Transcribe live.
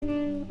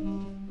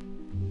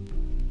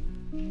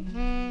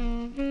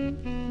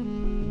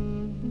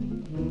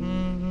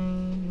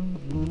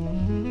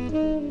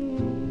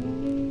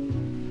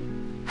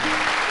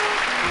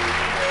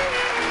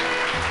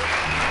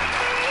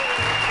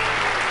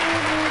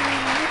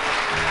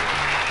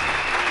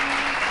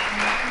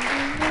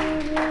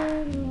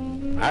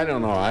I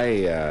don't know.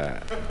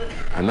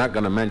 I'm not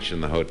going to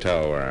mention the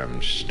hotel where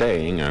I'm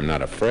staying. I'm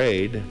not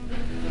afraid.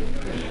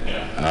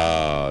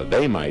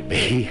 They might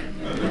be.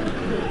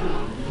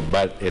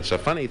 But it's a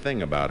funny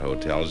thing about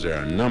hotels. There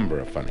are a number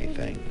of funny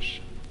things.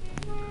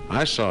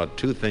 I saw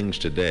two things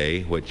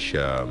today which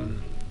I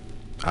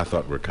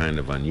thought were kind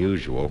of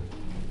unusual.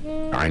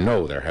 I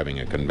know they're having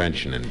a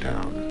convention in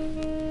town.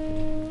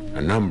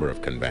 A number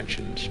of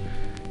conventions.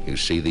 You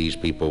see these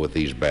people with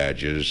these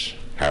badges,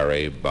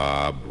 Harry,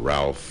 Bob,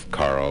 Ralph,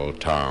 Carl,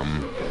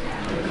 Tom.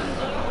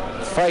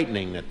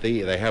 Frightening that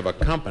they have a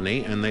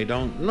company and they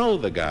don't know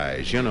the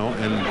guys, you know,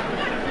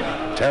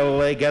 and till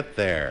they get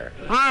there.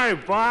 Hi,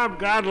 Bob,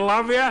 God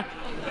love you.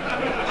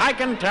 I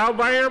can tell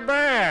by your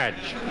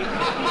badge.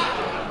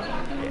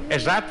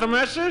 Is that the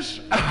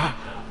missus?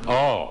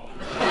 Oh.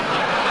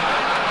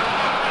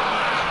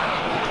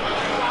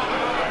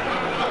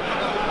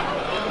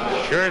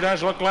 Sure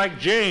does look like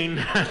Jane.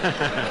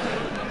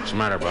 What's the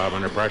matter, Bob?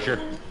 Under pressure?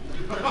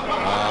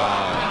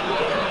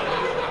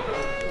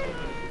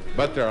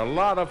 But there are a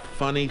lot of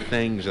funny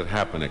things that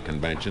happen at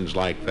conventions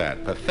like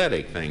that.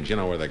 Pathetic things, you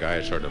know, where the guy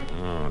is sort of,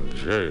 oh,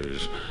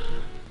 jeez,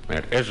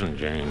 it isn't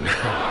Jane.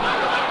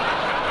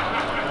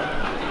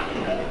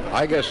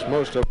 I guess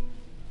most of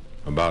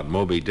about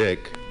Moby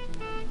Dick,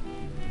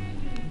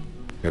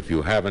 if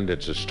you haven't,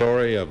 it's a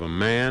story of a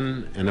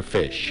man and a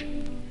fish.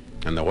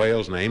 And the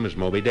whale's name is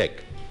Moby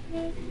Dick.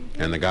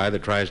 And the guy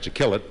that tries to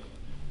kill it,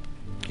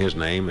 his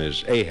name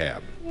is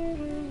Ahab.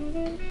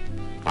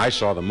 I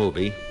saw the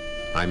movie.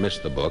 I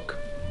missed the book.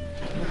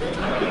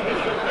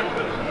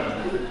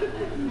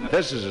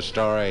 This is a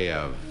story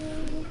of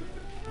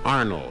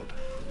Arnold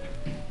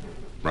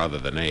rather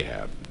than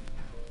Ahab.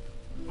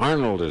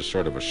 Arnold is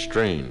sort of a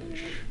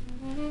strange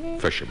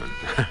fisherman.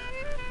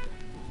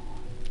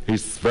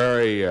 He's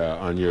very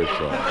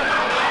unusual.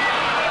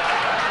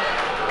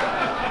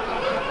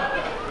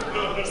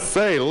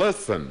 Say,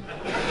 listen.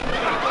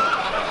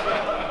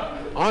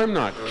 I'm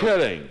not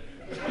kidding.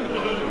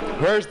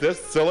 Where's this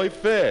silly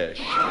fish?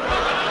 I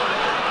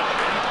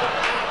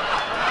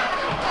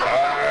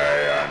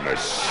am the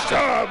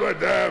starboard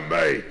there,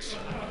 mate.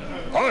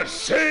 I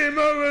see him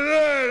over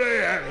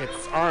there.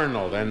 It's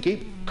Arnold, and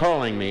keep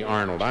calling me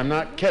Arnold. I'm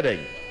not kidding.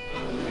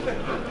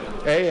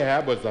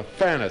 Ahab was a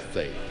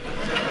fantasy.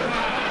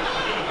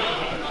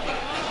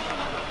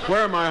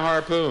 Where are my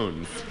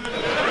harpoons?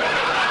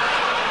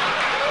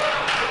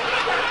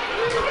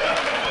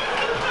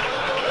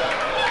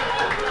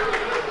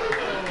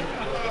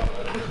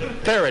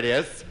 There it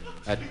is,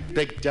 that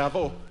big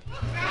devil.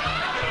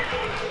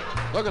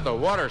 Look at the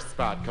water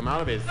spout come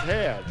out of his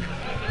head.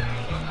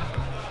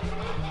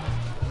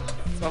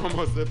 It's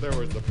almost as if there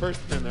was a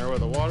person in there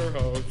with a water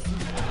hose.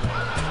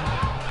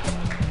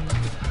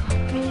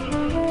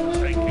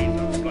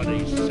 Taking the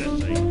bloody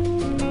sissy.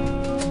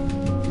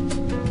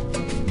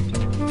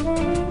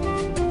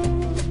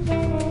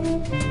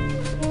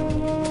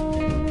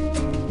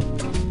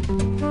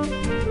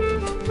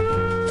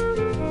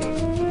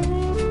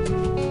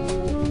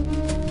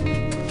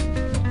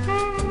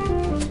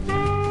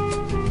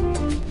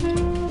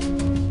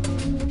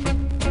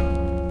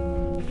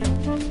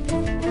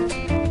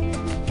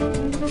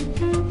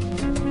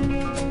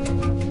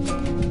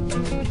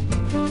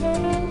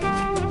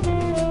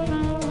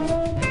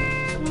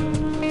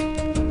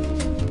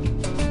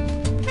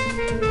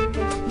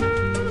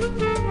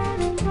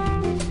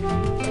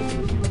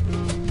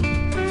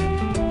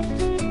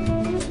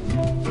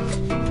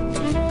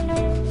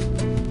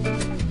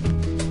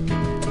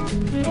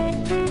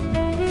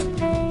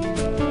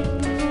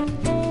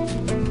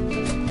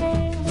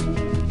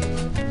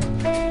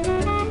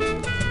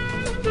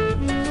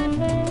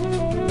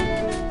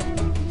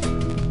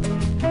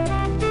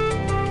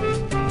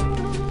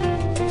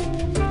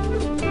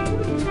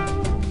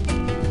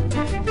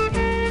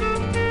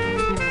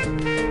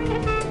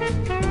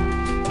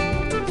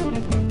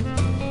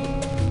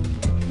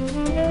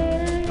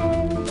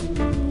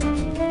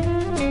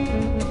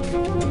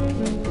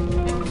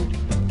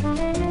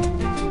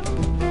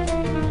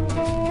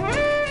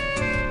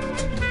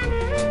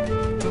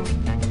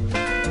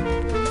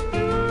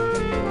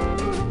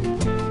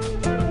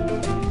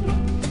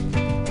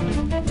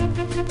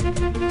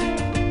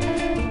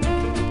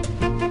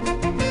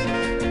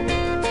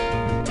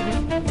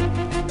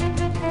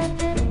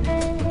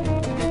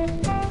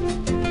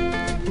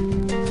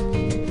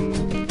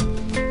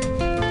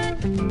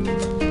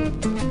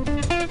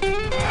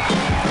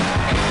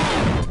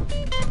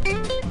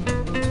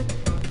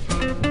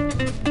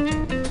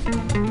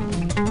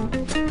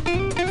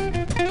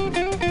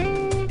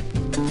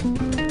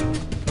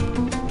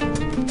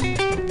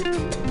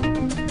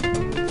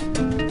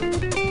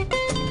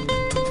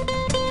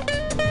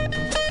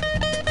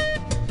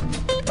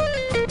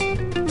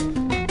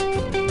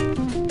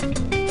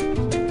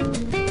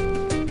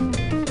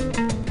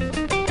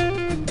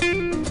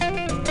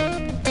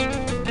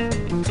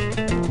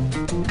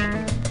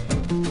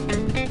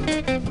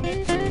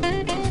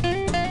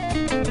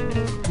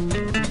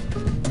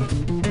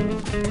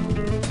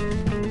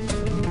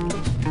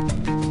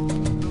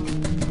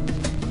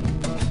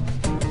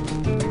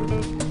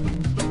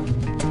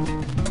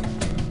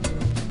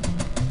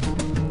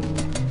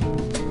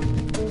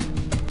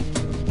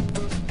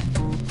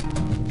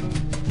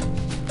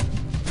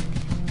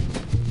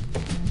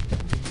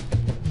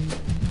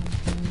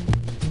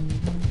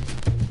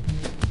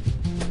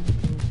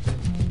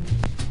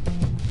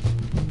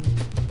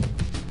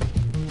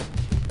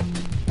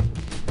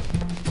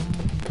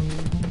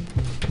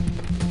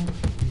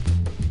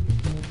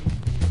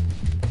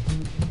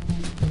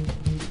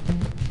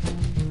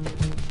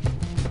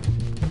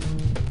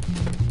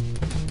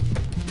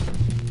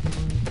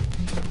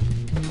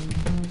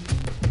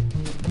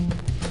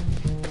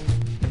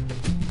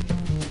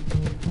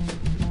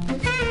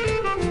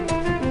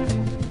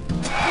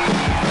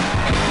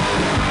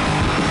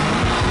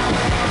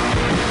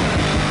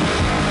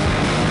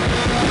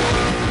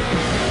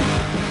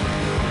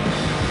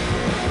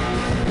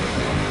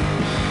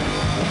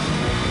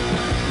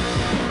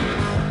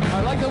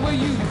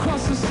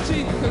 across the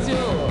street, 'cause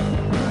you're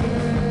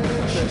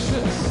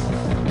precious.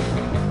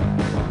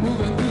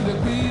 Moving through the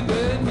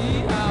Cleveland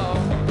heat, how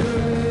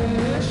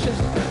precious.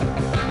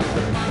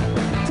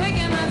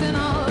 Taking us in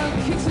all the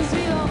kicks and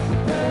zero,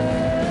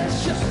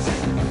 precious.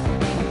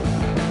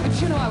 But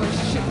you know I was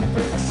shitting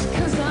bricks,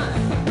 'cause I'm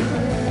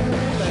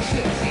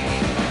precious.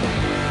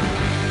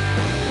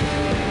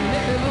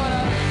 Baby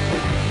butter,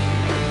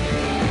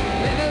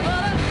 baby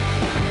butter,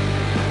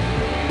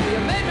 you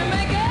made me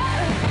make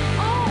it.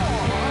 Oh,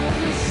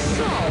 you're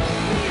so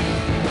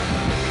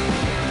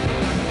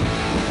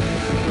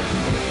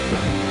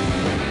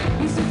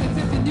East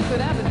 55th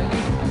Newport Avenue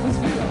was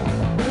real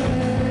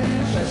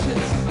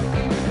precious.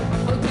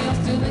 Hotels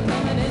still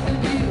coming into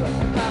view.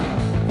 How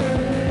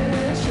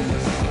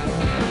precious.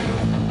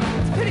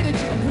 It's pretty that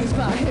you can cruise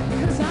by here,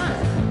 'cause I'm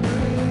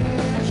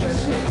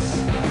precious.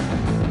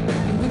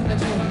 You wouldn't let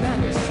your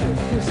manners slip.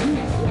 'Cause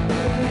who's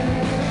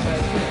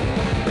precious?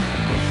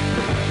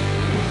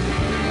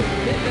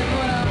 Baby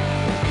butter,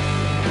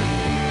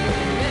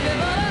 baby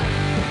butter,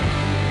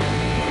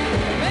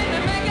 baby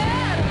make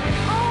it.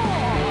 Oh,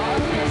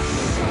 you're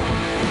so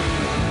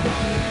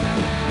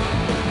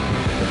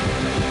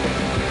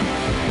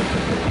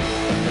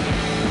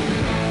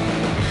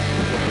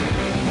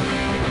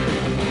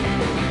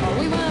Oh,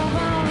 we went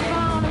around and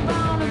round and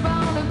round and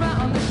round and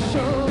round the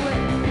show.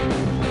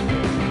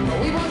 Oh,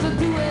 we want to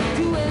do it,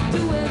 do it,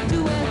 do it, do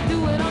it, do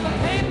it on the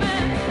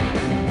pavement.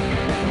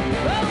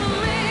 Oh,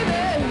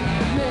 maybe,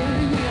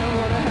 maybe I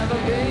wanna have a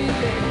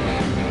baby.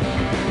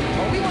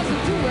 Oh, we want to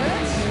do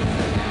it.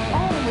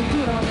 Oh, we do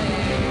it on the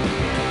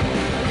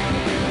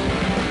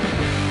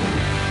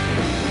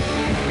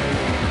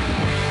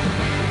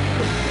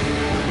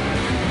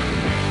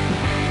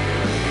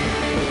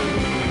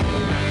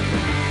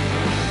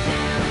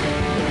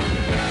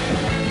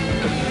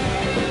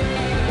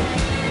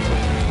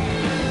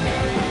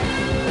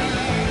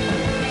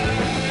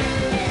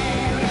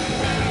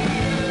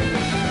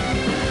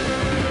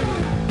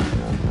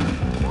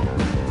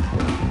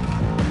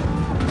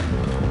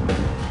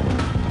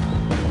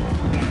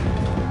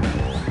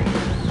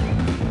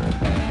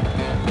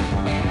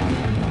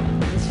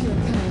It's your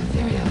kind of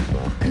ethereal,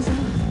 'cause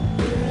I'm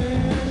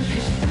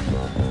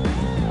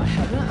I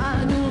have an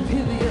eye no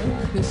period.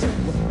 You're so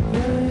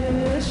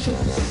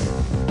precious.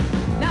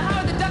 Now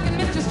how the duck and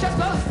mistress just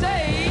both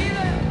stayed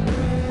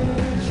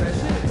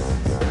precious.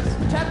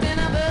 Trapped in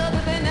a world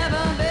that they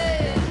never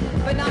made.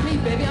 But not me,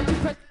 baby, I'm too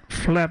precious.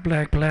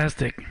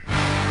 FlatBlackPlastic.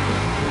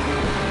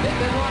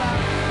 Baby, water.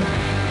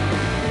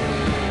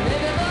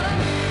 Baby, water.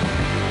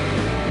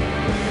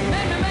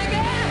 Make me make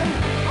it.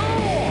 Oh,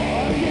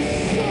 you're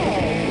so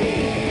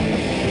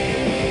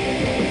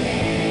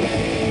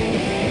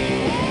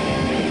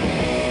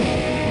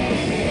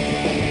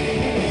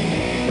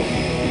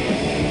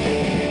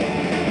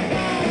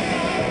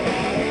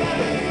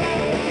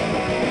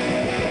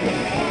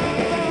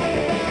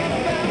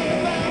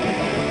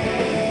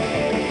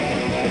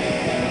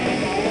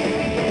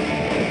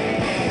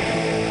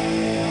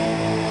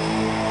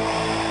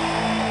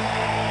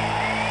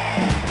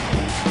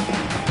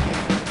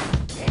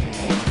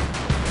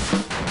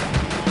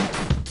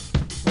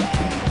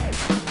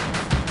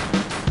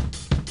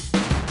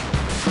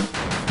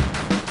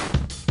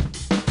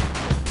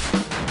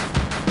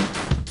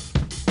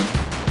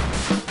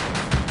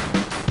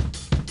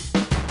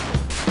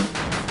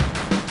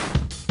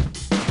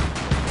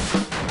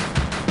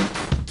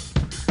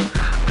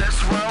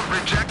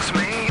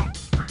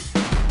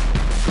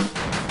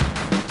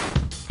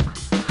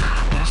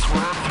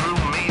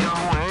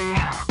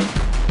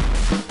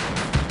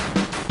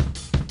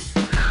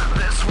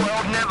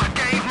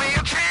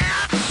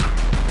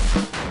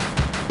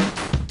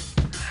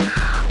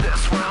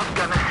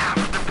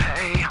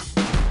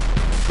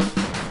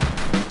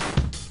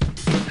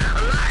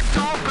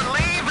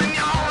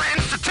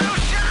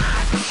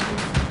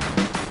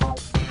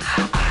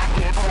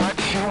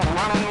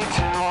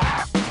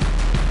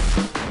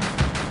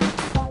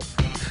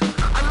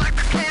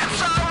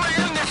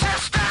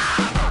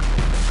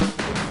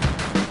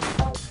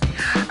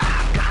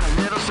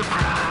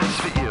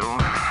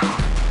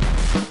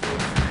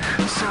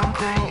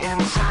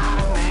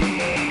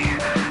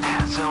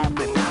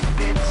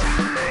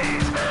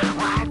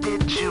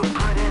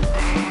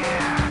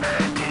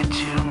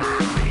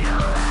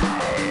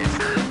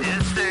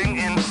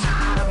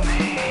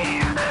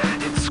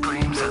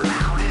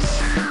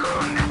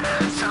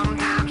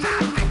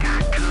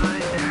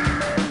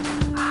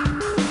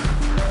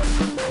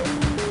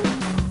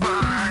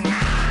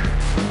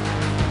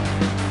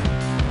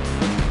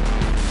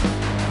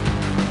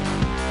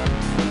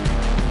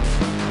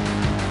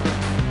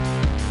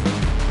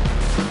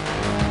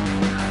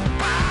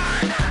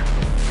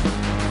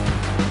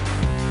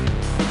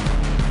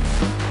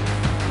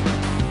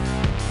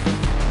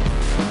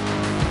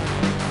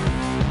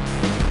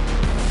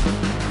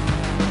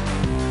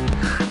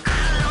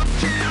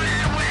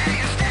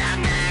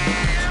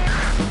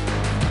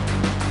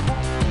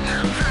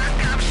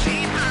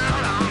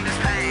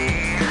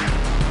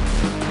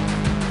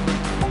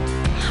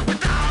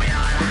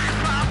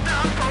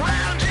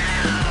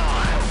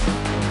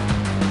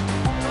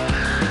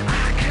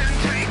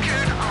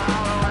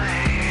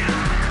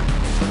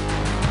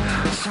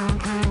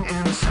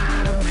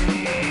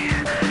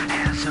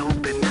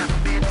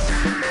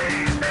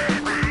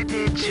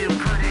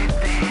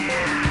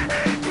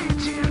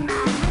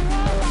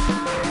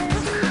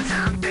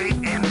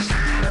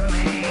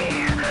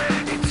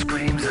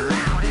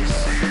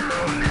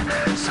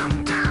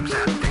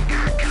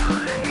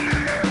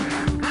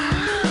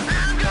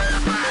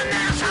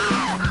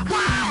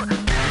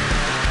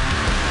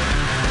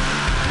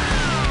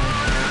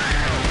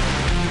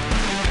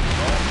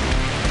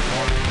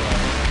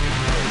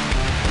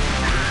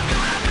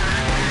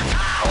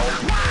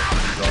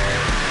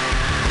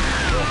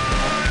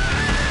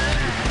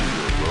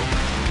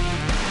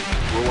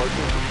Well, I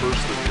think the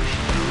first thing we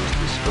should do is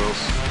discuss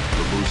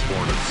the moose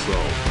horn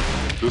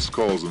itself. This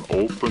call is an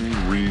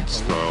open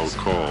reed-style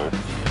call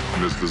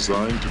and is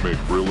designed to make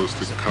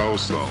realistic cow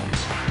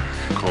sounds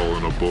to call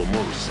in a bull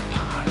moose.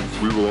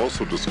 We will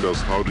also discuss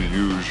how to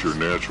use your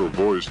natural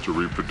voice to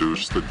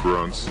reproduce the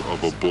grunts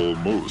of a bull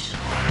moose.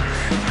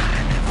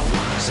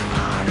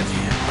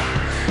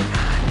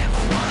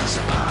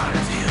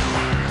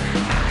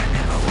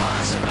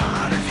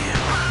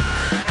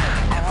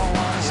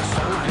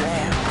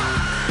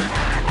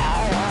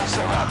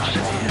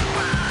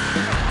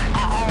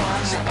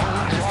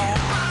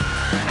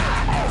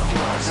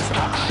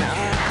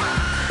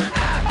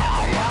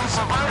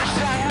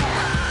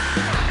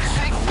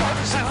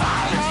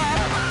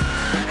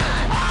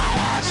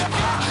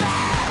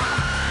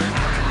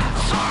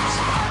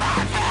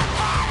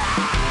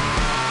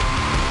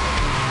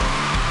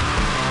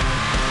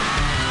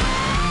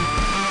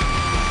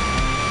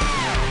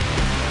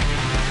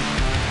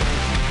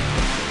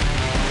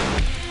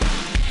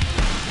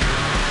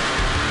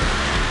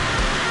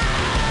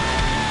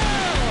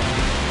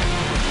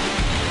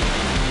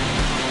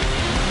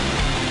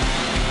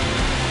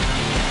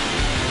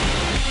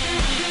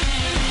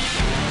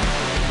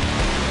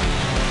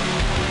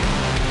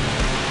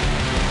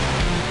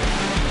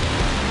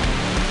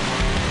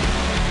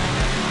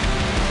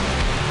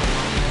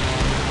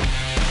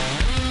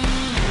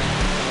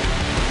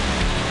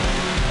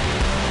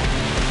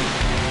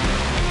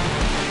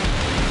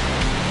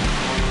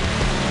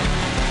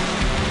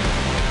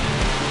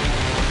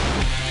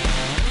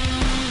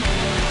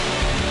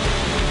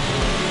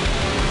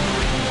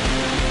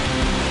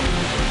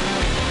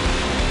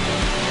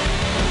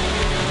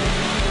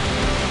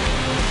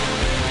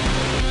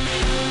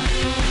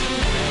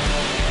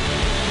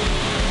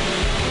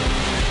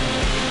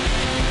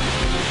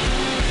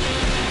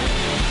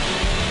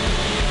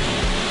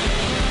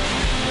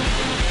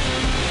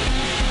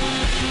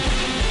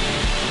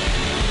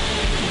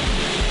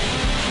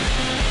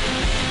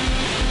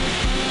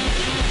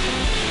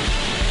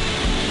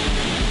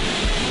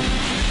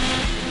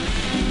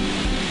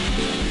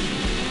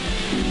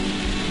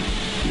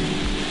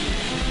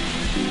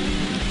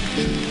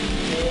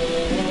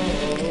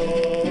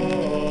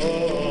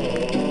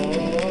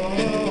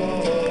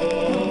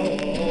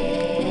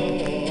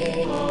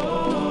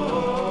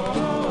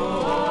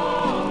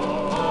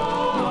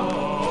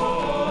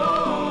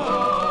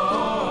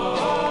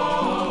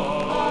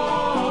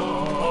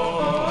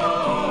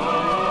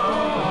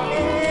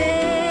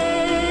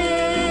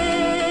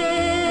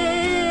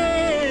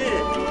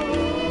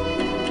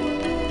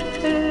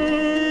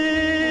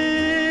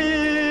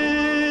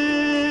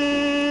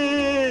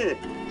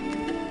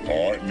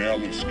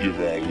 Give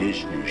our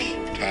listeners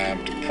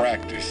time to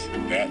practice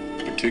that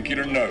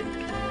particular note,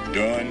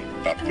 done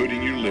by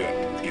putting your lip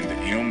in the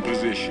M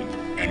position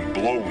and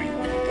blowing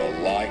the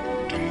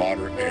light to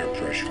moderate air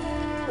pressure.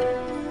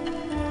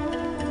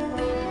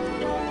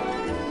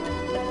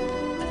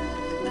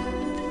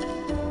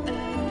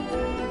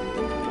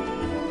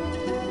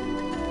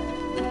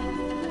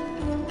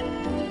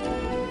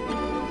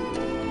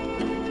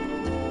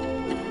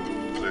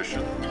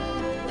 Position.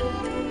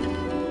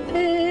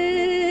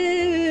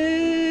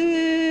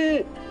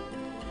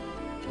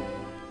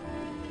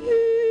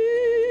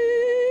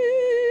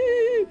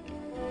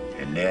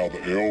 Now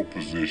the L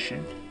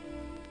position.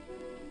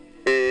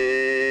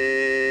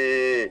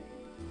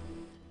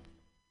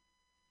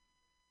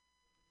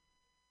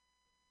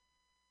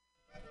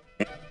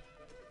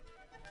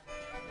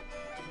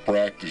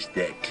 Practice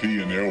that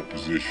T and L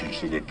position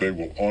so that they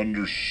will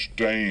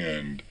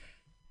understand.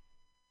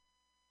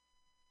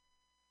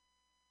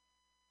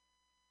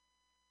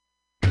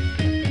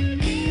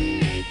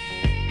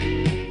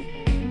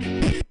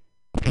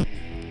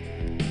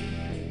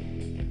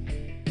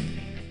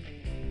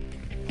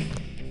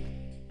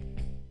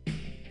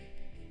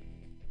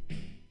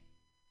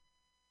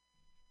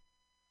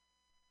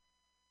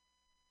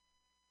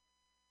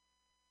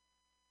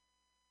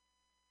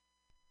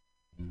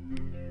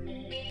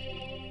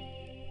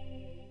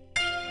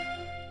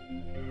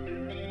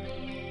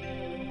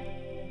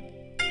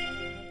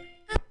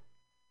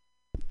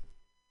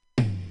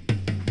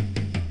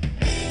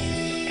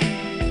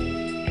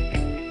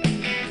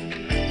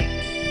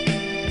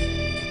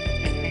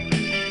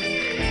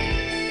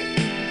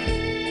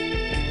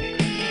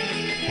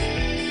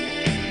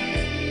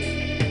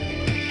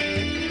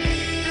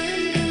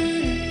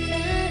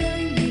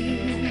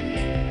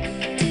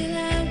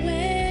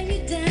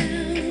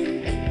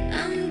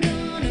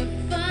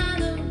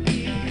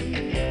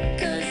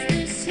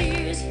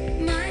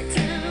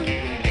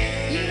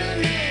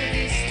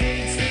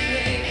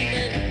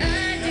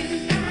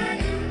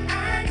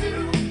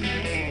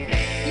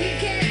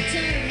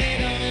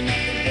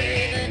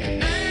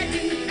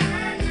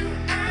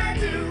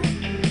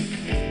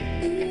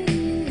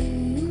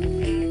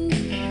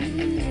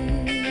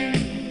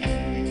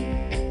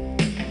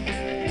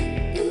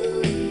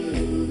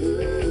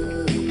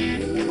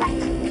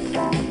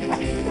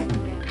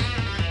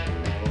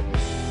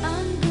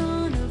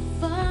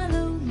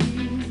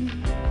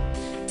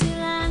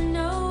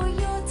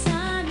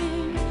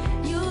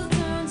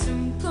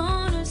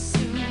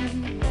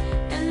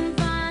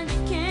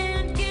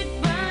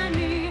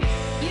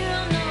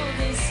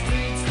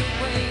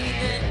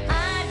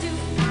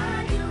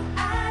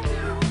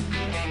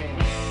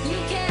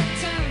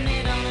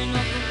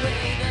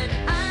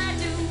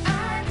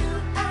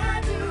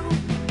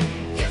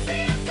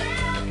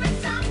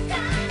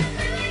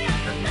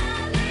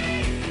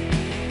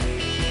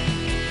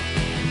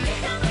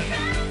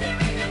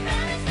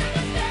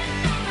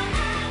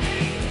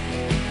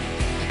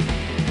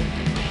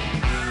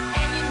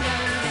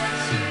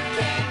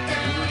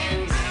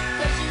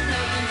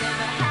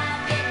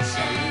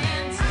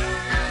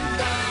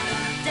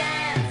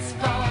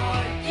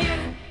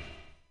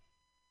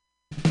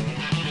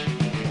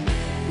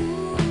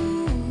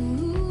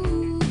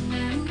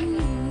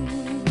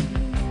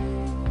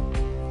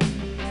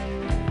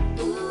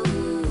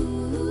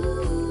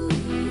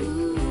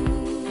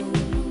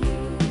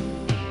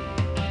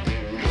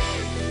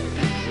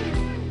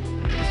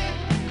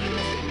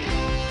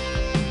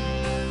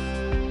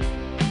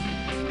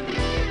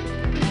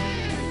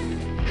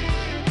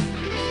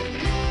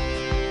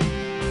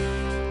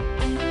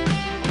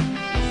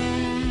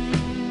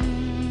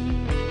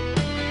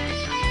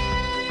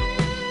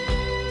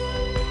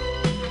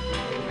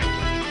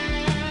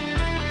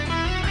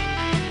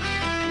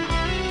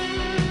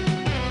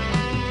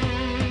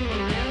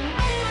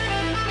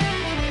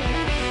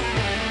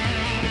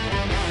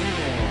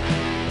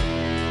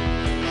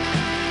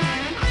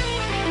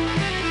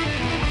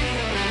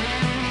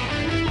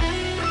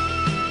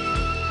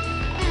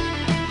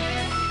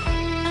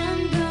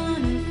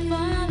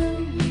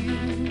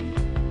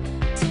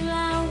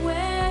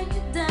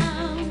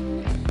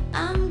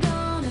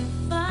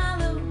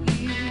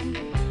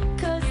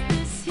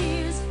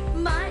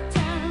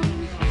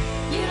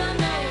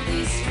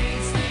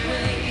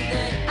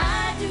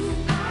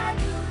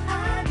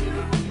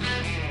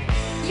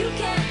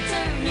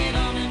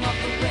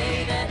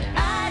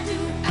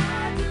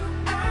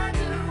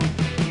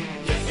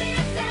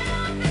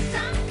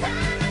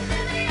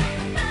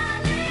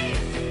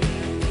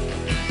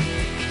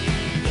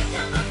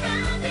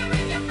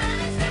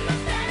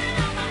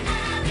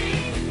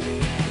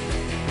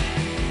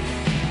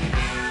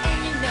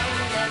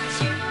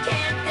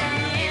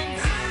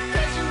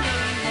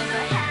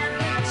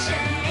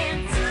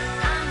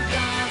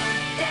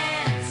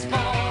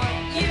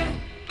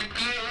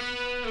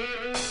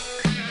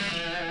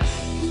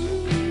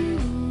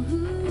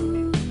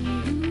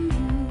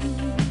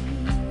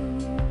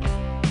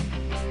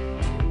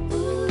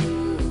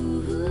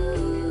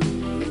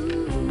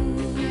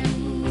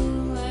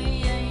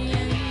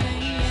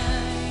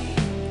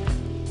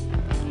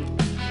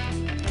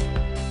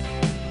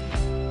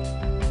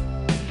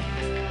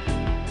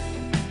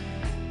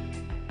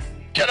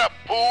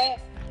 fool.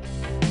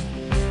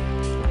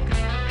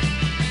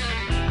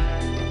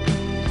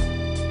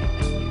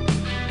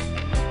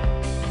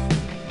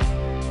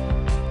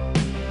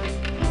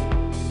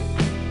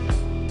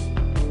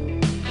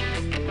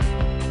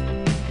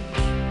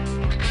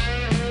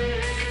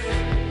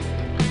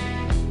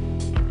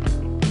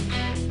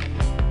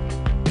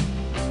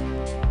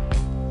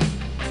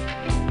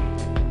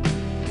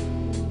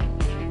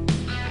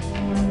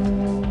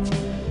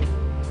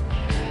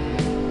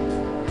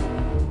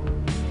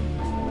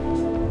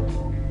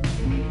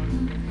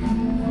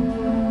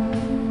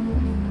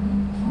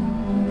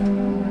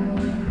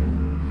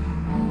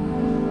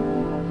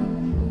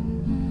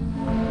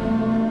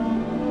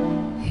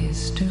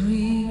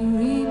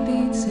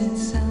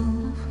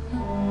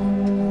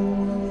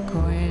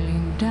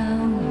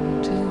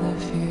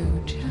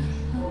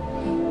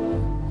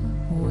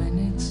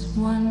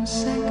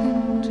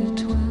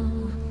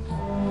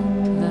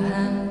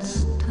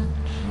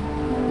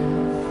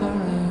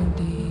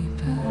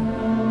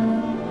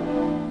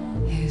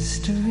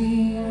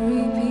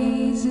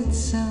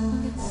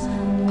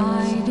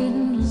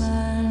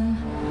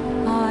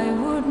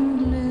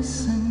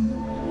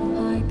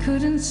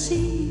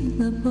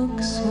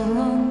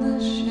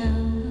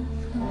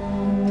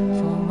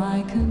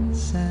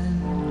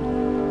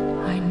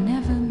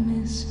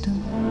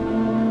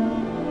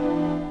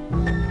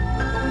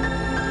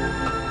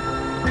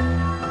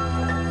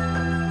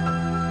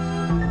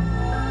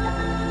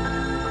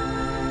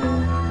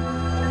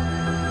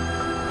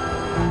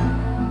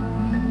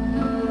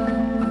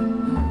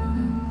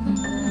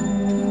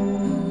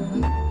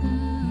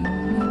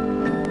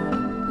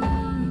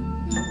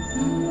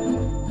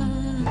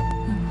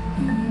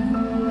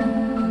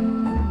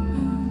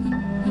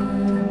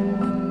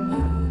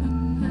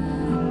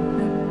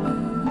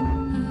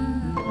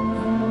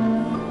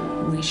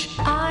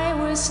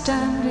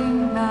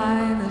 Standing by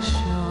the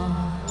shore,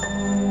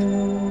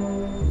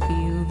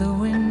 feel the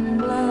wind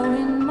blow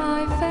in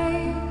my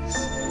face,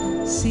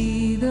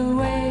 see the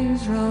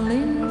waves roll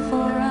in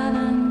for an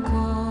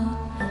encore.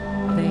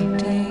 They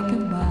take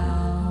a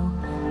bow,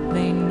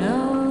 they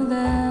know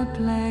their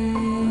place.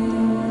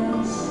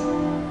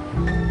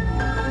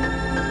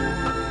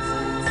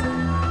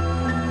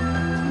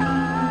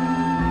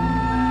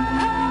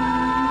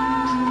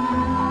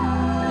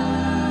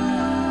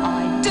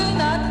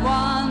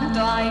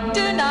 I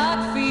do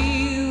not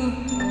feel.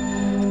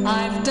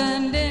 I've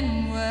turned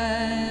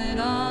inward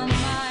on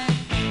my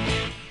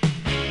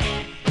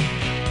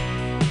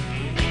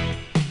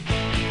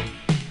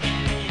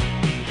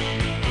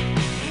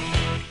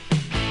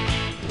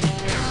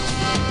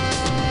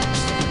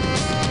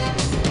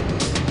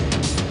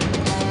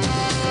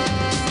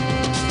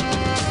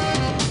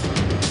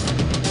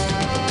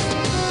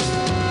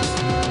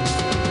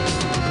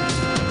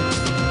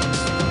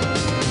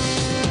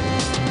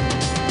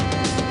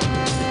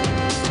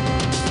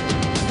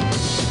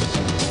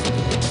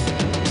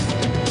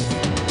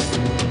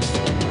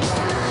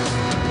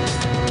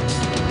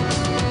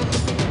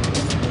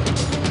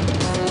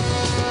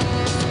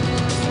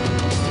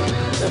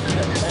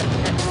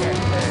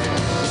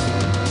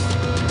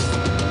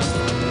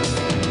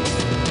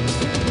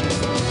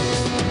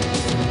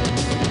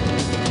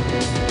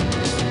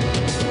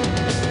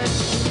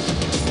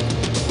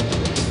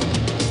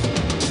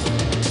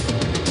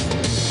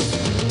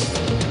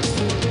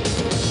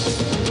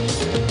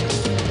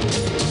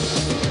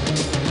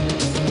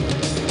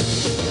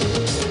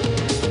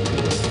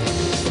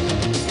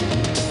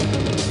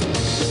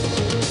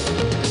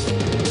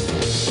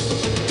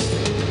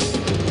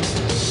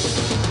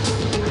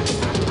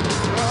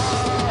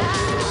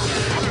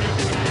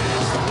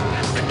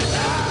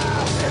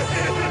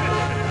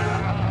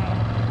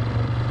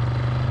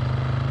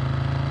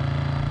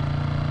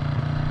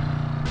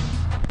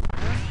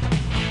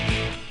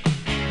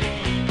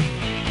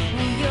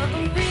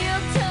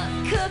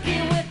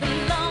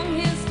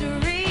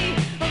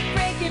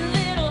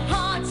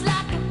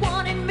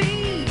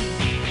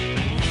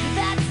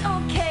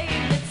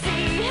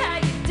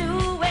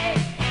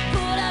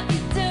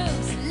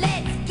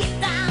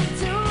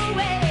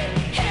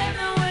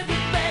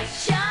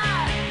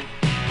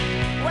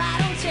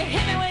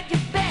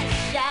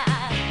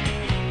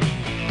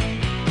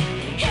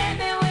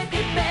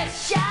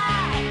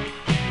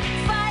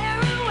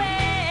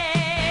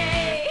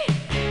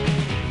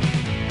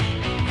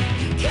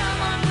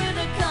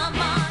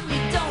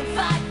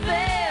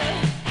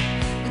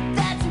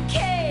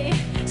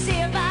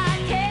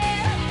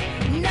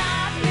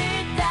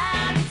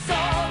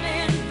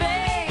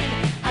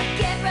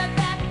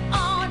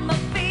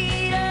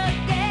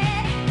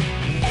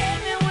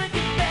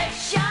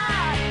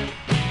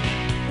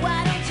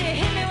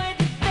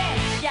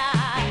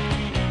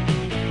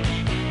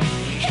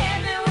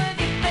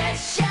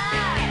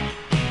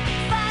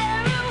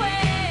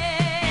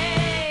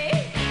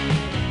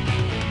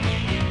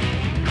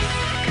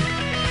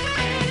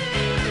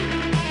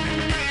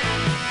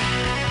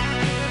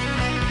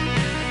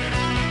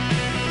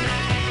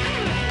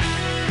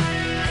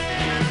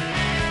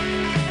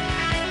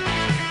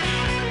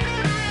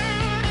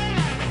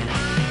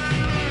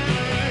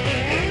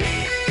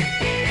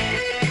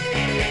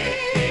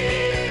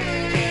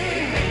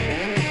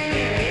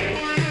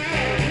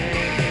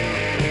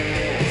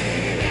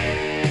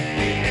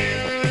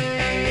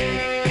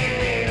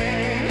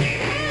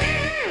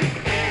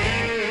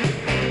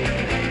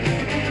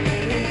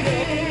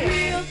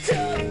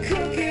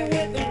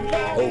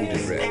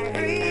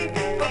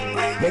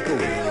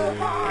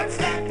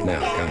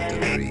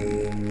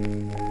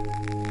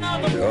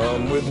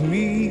with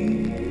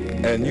me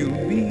and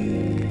you'll be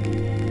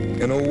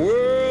in a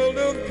world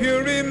of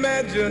pure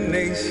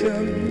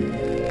imagination.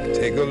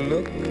 Take a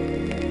look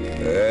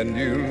and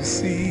you'll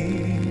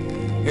see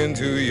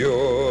into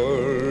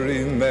your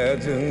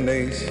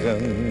imagination.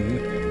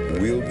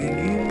 We'll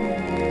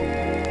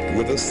begin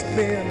with a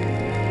spin,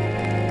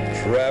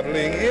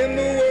 traveling in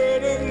the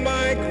world of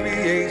my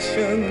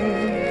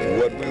creation.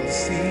 What we'll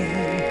see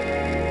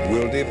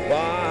will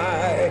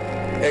defy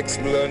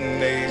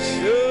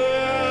explanation.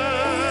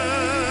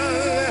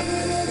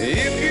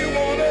 If you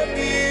want to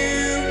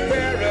view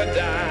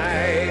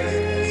paradise,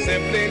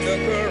 simply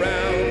look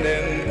around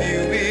and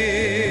view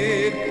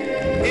it.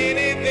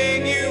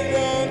 Anything you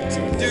want to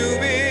do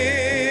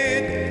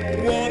it.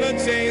 Want to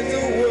change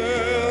the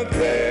world,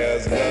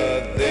 there's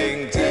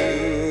nothing to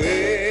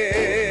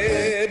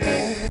it.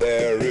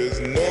 There is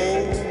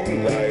no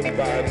life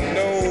I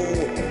know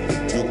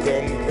to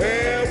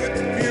compare with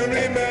pure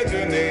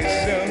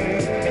imagination.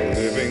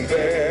 Living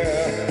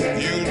there,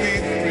 you'll be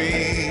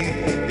free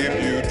if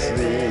you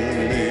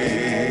truly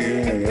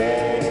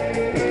want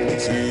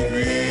to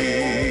be.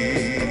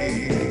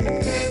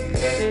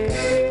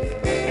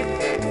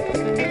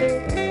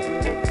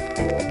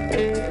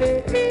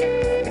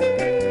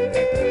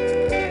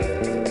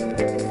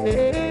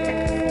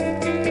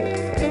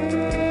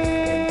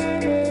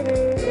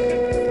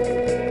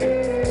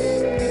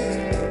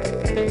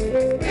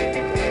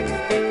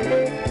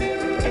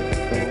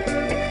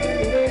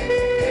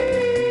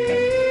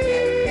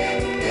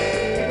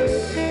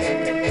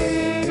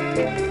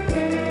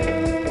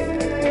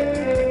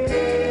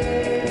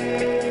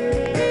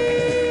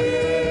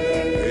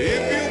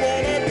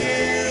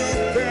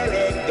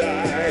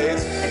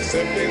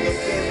 Simply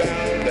look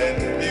around and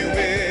view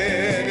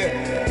it.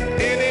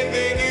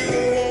 Anything you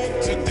want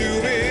to do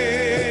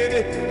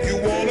it. You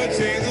want to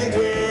change the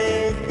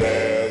world,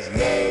 there's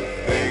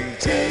nothing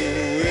to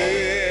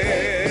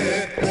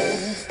it.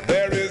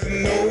 There is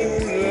no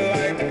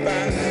life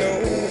I know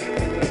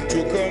to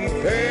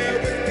compare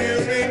with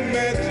pure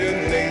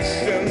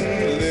imagination.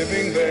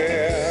 Living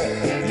there,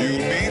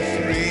 you'll be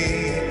free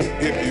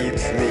if you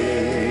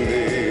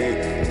truly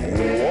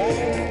want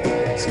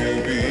to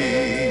be.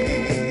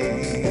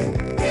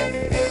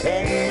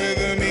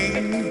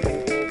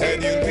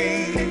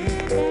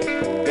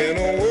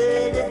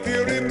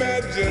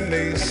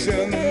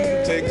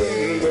 Take a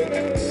look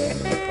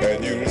and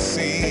you'll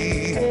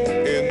see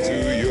into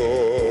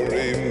your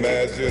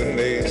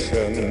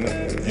imagination.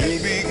 You'll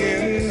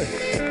begin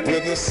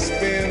with a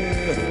spin,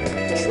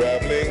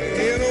 traveling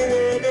in a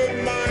world of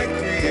my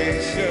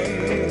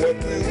creation. What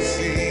we'll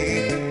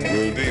see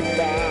will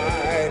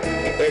defy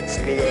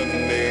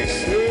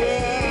explanation.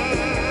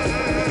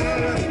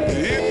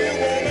 If you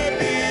want to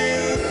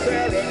view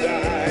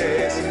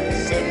paradise,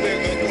 simply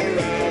look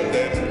around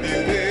and view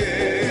it.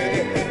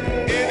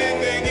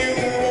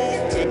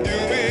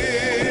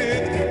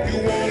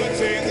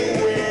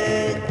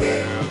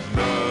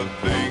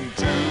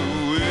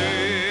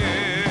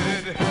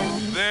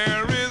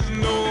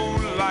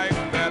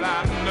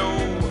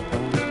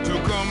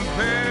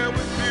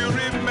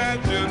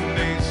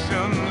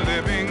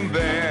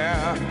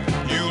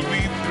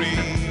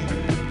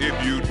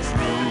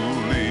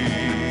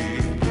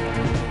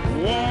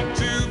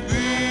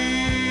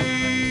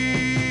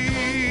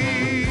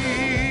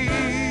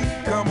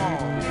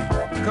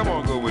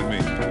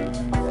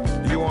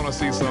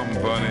 See something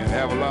funny,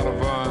 have a lot of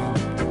fun.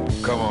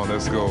 Come on,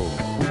 let's go.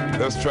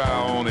 Let's try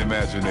our own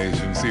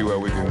imagination, see where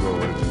we can go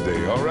with it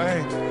today, all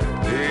right?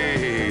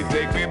 Hey,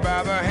 take me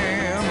by the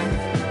hand.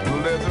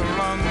 Let's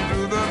run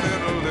through the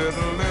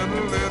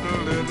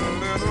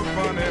little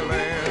funny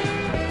land.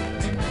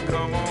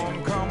 Come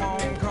on, come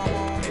on, come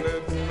on,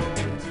 let's go.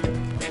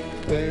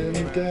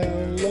 Bend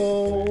down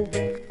low.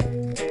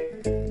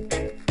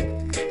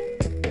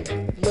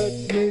 Let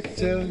me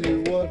tell you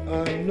what I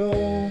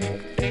know.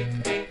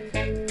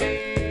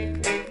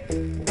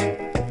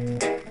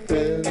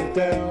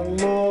 Down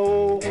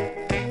low.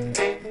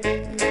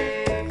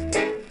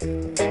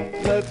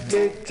 Let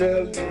me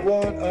tell you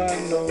what I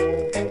know.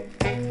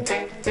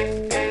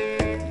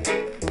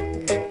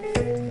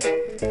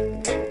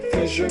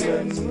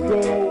 Fishermen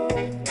row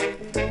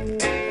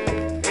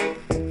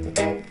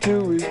to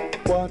eat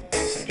what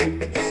you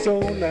sow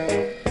now.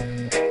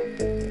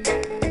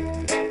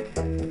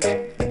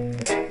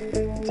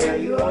 Tell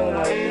you what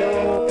I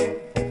know.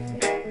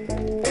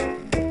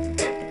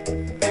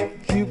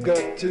 You've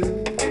got to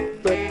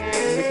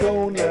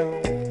go now.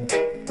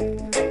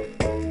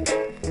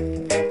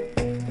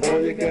 All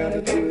you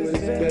gotta do is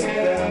bend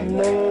down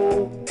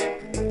low.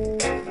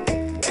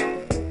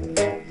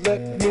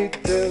 Let me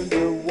tell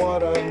you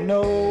what I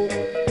know.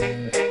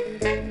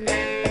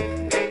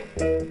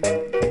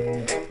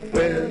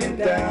 Bend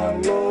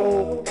down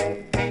low.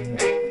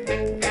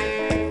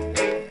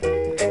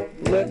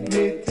 Let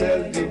me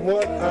tell you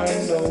what I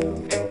know.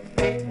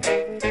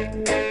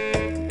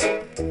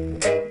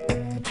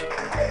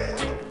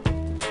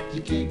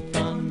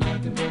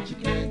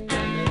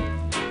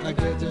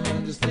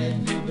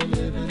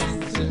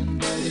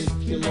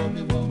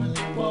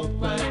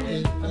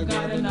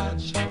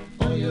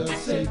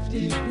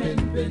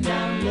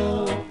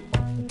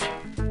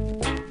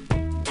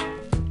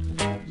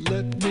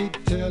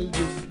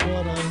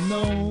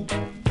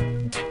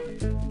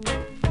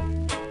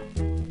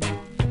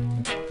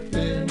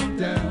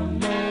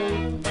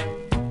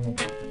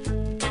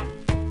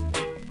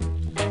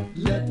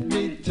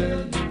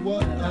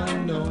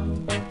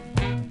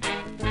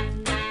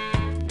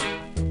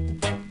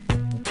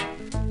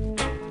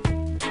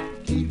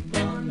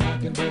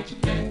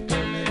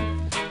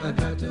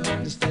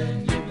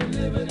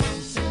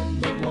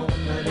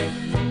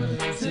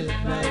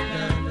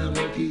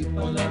 keep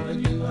on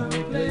loving you. I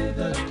will play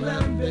the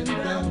clown been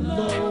down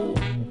low.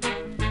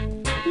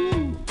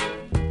 Ooh.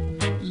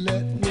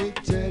 Let me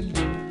tell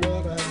you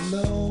what I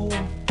know.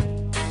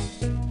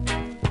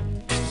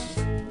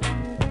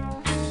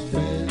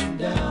 Been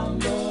down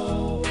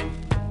low.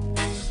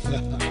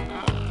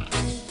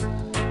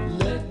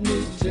 Let me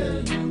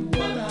tell you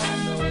what I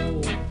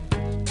know.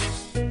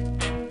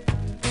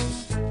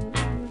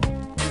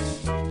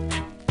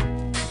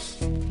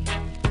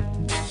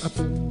 Up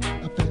and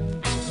down.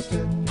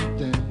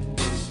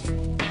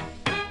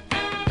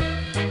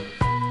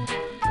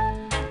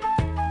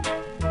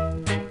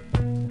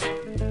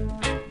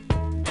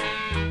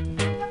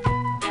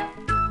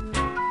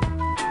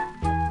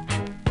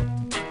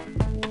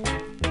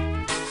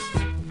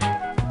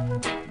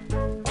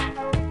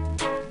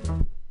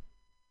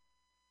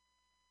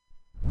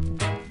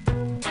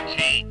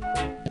 T.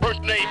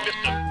 First name,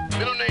 Mr.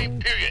 Middle name,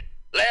 period.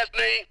 Last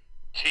name,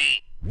 T.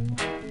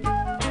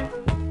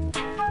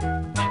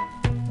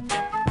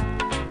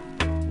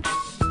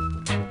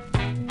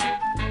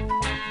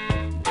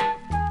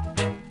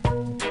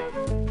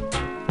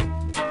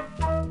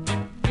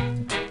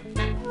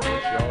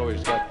 She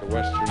always got the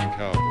Western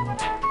cowboy.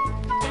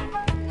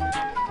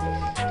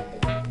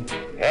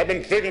 I've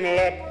been thinking a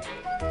lot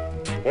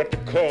what to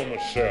call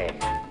myself.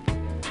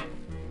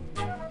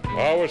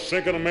 I was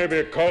thinking of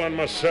maybe calling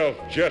myself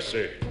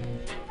Jesse,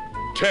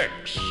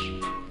 Tex,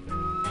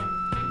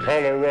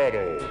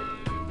 Colorado,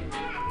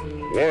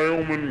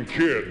 Wyoming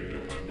Kid,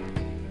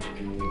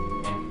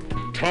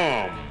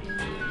 Tom.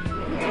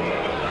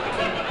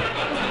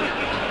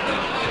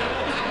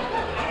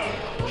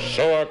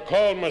 So I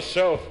called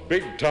myself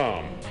Big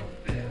Tom,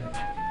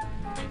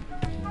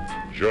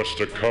 just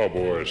a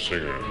cowboy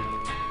singer.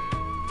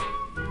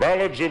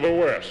 Ballads of the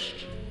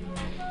West,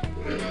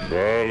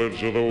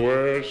 ballads of the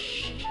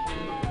West,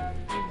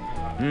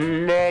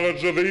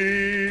 ballads of the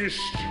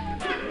East,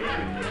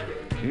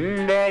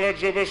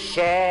 ballads of the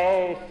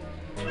South.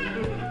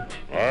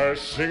 I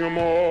sing 'em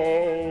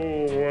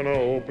all when I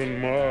open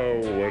my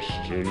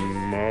western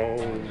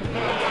mouth.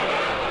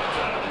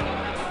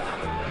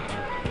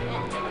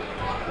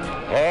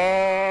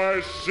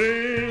 I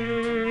sing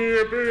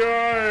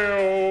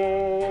yippee-i-oh,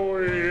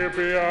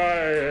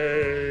 yippee-i-ay.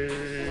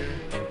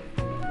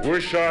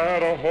 Wish I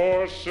had a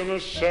horse and a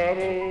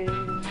saddle,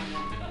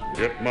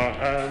 get my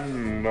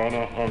hand on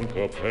a hunk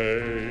of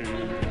hay.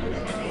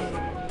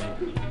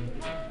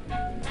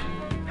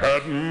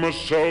 Had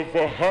myself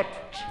a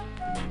hut,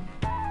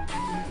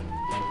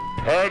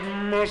 had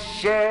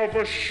myself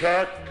a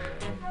shack,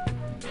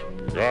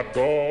 got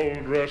all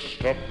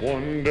dressed up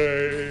one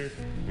day,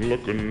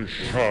 looking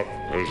sharp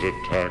as a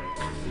tack.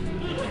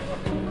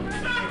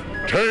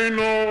 'Tain't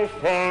no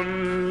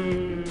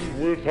fun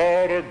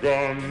without a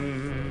gun.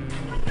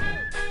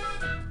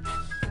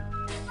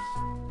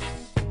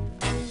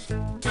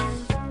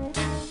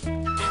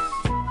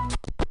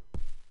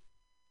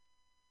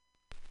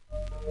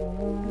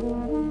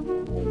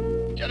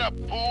 Shut up,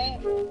 fool.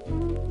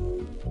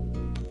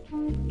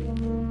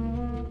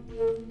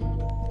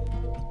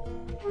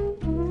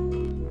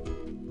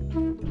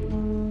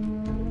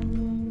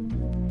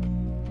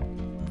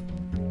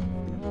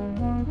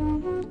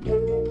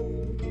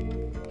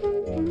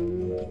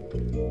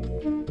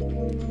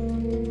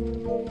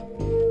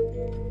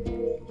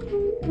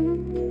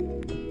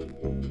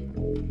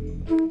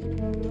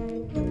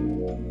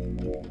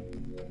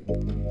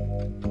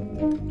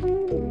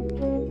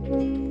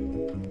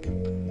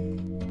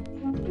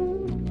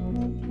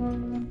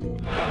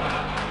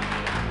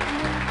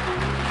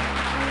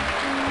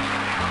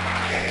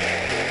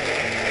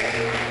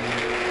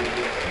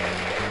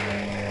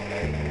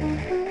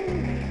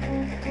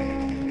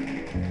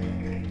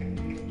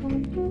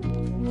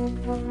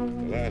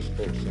 The last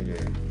folk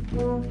singer,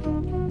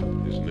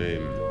 his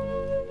name,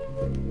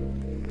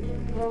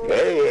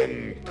 Ivan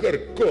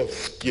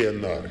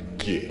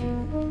Karkovsky-Narki.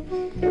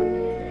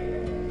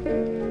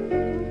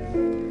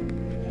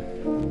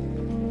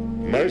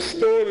 My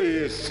story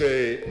is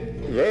a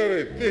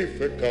very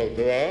difficult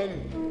one.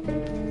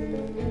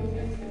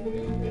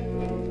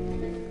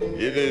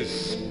 It is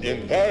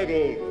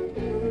entitled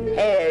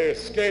How I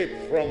Escaped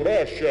from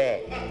Russia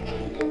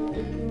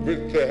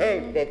with the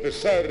help of the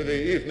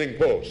Saturday Evening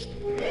Post.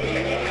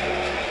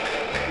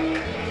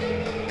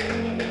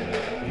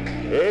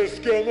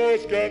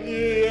 Eskimoska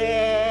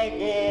nia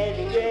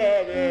došća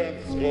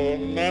vensko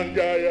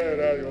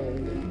nangajeraju,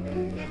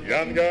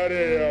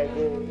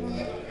 jangarejavu,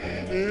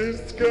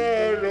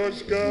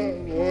 iskaroška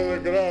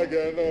od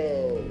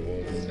Graganovo,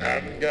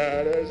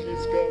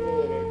 sangarešiska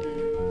moraki.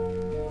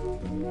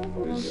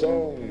 The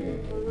song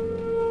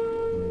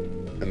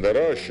in the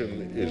Russian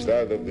is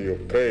that of the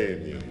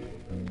Ukrainian.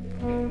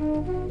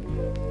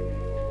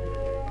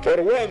 For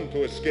one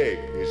to escape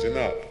is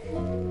enough.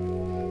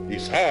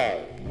 It's hard.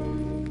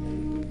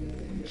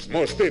 It's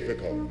most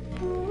difficult.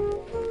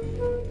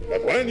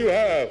 But when you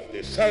have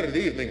the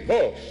Saturday Evening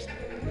Post,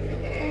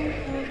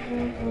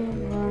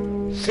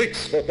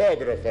 6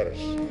 photographers,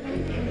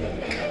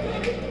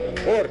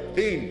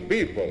 14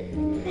 people,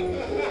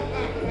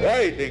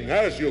 riding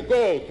as you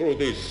go through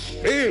these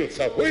fields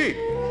of wheat.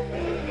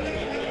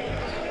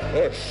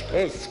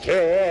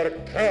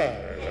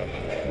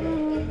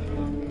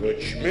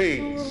 Which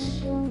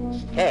means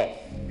tough.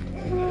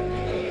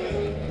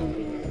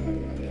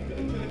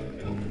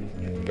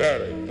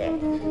 Very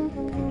tough.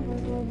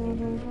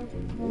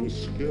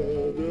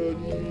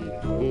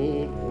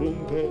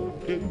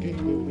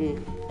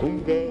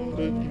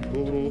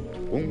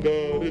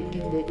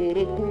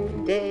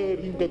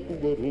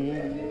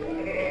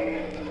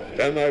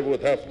 Then I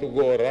would have to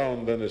go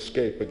around and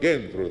escape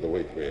again through the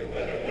wheat field.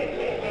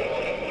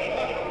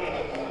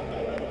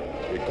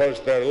 Because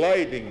their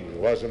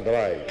lighting wasn't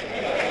right.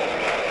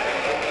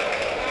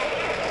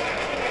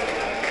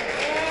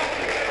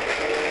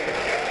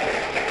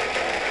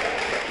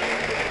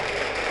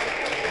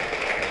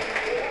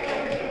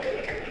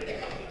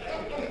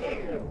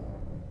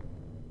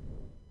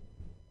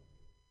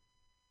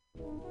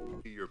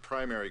 Your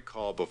primary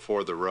call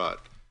before the rut.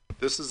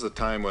 This is the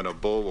time when a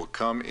bull will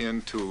come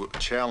in to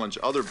challenge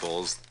other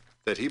bulls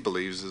that he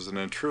believes is an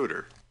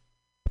intruder.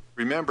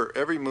 Remember,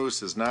 every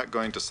moose is not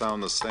going to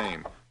sound the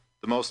same.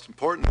 The most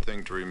important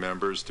thing to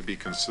remember is to be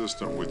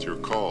consistent with your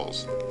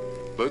calls.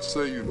 Let's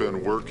say you've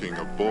been working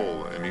a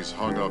bull and he's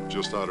hung up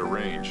just out of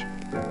range.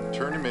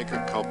 Turn and make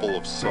a couple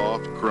of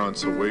soft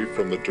grunts away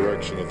from the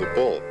direction of the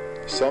bull.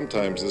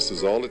 Sometimes this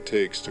is all it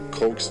takes to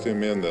coax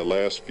him in the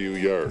last few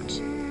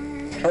yards.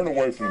 Turn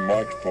away from the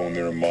microphone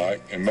there,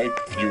 Mike, and make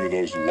a few of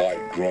those light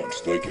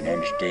grunts so they can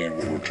understand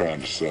what we're trying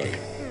to say.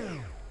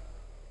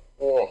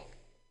 Oh,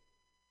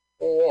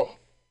 oh,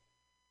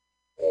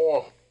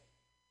 oh,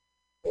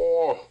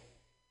 oh.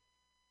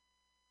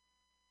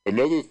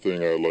 Another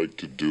thing I like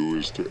to do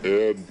is to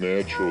add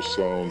natural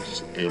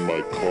sounds in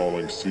my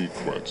calling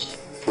sequence.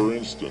 For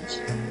instance,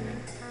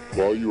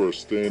 while you are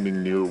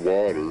standing near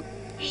water,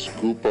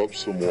 scoop up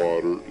some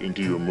water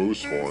into your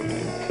moose horn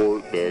and pour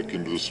it back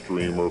into the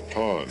stream or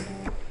pond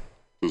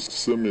to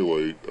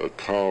simulate a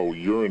cow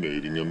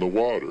urinating in the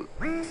water.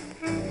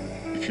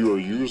 If you are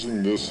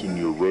using this in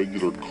your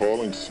regular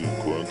calling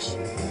sequence,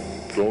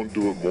 don't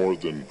do it more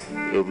than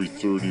every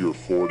 30 or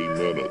 40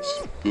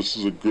 minutes. This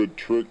is a good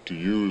trick to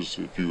use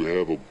if you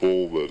have a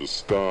bull that is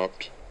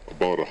stopped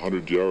about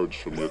 100 yards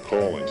from your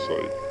calling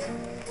site.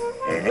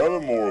 And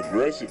another more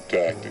aggressive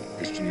tactic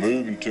is to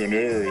move into an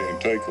area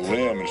and take a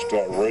limb and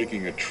start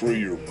raking a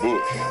tree or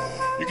bush.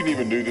 You can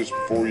even do this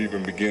before you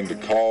even begin to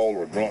call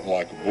or grunt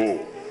like a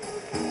bull.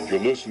 If you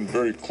listen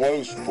very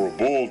close for a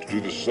bull to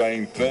do the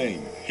same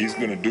thing, he's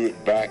going to do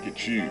it back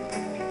at you.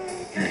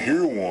 If you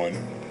hear one,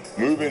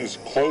 move in as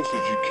close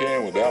as you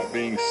can without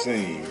being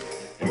seen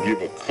and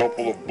give a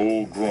couple of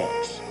bull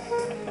grunts.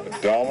 A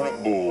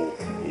dominant bull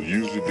will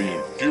usually be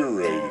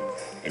infuriated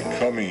and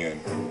come in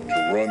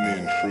to run the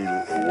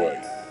intruder away.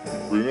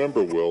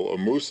 Remember, Will, a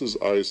moose's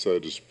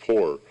eyesight is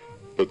poor,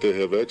 but they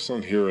have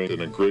excellent hearing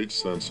and a great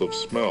sense of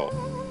smell.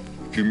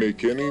 If you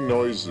make any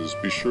noises,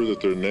 be sure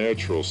that they're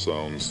natural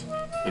sounds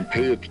and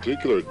pay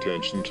particular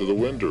attention to the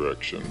wind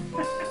direction.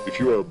 If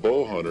you are a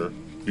bow hunter,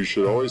 you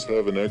should always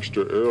have an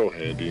extra arrow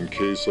handy in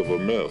case of a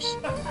miss.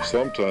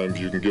 Sometimes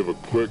you can give a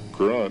quick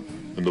grunt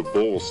and the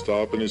bull will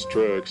stop in his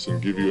tracks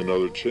and give you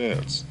another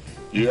chance.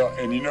 Yeah,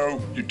 and you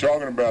know, you're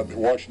talking about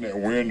watching that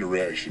wind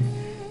direction.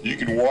 You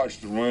can watch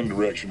the wind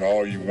direction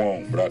all you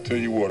want, but I tell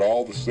you what,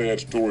 all the sad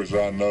stories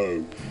I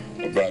know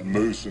about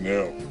moose and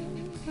elk,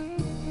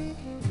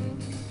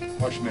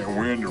 watching that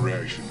wind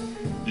direction,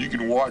 you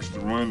can watch the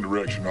wind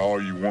direction all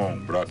you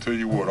want, but I tell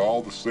you what,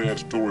 all the sad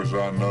stories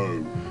I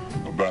know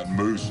about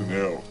moose and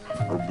elk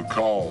are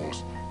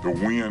because the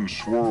wind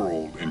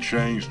swirled and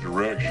changed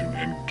direction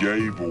and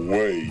gave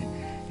away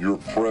your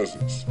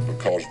presence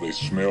because they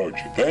smelled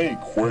you. They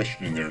ain't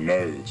questioning their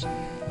nose.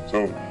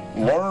 So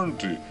learn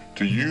to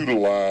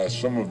utilize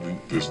some of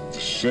the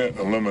scent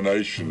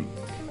elimination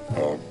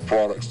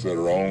products that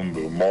are on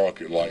the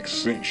market, like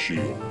Scent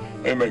Shield.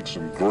 They make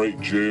some great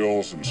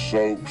gels and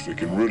soaps that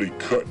can really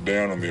cut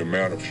down on the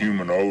amount of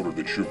human odor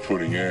that you're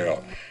putting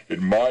out.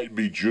 It might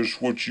be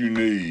just what you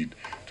need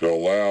to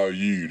allow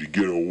you to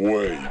get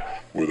away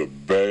with a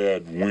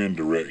bad wind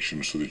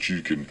direction so that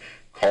you can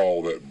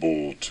call that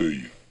bull to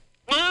you.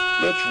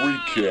 Let's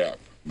recap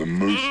the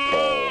moose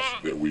calls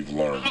that we've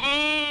learned.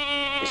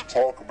 Let's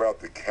talk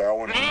about the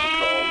cow and the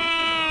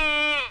calling.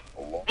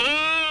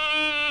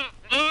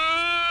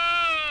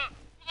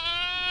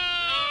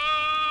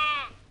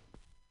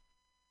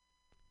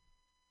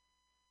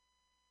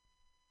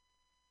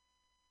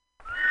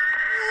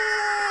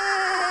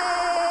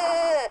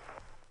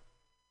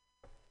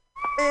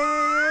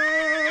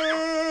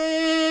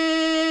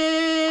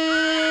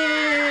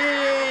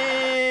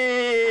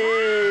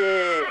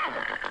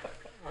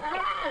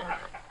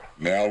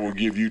 Now we'll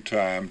give you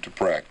time to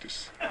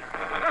practice.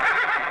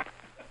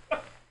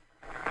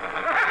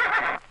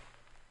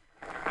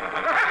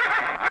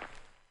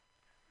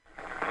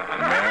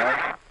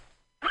 Now,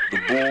 the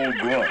bull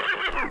grunt,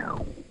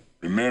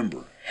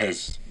 remember,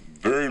 has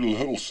very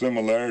little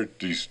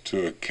similarities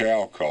to a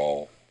cow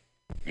call.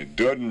 It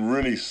doesn't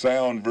really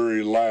sound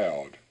very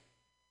loud.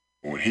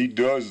 When he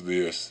does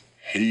this,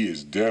 he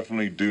is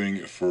definitely doing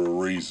it for a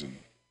reason.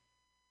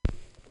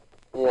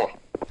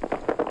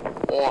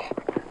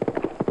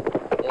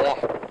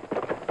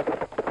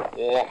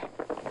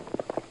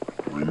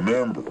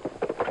 Remember,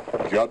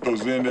 you got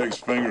those index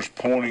fingers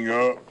pointing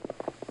up,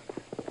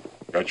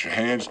 got your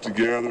hands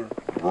together,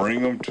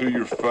 bring them to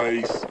your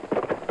face,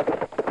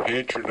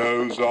 pinch your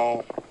nose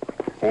off,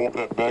 hold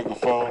that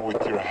megaphone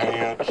with your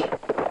hands,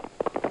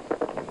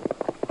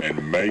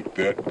 and make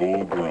that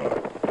bull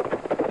grunt.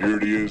 Here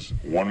it is,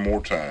 one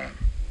more time.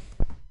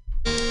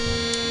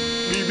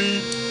 Beep,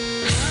 beep.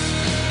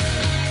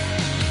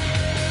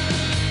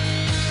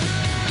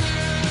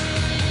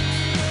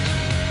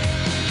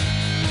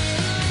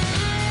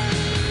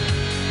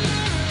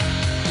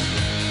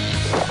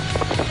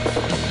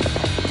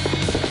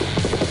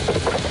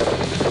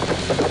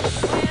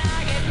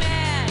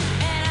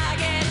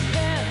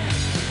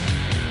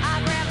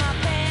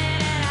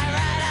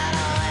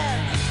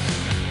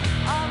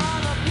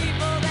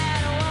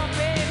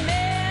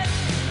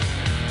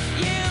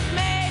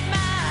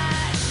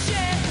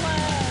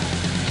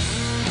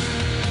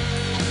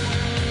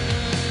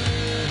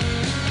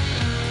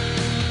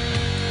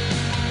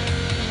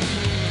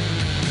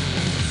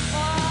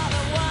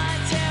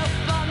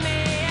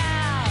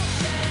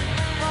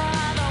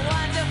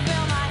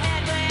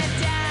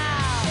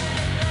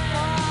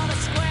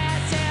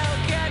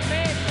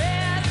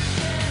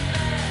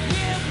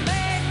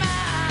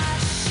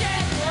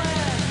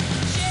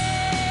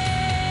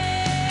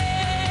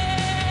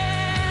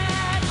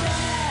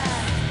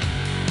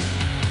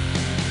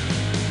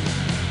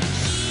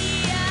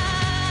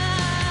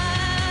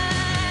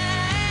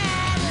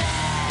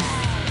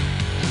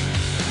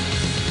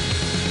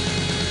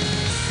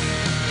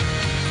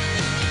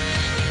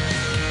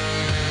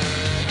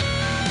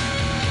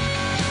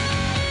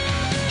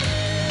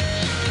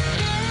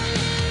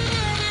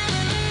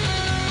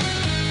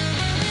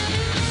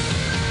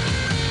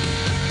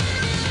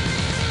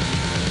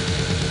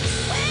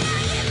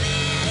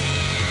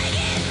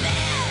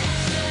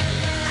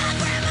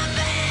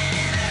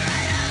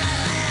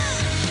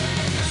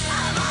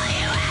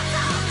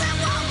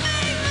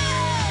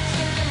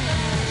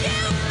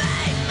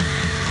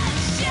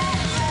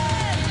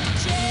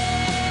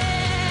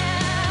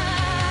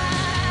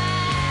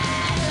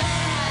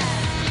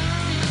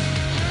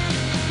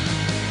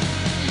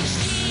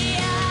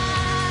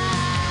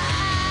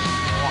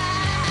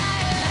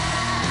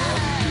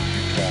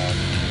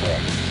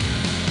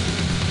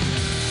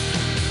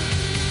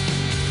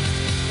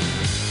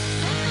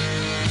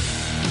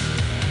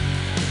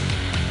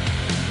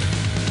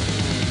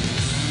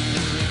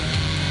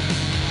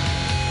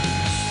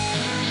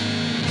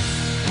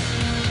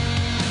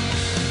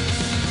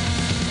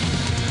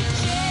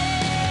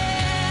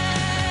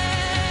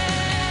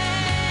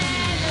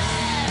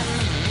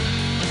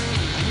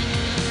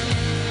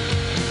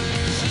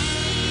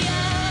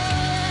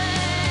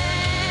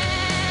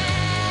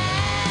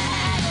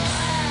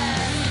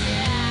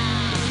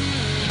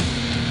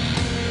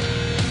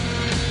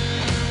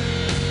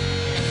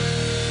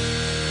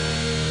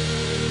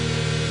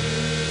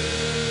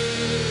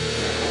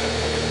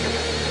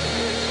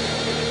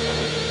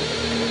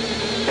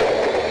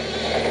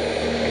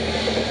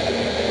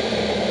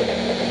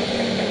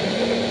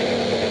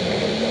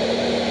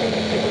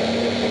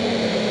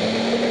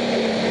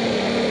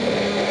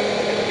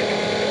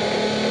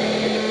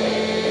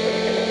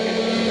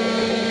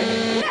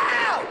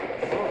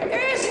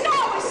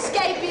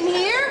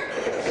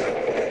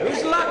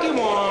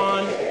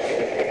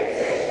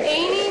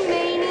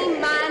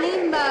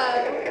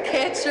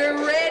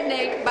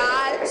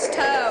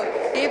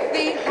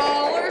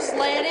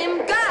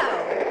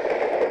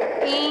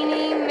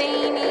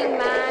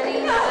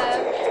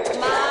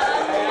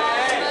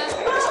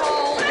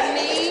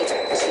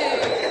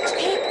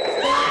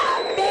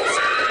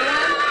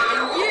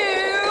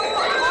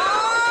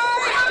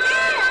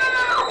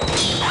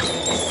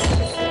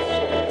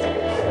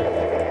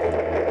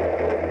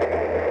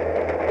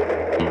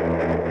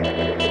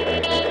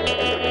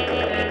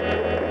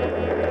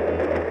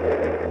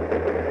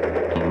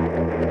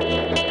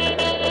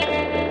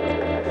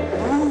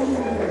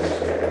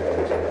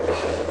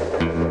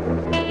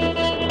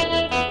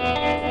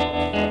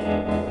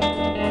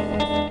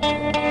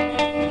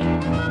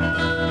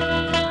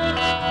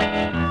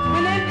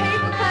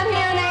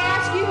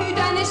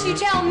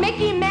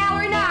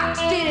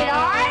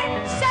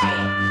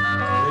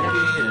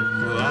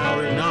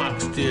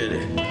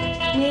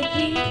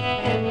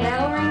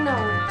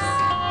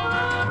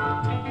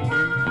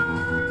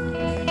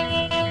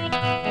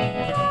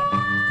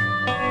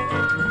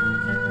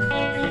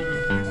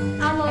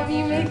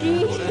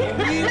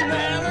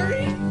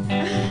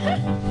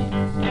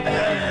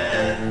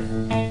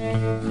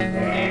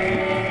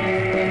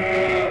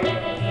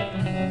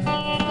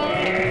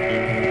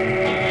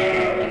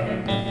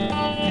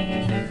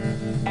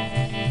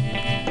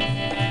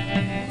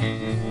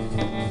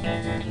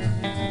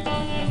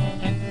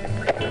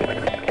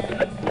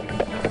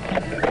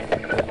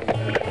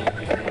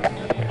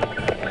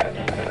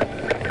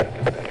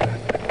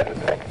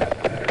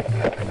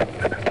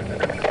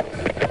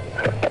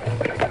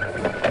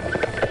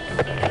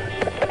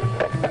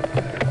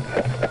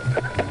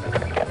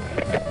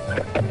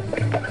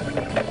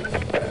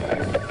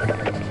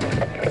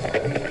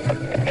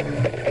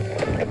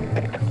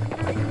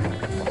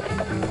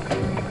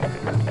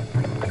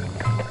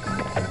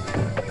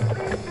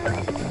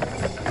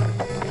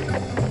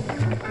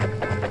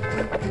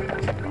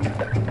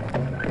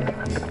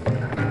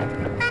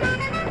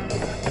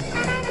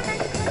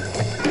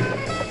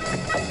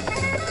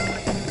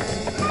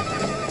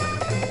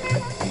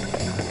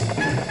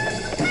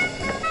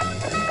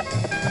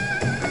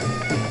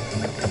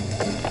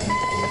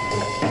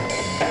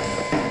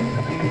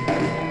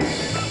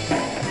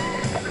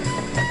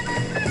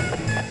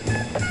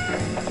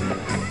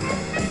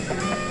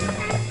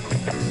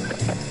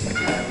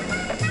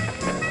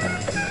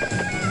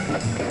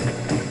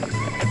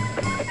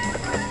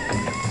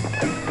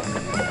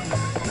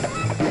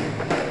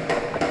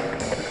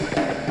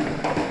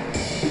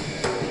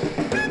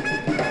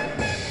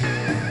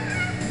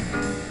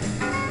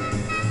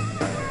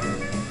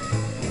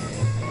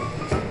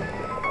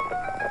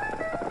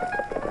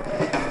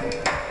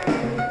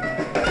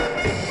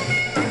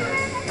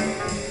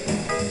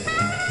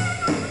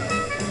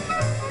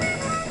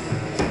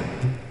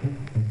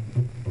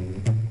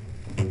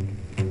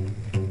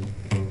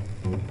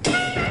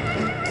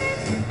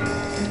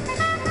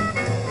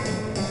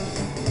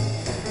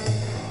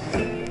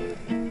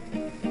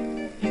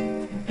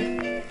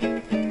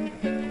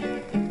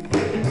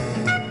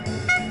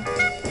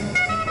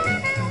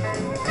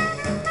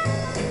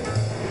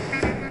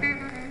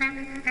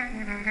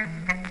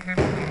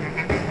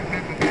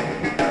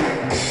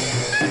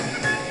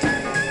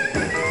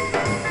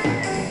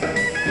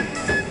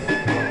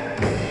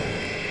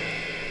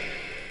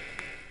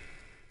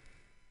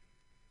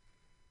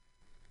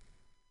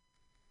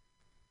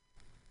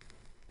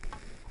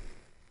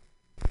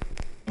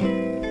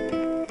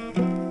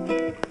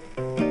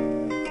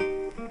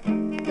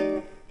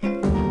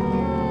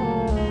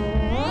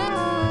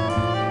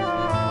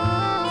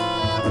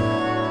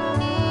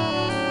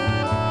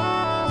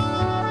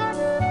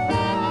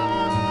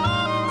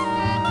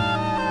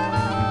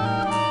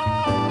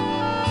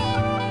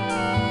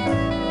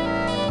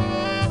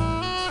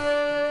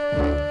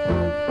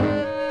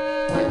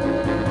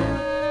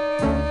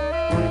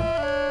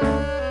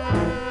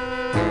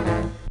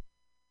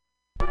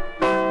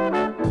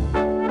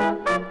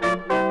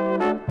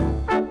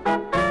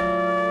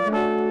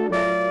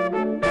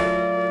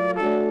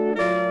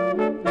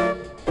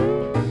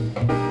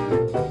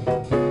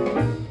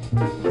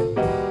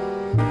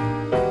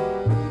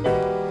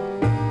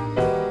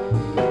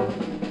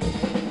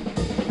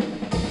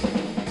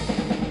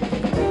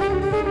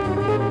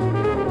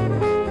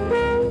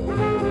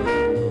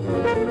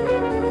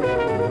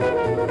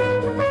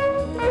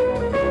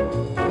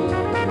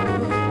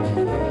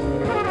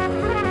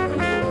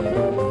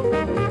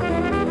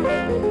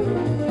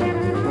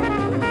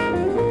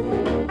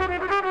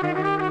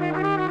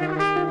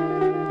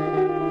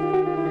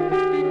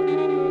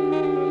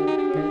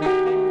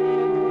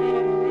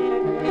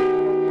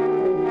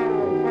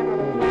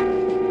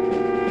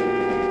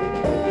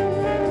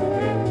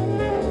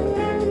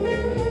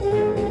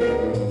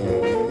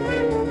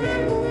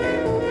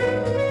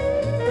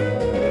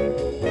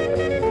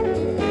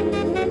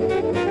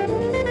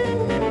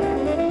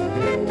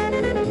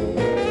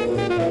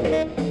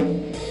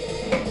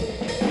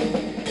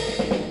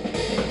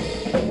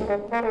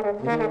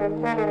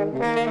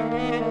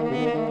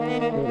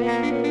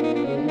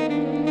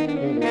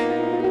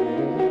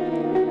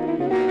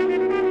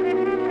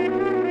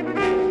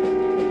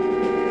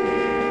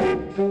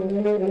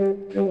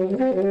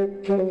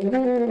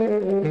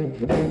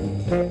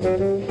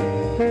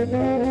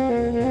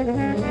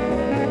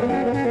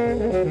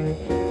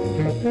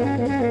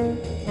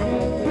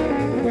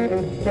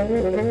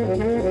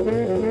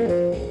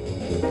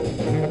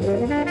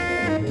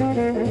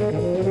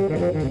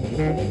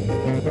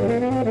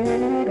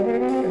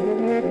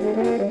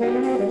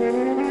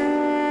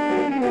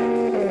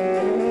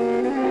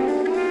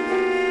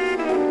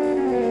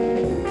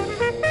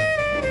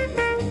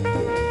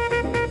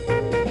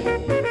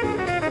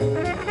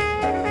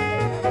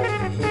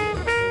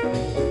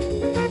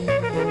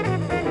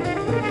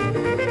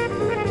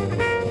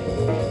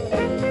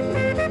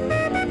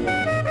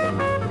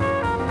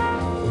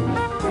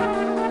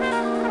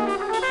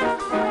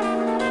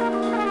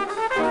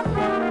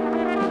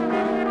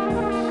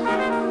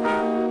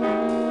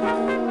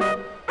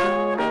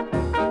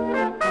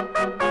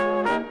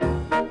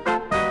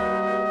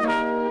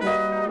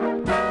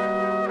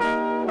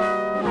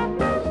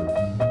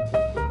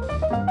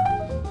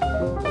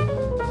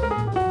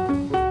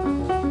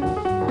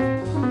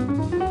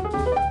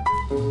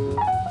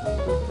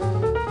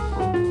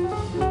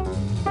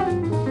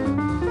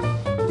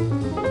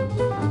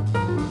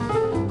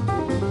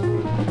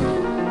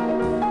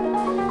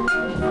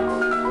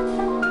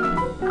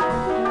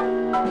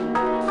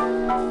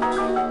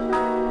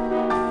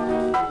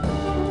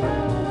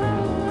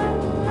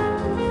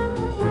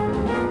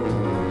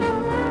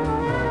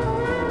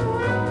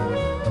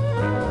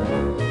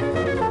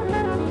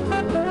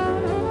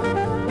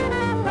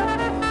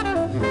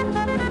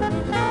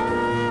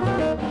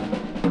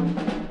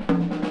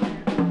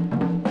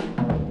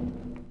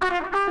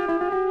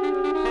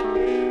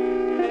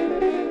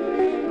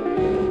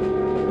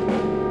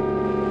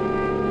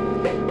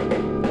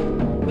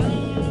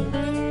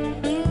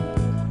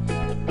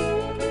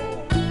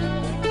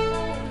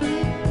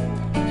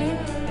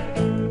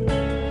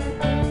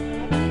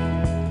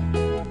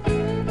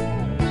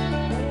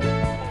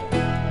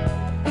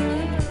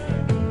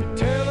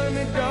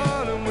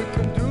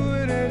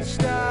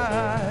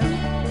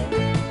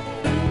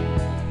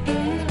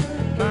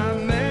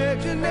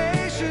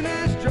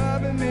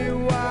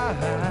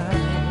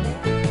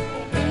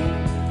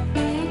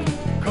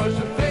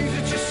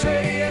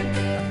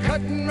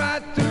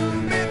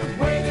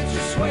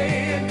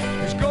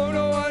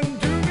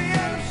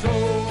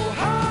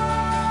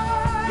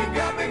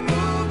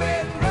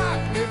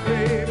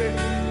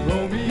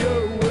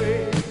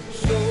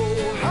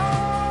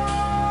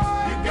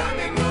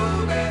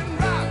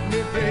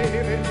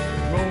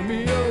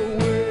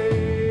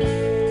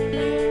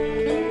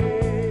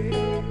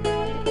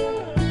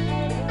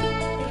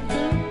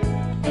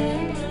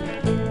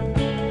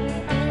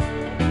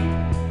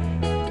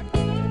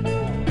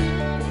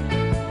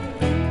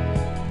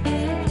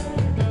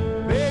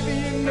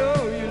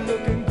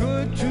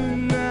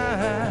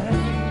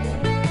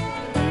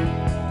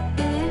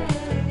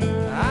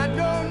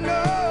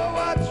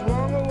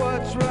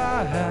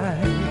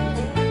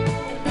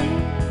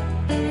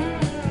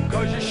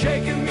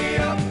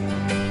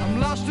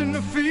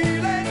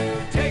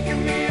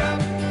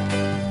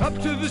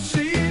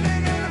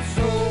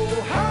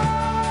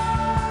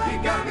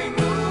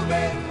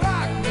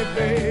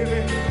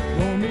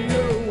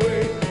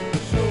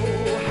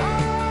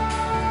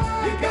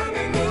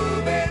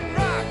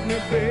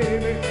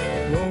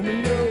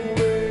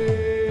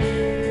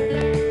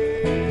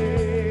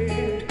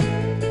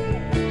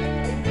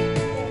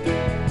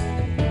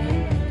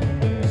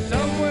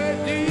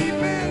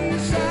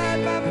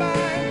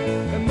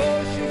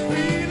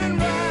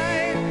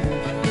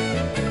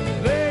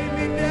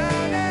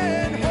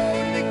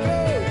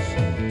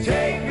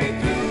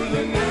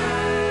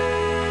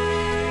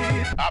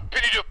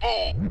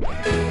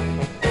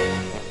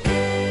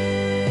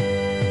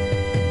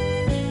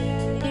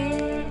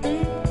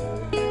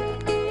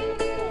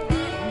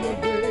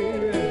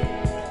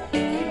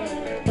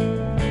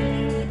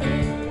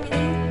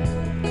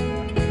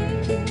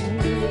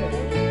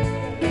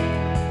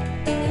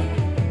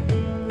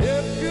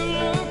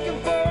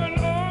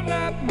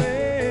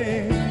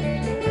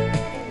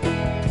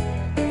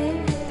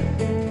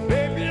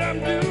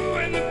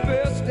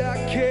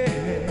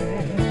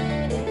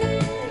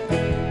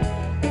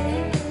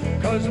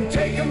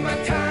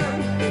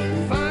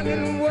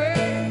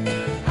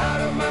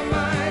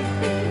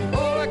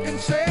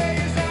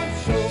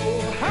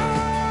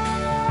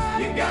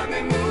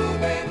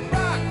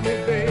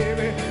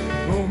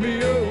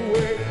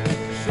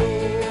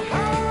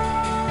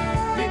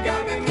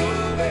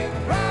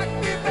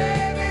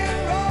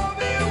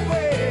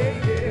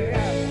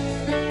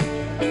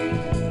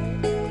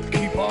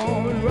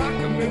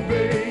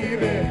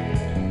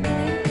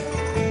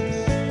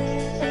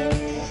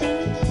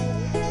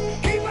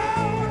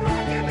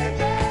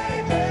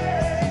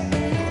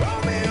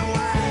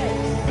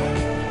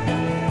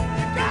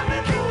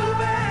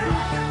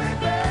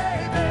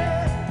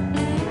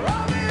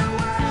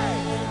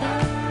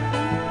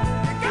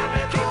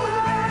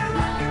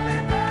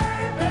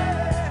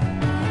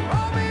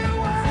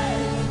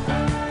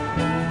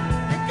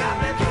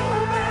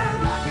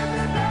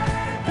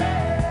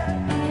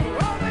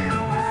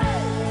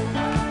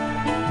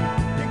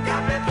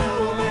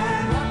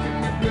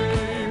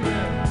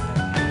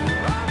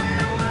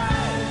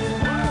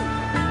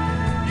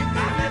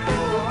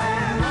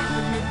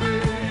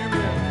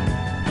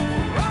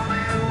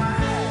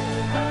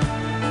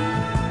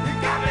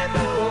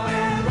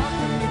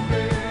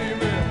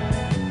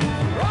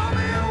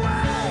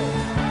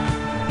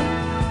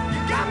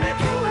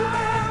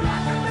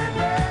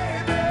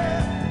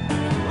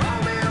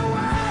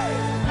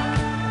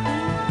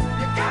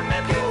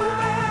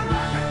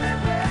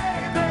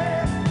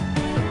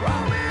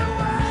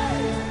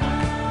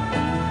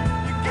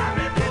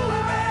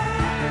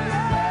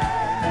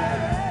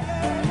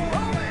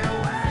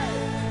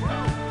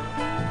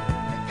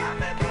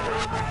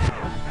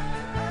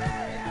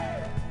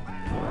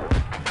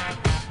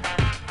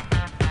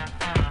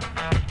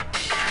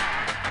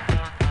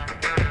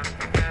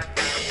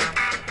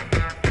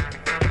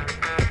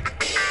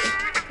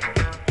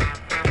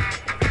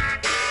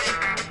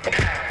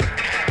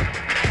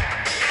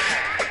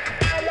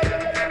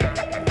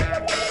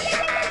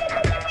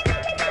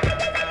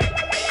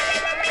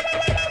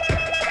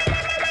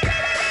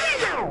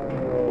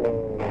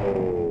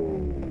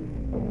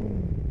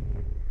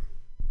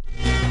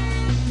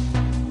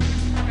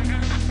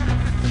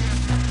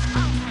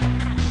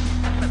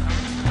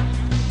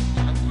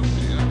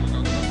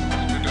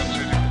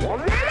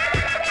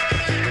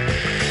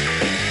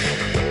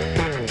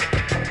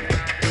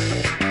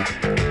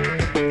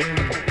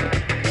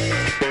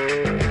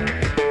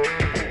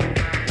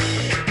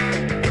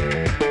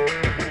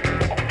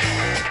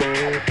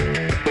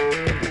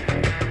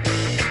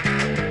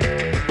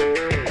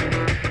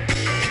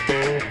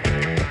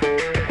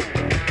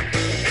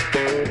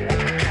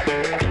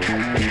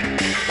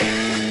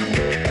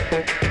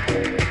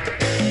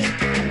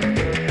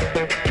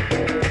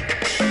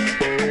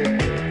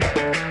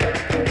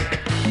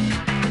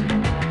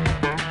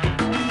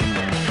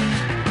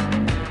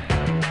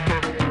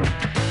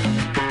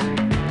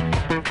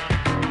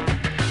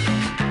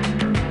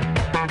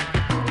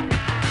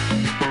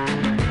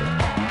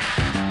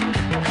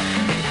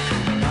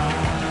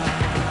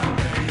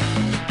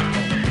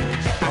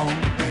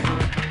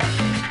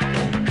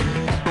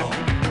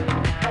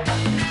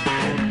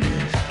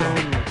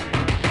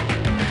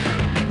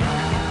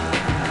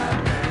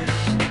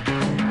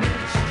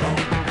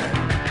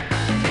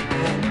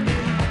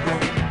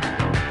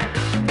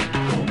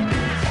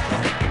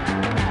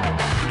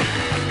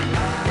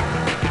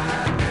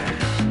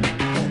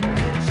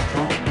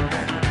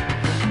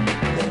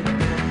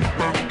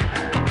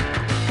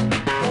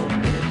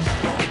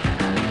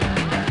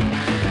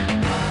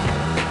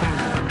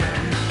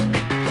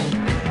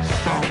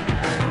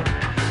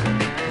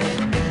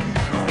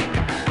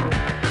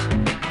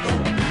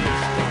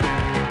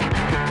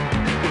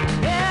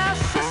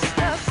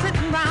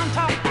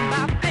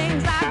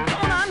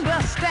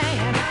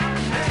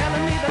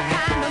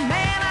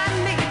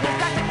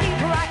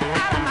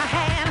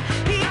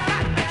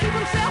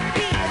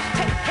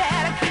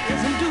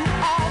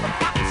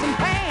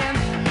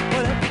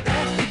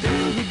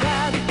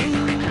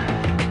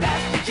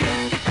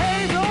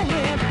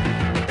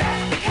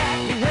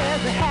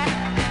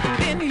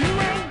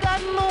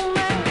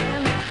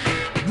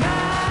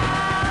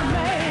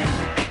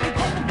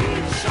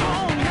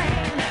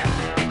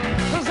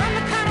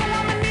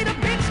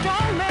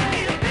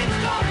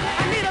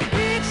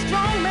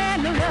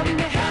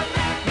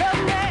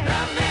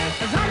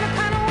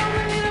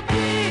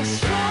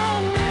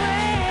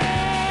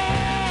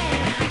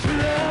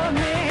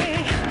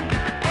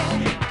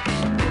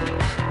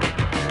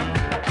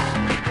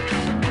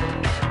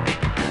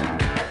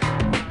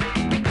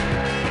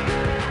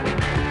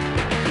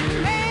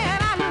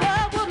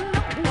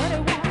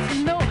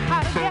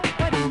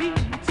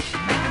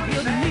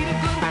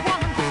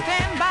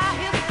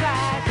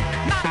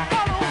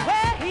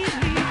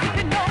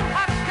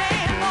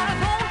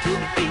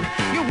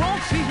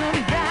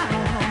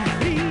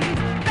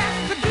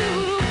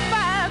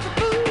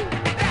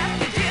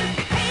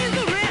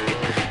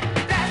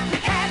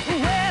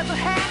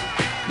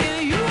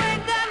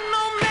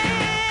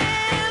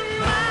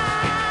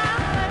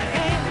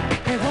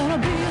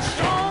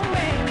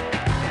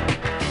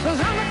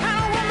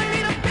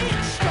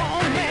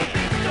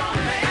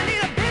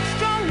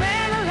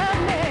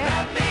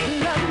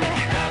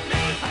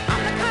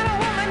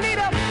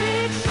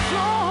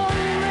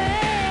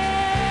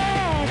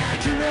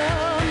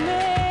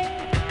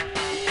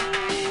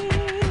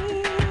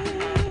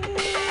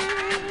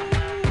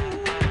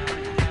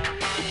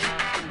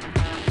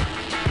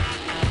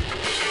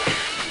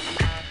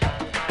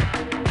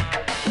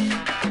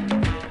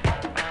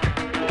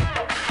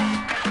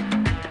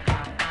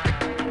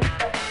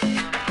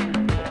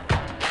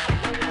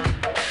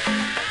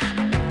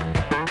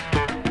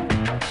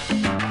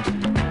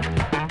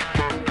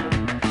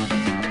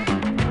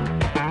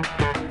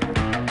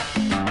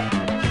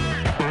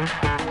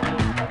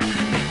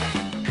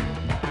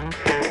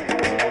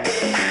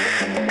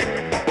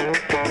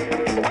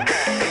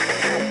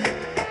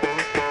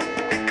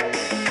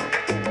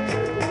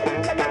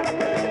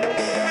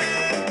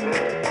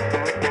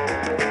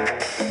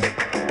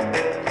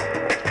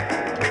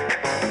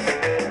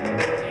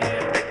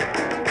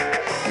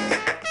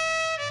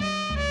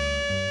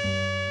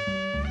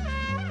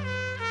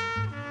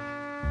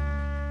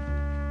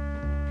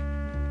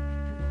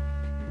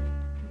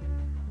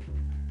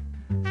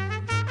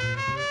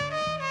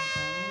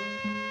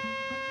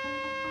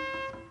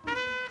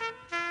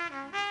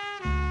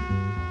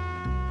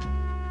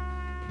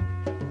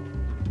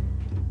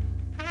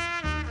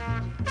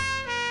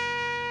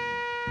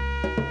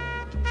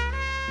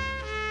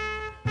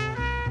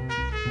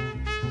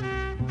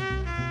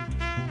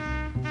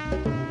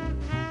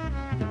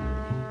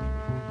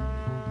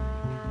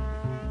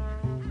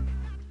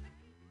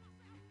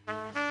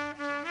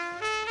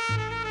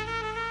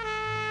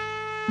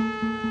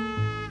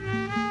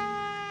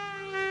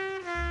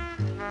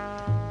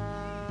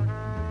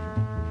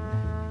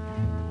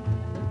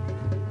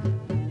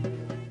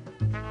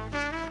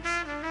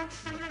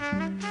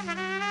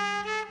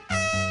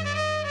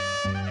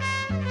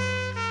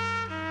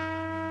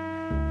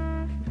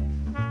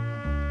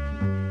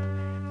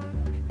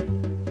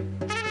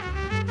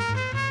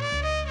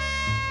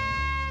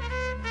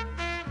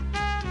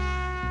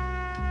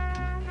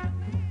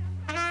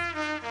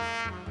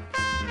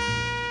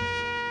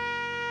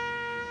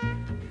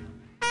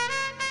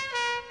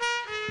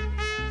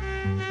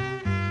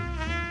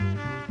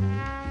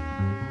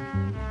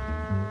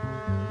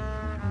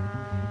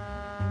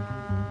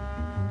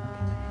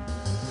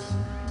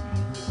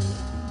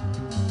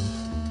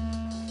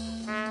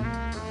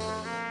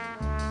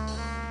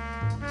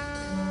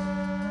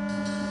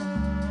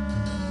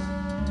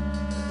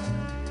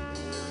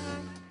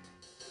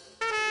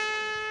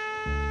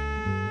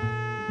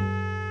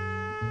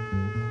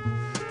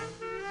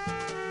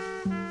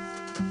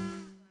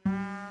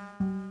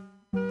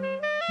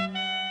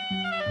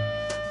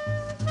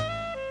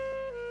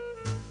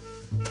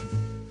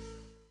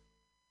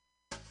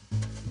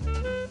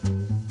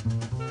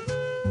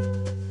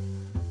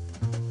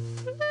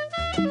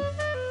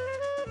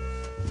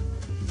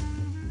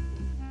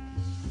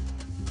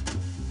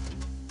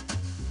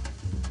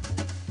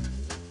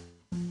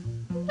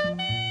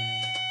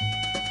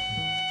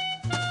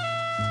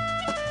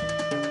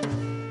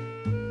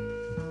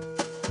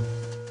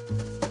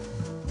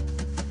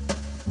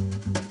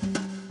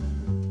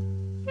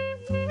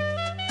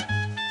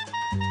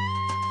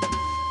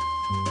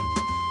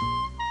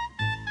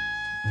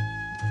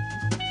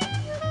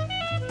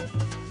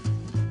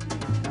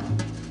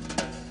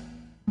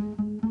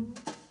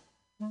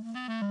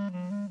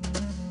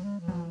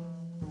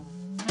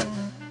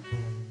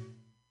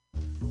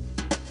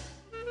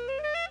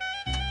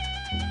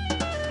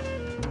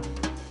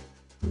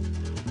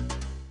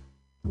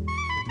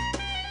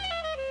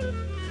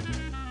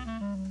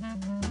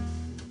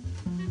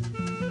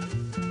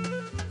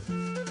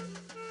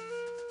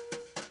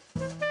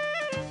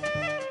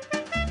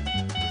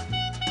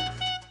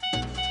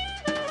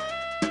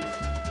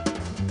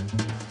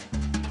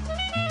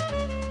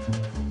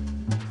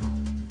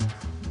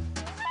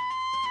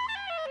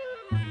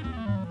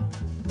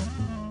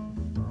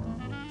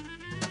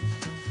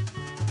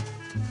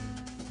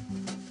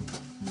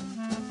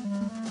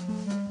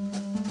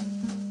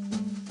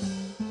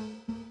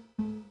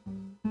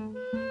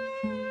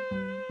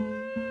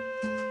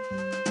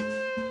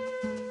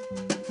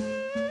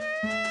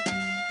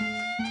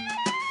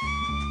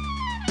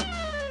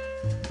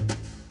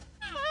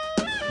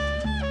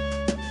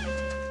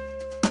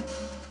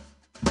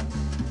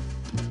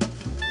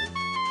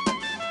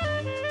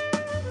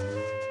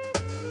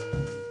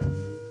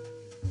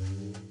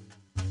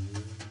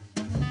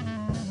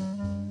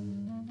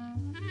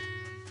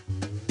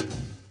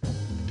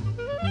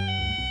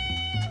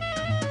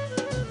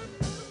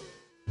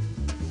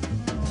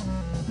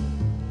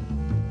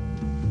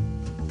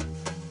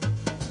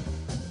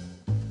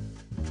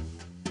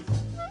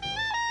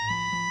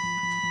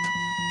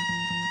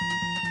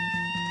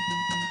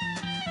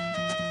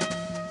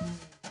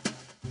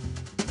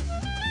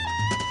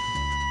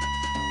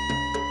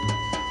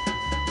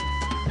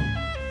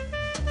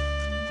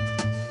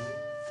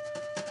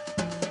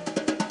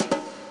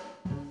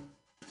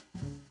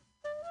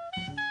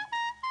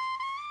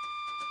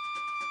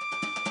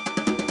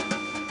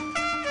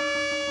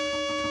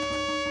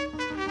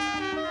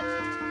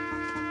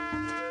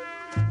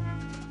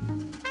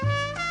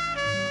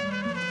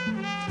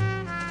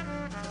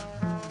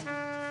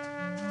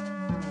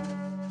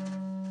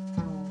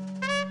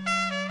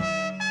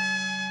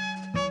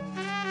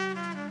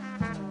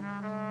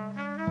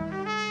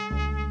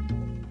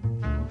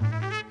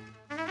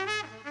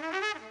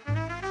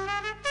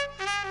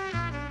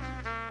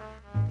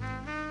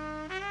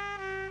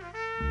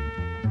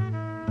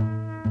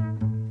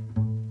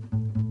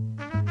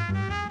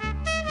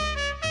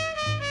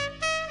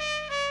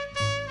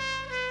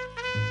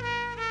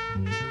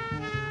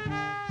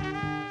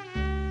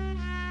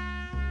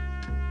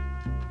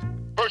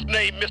 First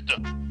name, Mr.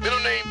 Middle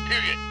name,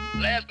 period.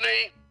 Last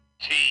name,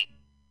 T.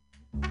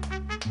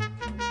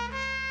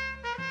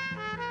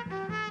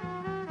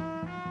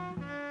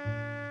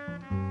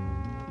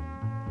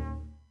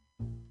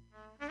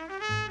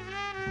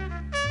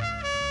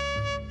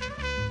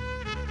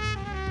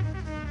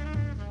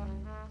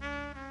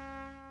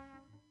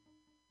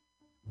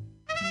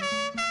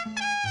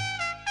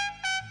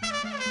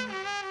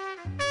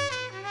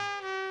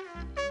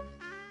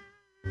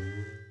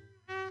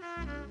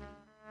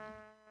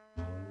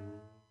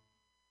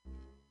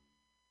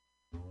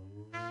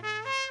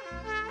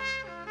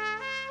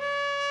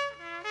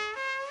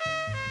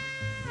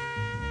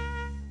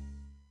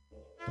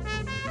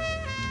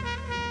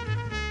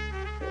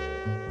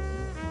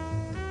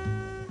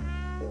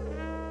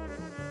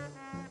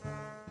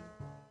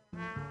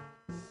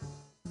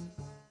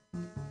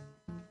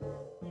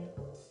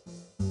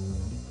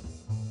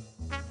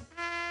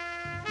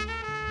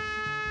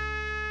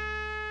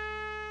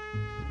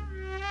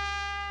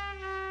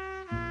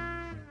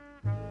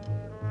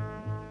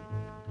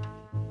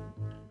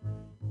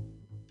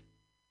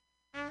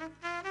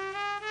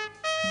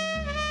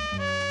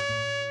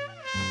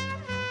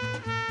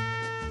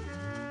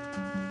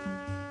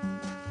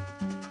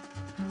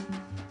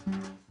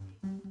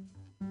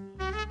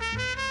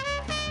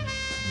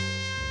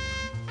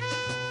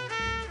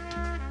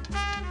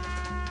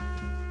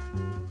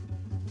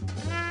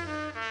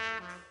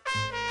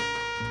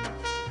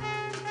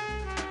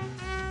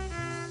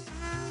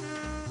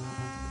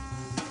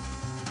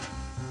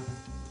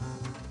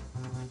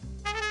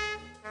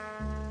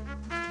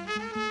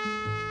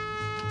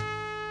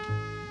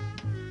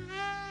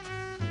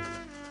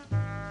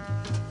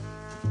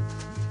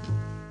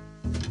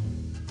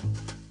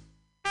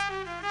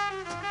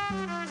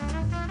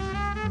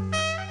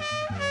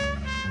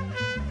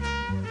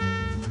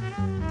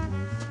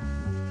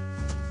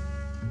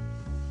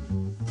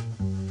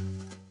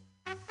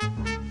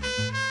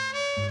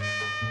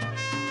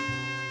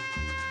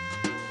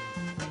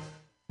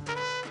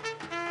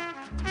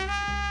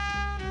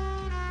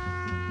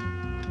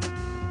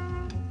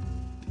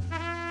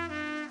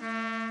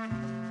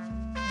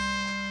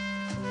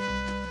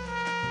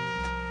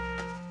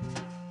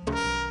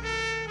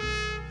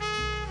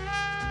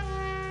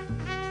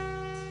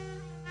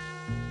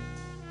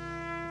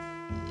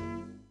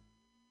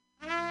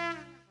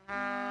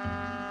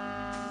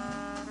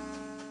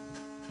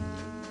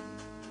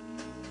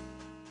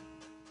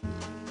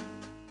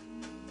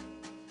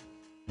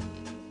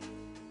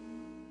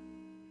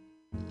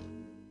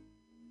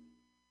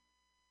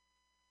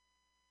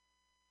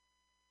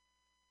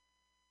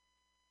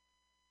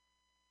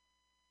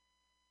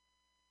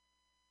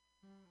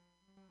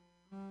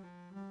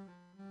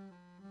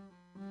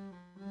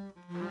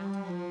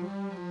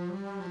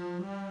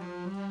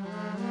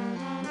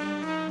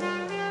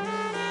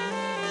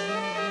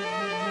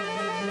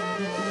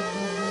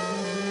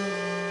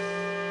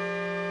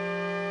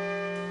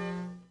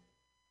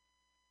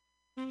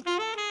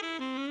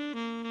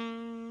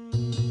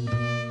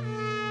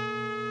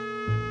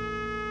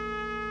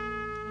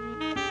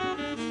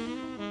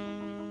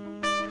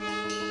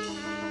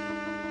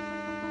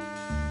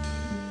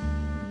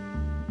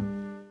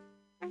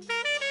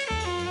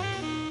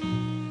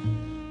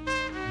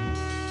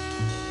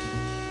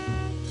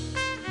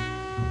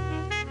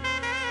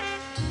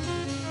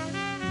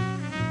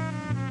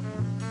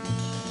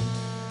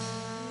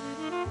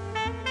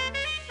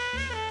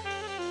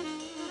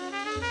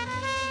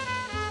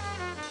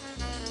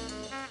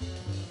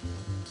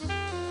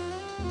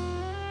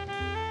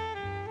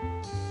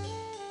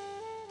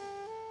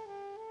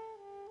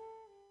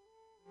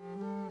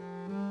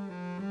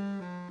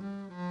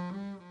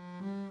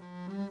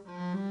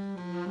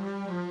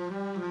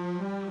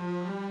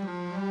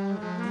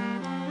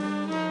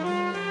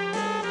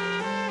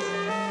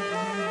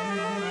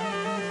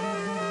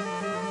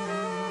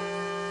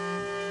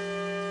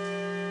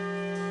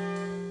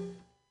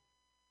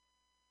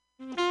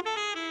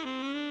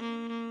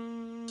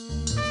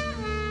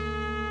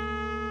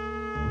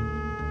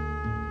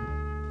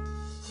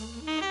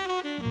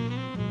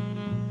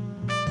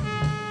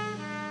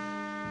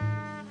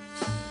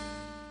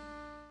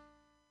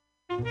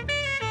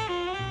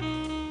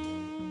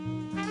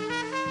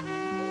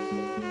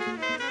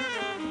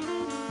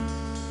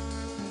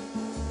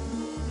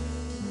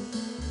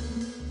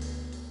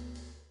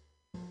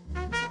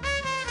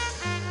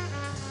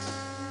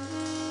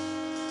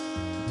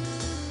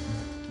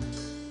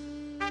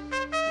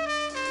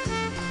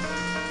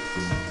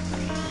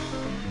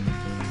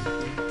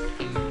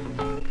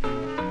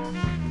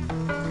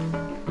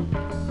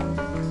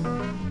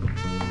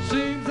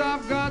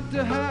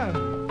 To have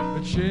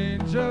a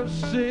change of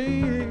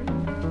scene,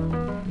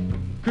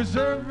 'cause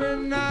every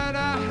night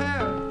I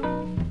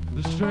have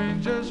the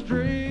strangest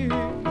dream.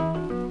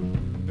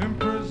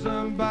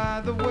 Imprisoned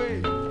by the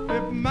way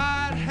it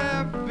might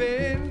have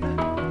been,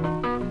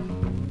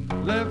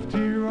 left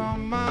here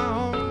on my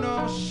own,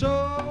 or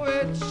so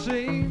it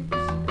seems.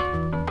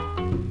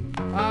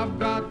 I've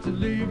got to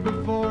leave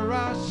before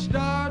I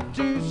start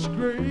to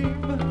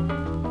scream,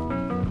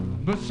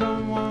 but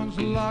someone's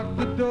locked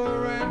the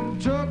door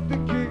and took the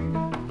key.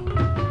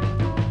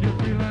 You're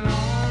feeling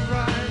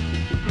alright,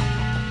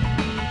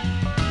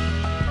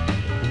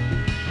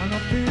 and I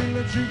feel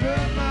that you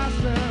got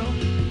myself.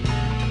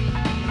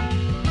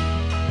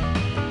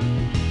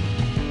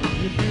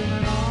 You're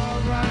feeling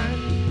alright,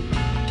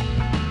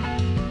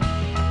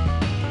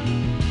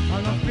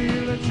 and I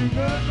feel that you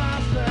got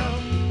myself.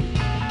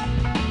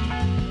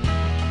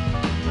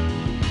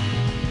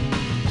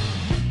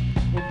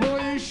 Well, boy,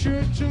 you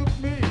sure took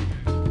me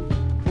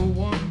for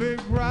one big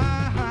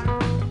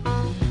ride.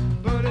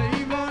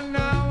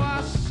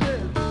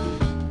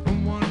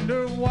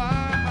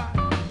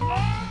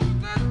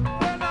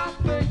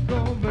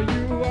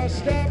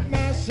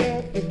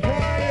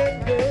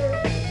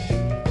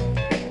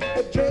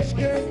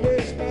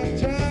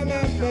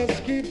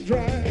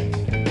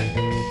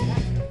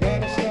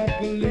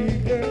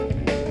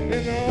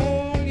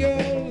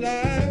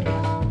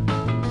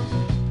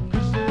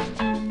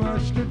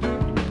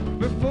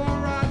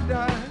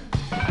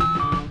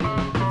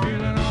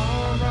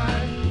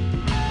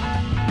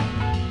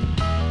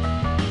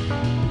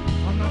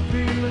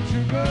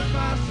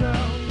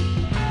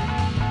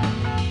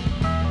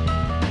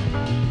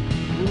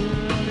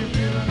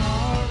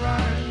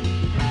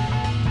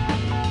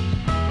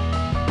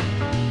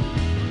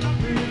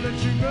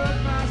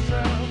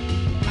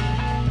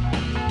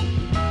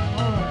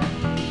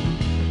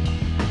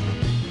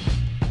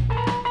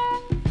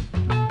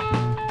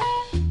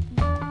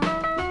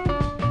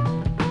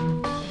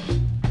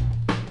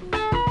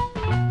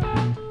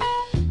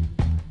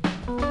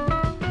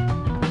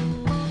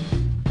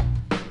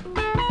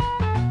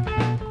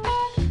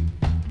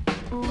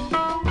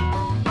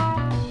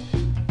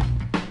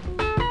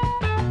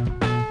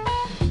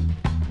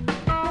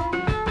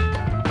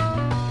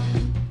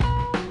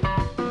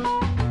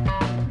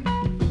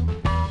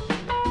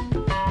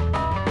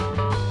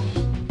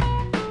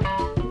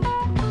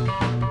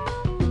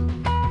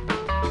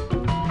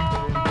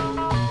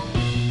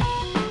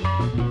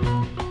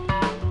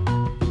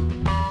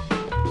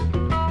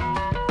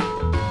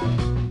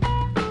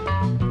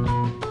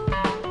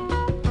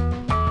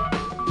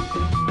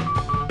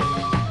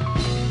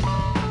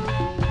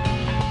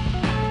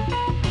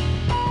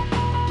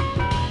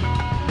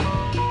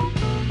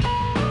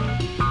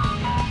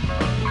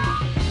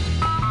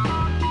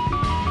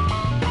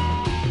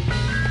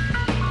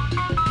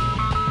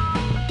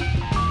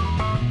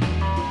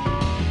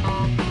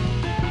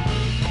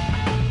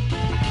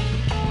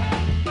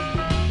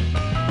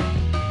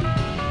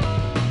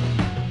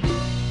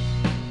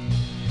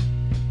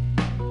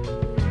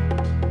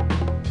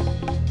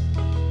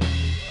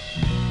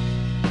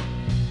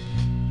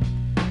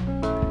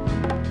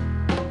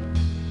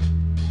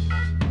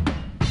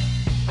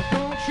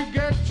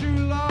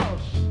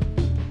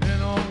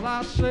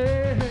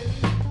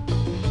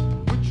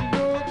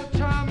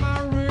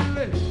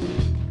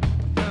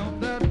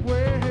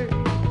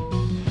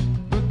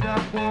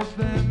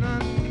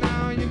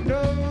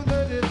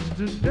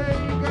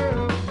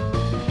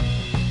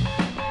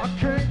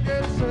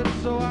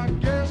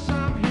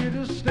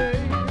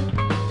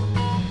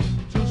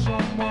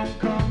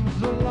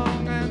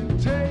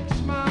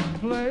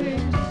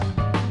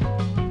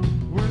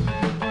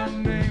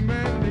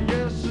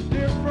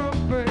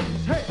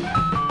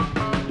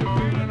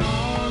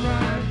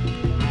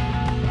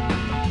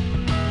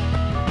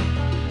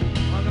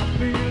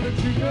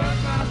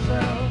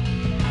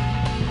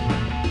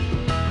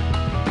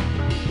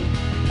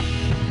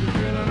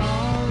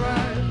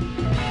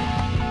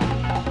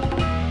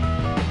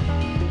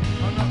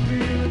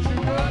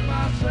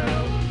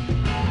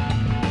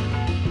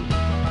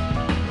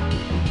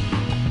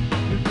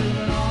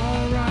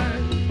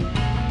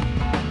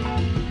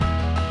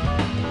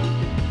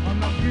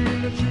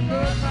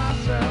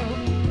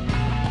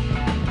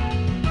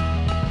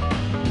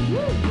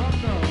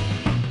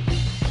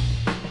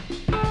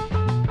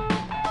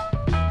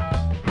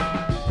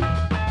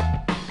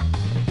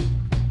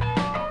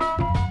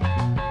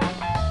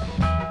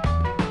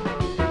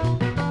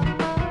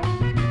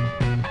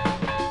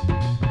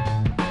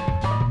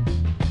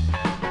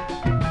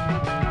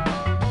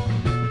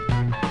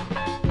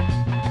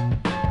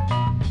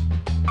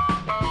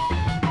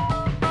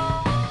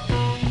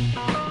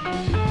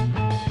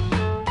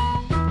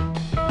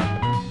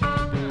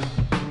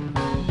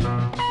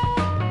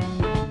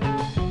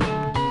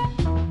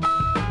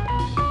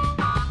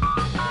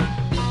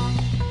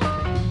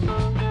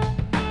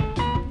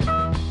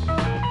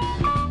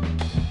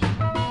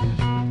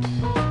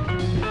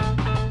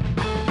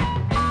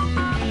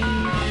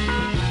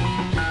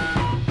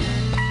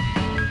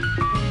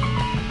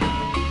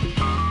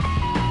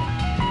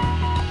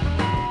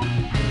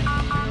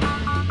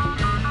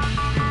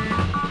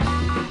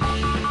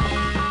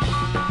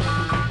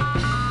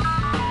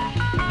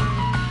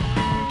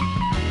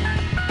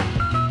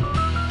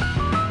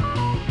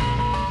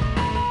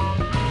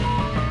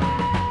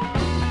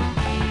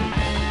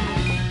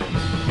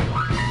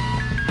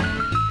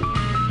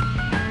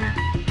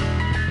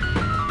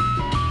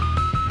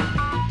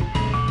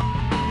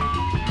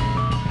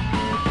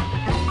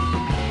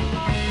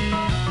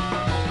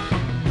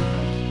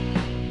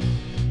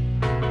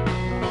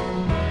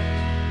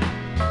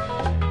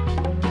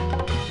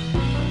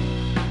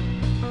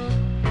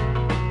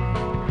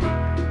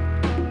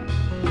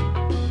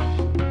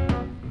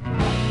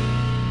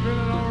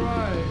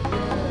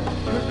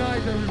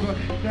 night, everybody.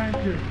 Thank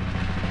you.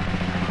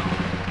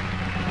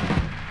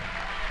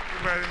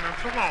 Everybody, now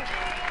come on.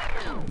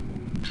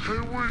 Hey,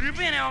 where you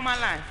been all my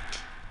life?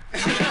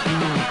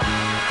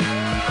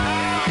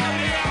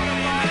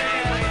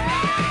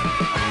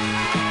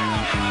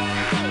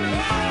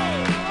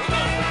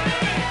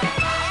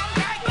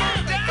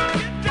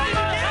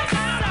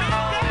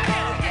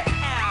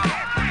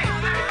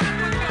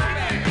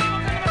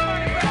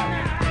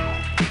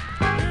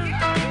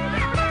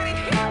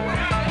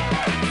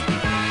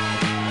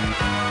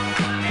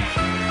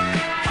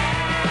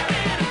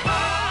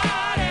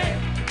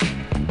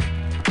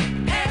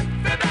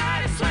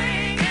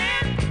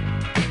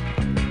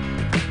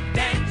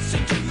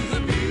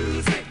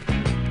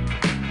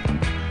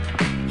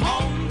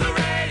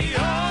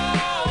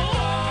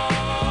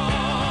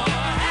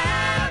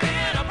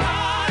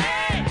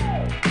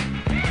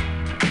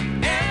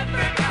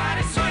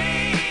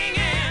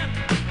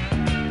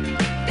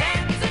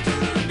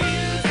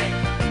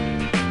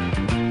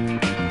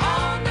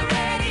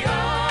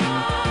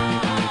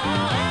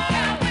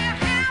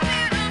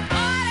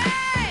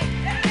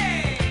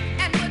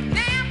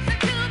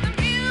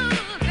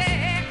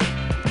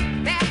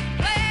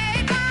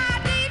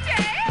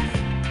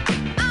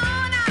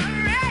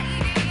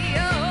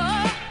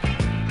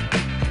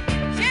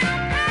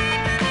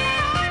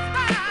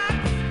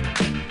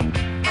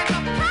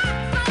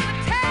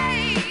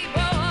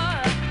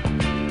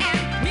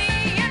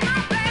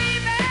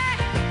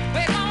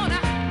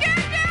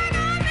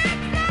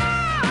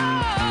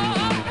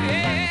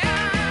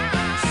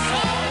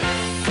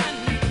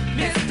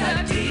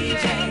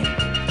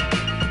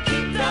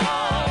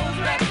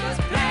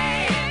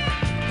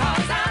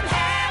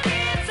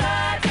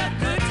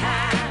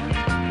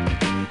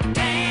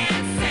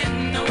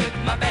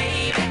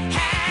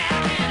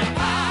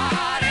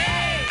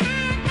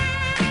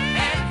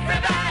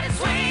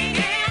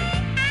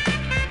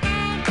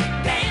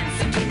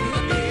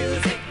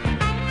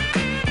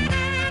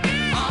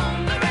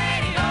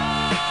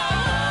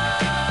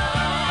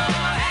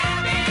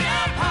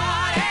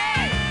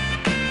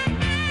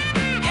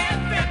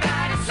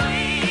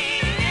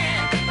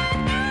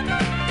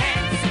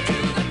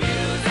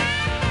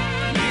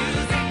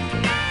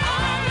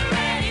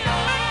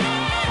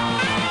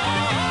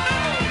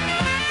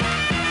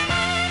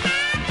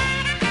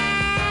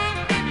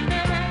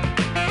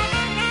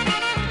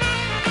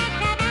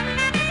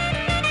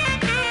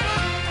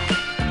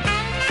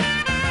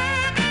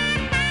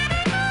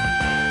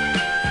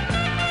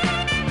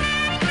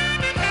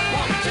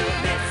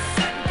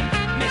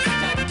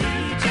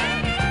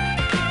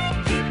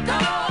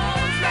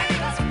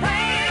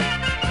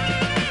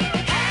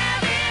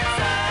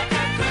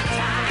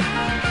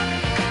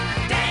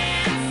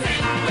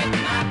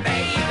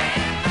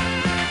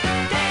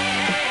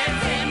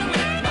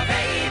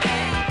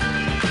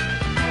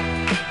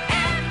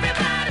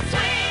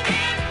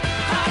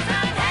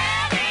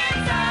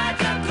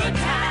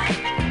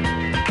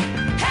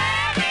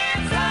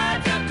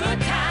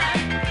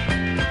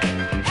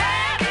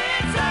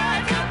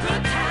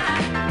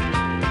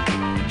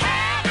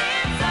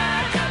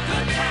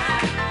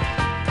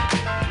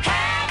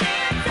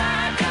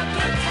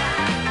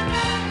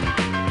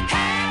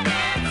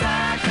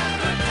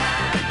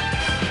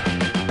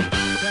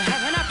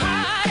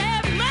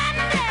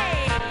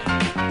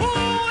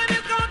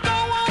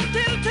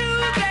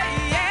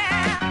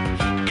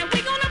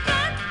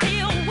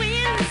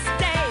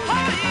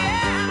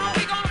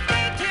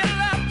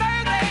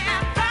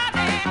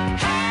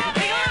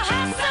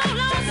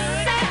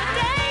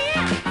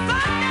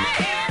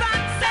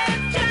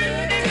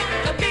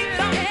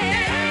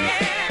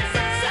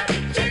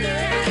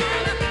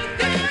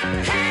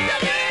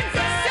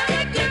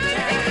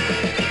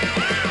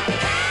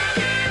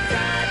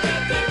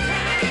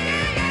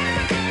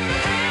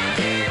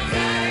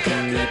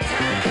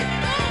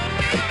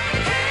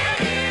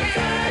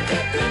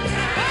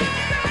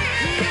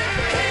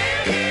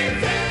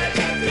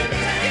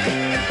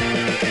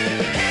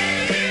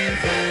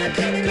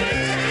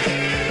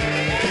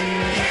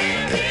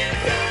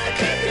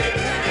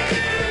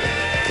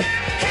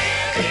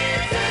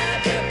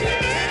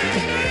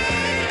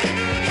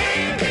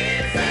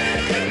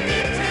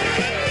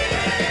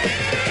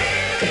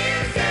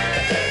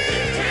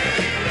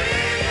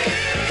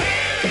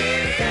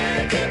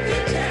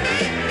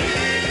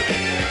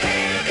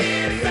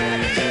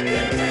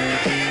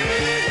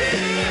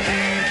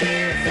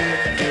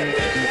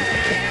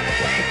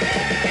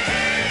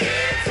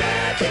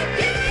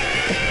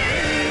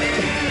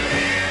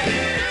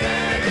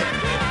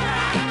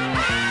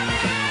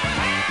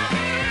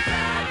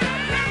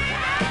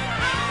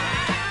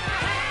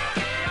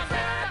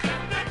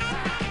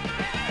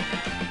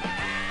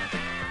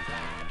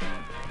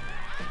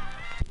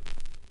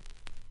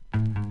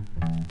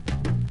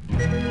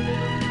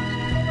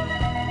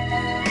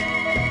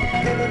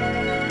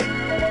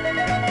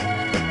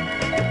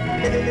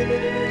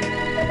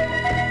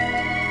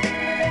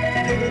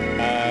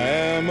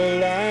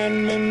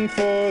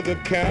 for the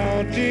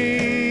county,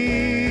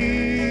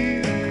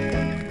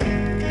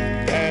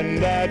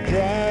 and I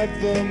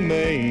drive the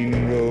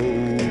main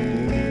road.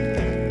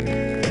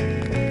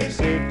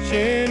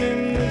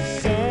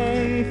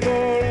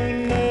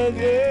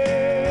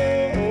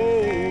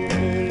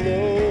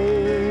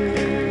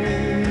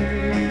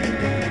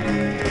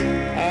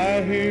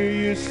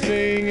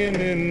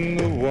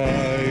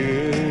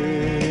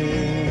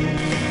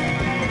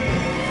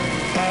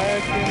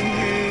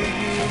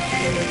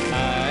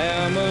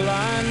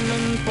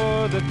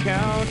 the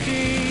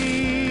county,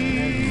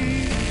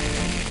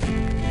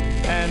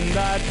 and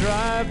I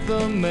drive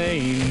the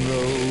main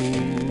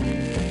road,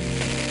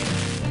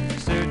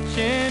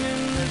 searching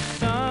in the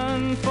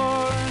sun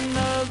for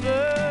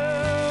another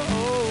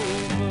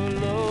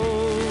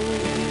overload.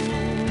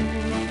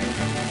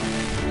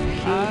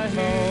 I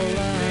hear you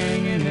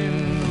singing in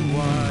the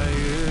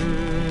wire,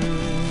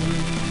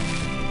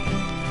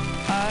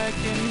 I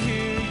can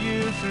hear you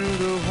through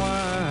the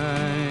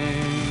whine,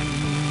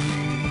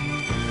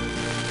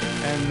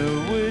 and the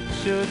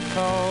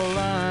Wichita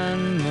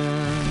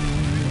lineman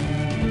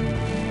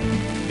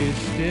is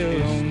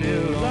still on the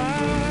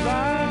line.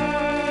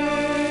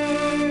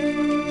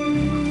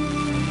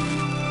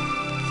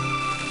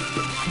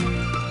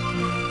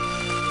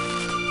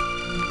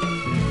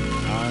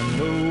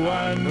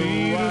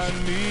 I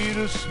need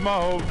a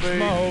small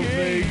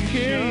vacation,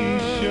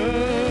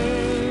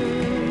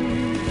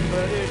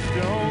 but it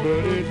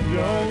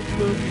don't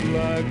look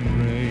like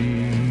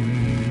rain.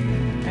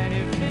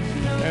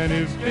 And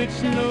if it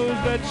snows,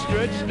 that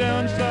stretch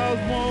down south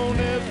won't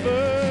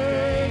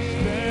ever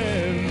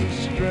stand the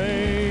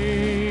strain.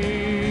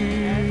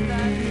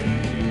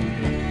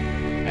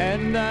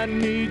 And I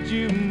need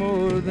you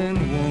more than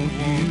want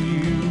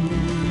you.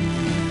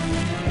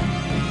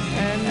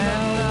 And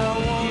now I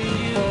want you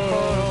for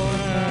all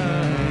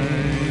time.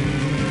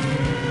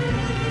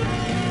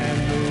 And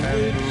the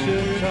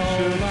Wichita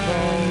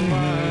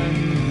lineman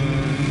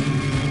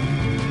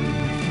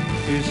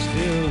is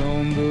still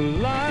on the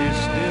line. Is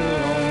still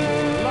on the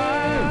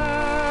line.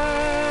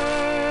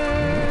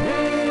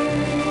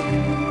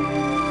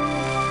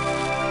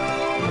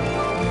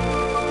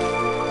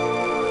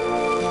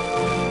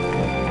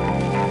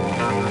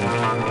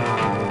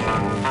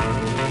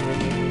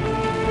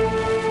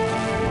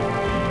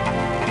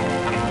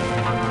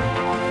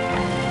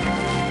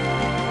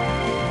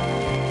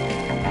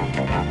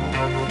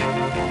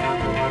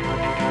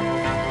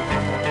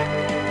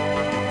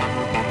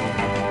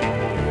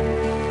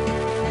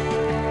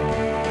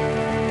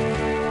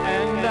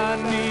 And I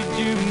need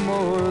you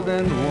more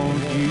than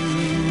want you.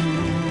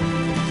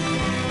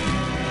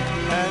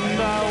 And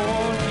I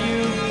want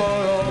you for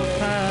all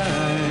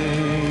time.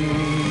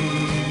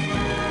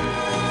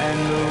 And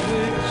the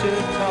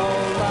Wichita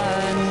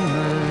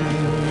lineman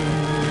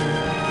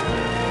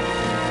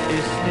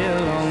is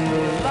still on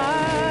the line.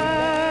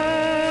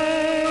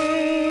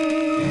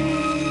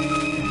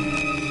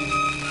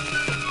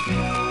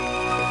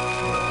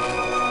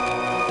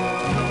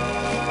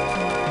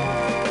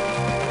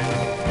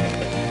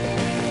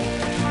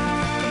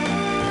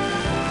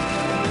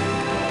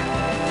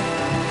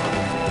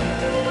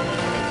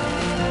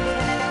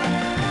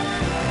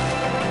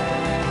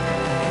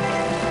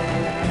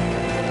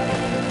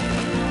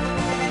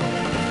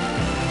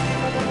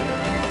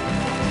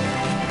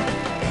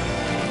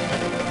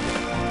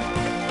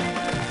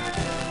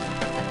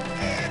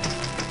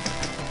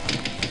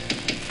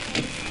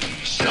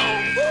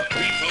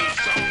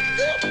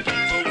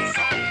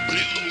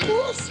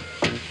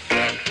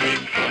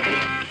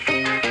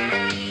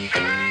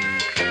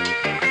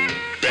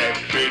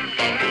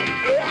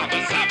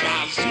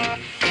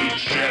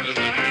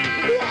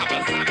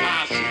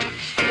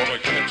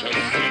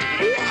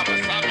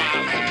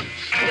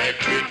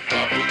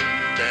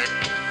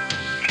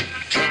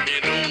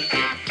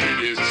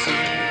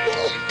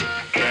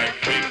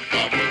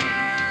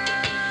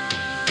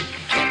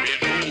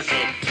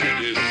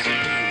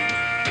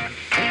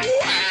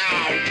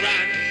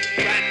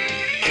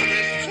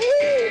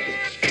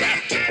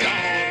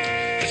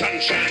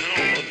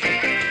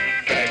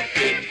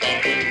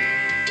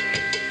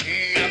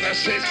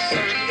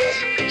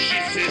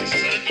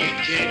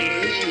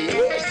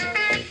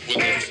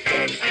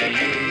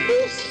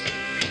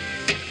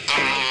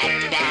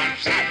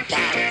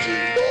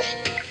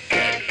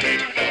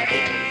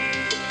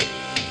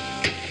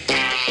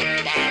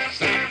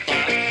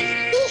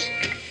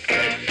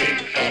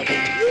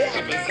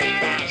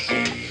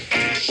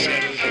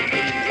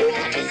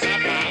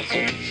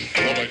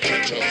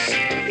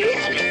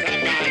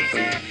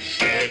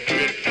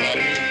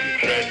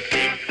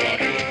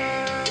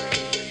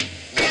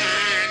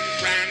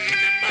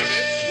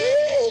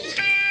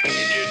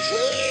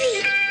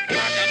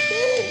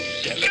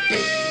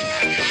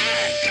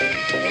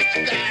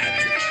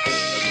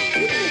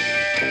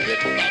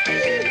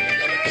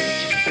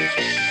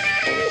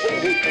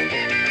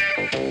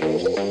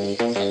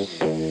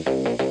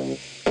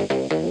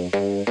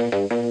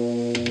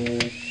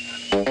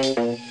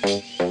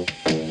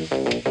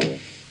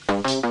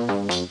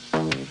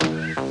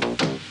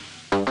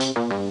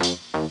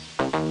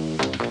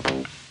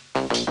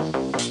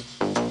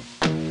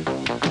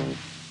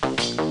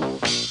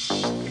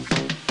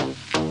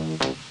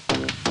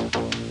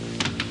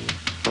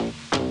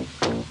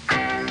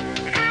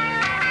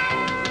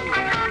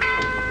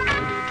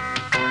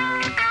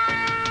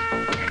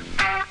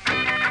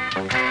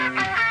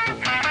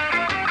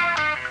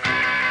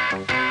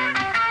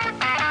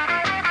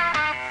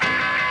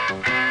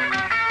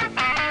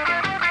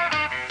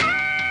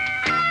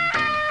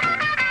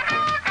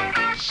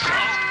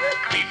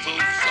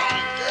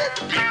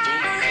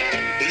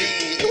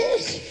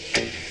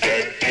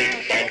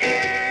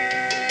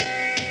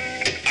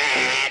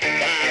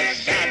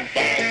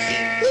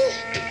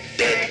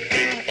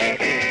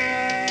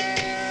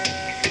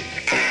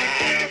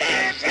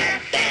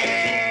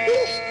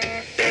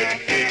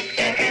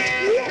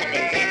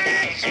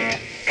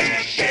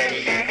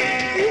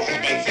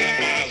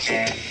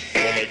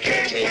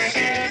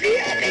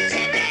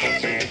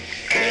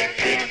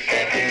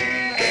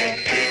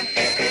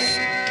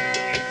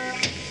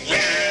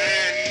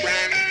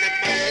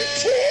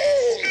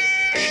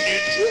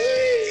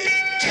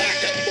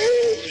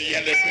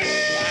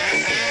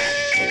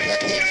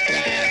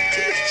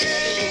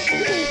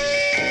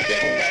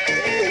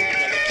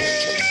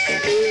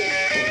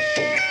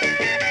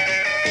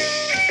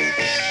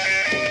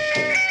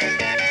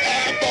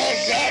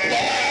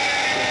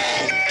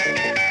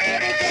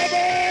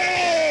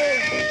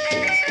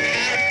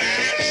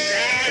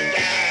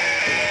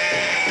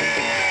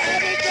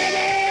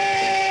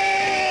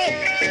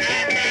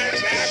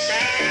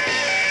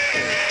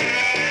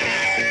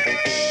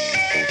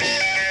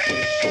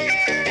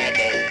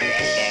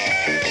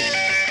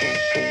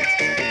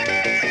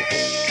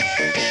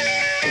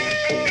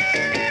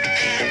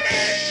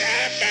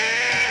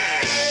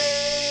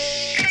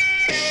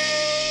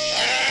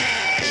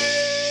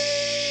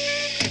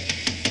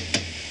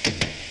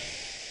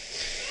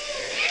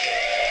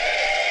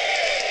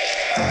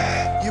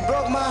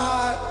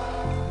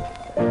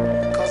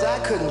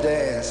 couldn't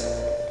dance.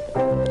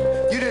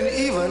 You didn't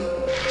even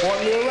want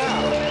me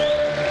around.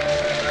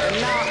 And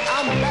now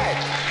I'm back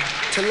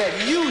to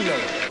let you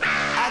know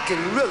I can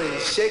really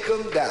shake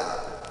 'em down.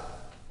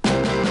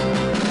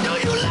 Do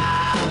you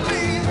love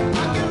me?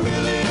 I can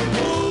really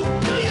move.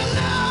 Do you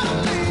love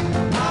me?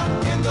 I'm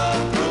in the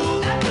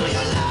groove. Now do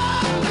you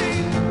love me?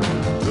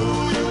 Do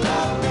you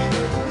love me?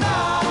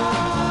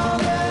 Now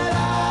that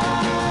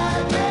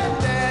I can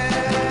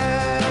dance.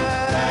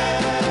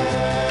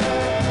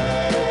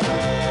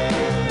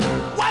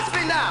 Watch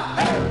me now.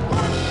 Hey,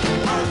 work,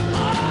 work,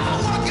 oh,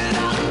 work it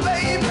out,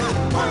 baby.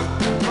 Work,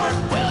 work.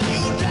 Well,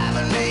 you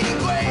driving me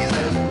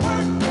crazy.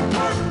 Work,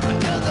 work,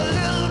 until the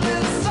little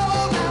bit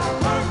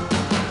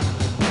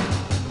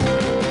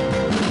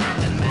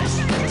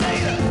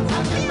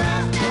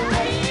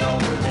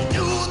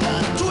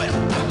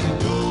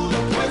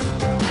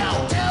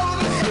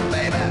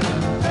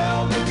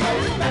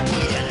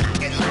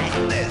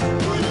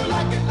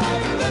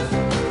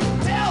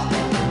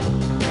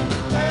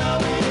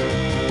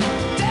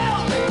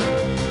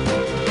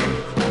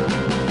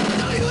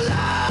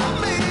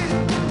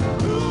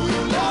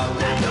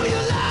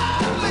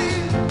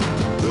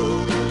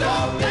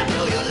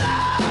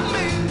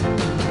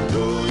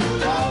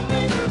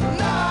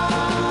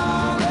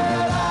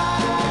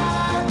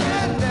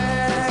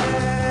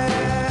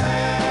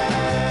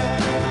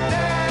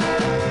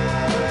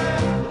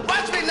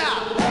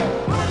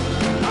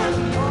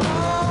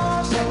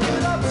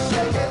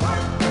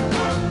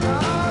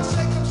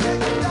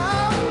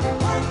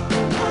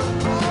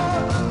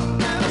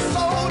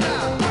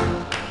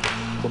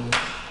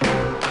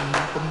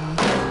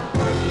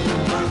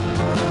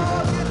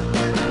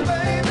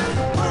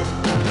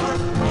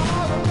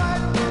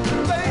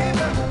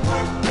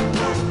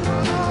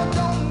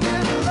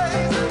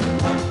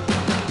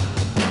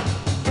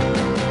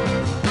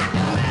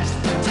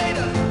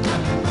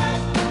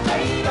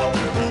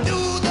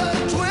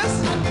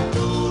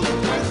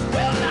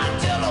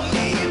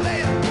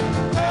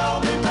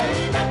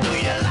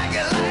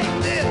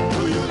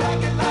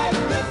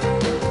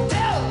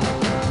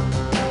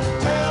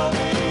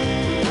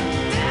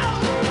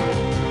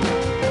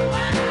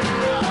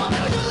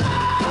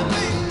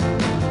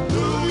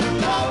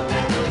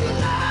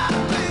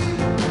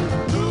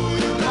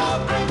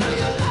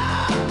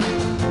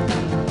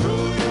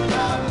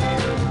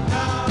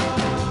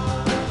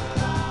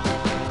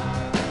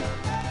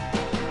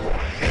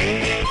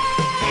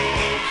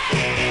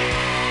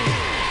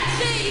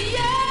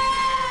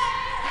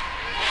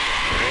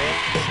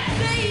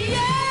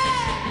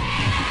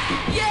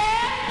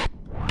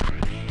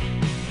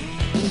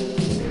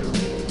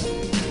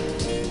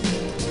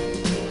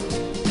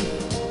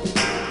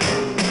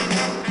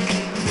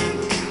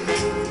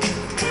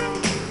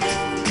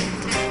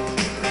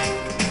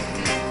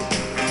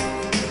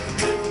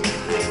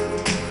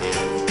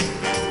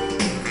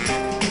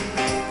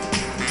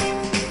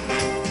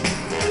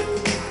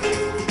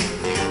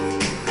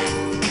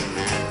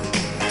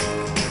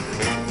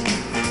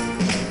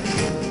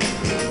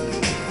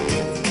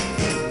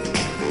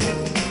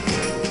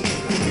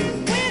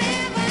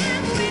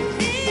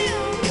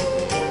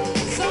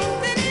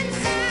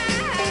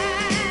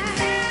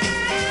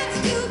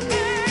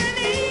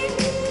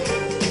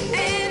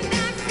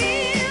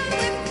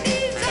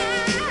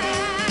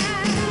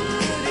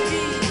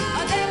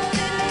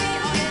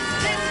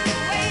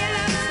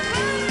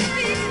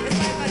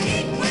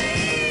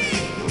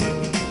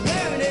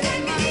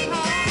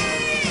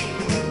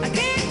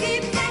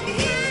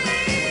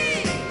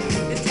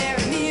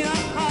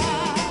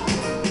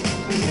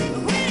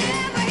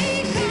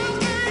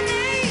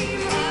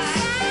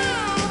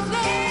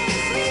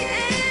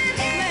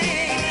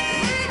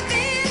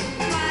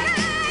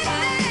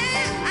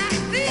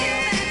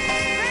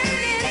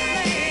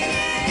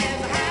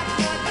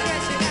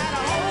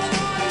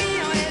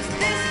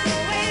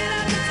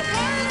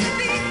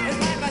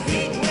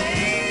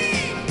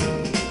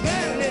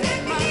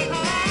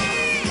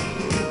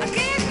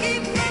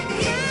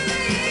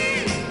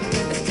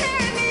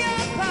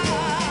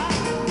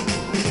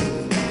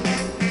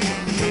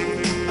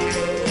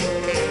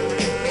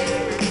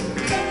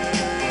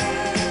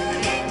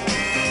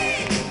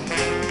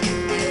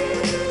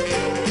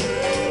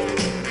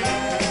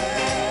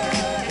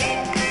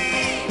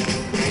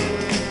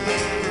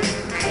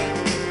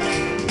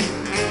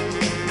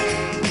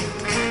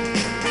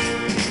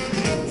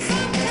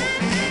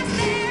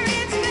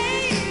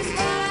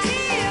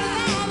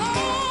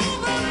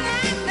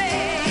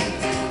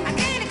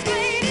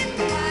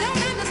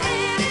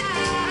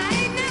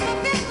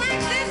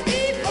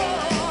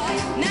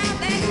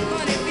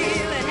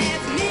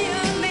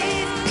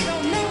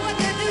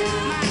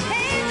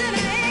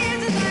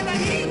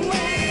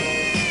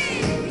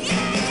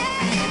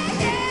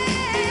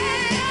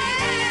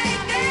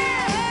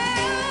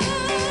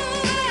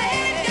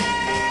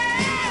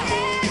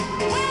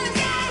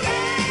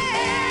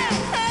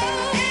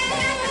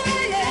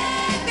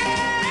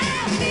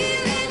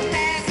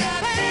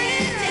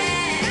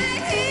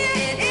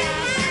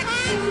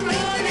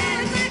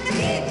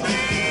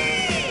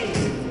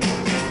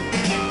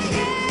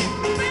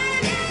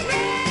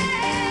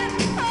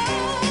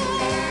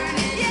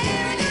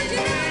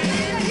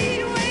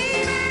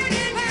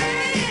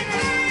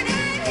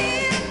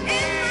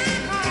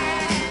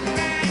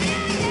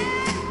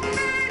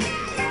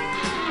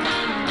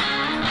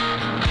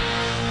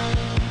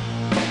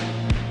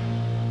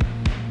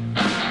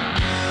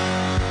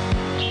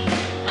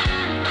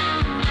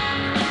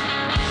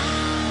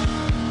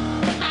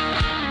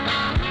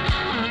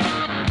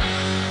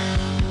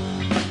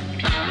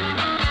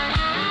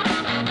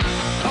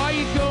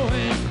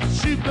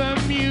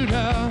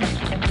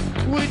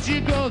would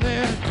you go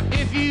there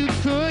if you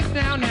could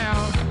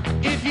now?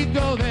 If you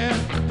go there,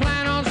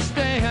 plan on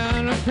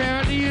staying,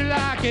 apparently you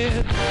like it.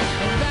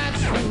 And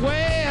that's the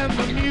way in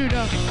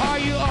Bermuda, are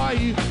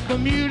you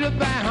Bermuda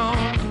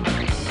bound?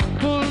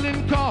 Pulled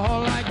and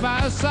called like by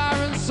a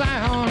siren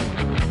sound.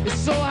 It's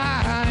so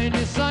high and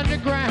it's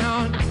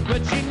underground,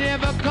 but you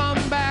never come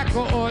back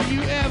or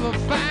you ever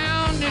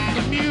found in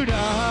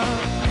Bermuda.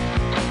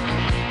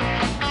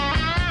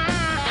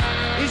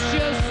 It's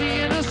just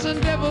the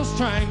innocent devil's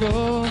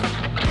triangle.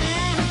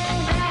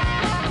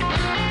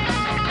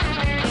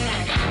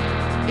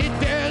 It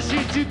dares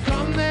you to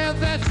come there,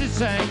 that's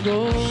its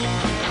angle.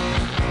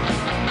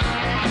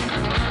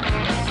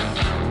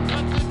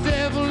 But the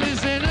devil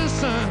is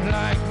innocent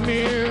like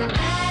mirror.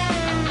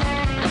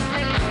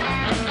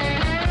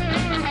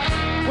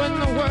 When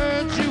the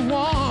words you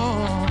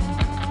want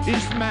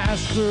is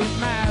master,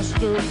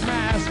 master,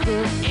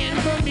 master in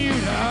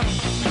Bermuda.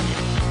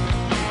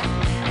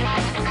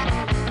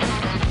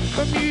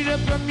 Bermuda,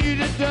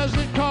 Bermuda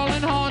doesn't call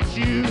and haunt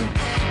you.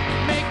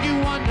 Make you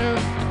wonder,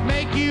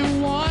 make you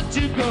want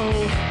to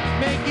go.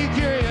 Make you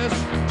curious,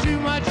 too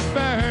much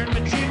burn,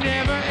 but you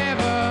never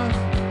ever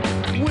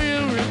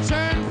will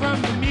return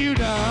from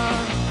Bermuda.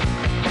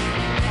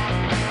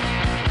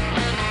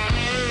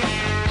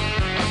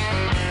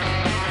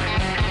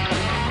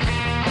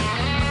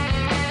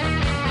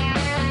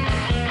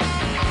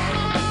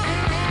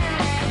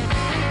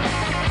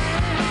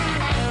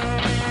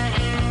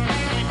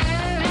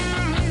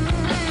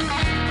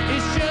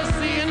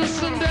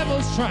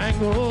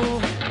 Triangle.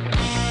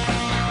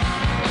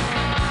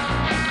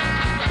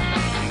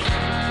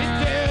 It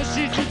dares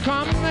you to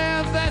come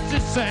there, that's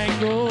its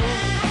angle.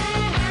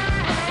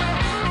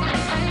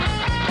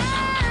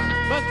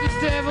 But the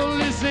devil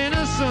is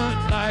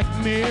innocent like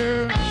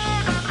mirror.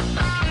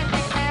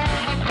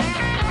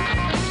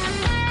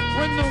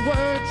 When the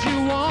word you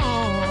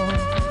want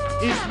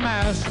is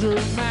master,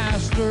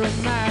 master,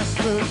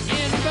 master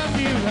in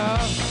Bermuda.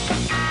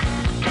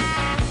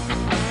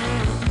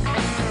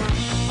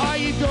 Are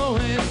you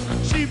going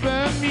to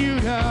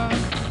Bermuda?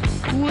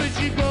 Would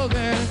you go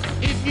there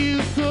if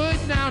you could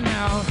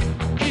now?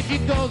 If you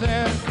go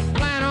there,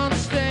 plan on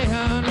staying,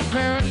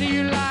 apparently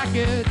you like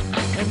it.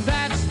 And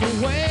that's the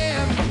way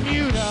in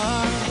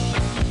Bermuda.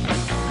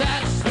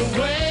 That's the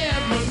way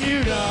in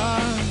Bermuda.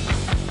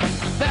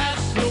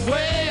 That's the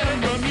way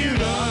in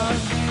Bermuda.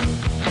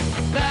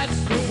 That's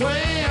the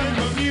way in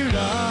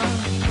Bermuda.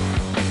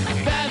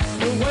 That's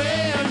the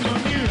way in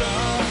Bermuda.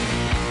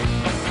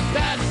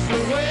 That's the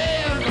way.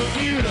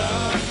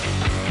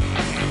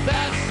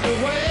 That's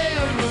the way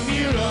of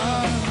Bermuda.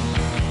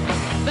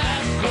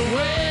 That's the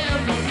way of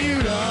Bermuda.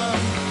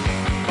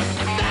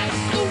 That's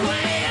the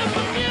way of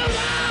Bermuda.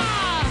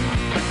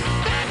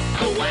 That's the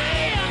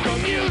way of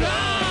Bermuda.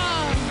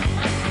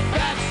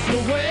 That's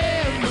the way of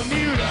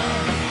Bermuda.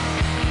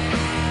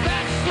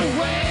 That's the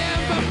way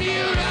of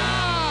Bermuda.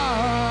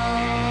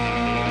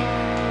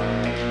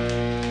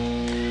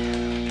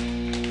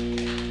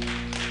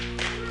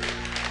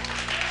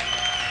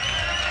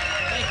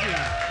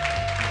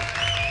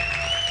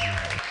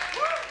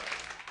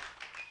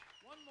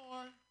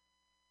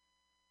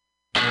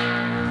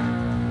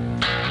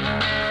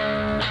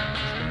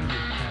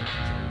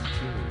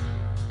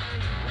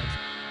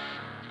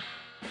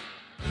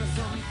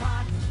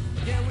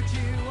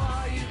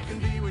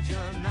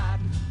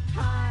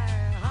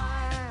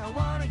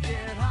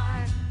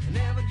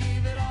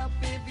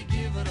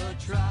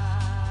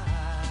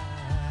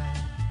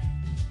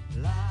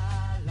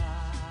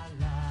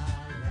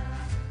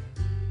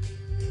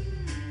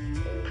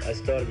 I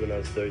started when I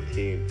was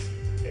 13,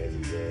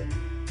 and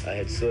I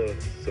had saw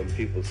some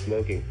people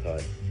smoking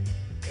pot,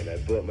 and I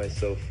bought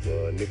myself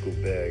a nickel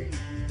bag,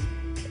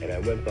 and I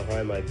went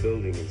behind my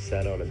building and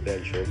sat on a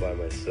bench all by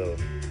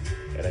myself,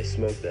 and I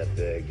smoked that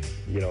bag,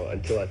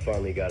 until I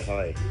finally got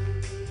high.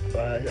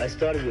 I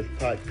started with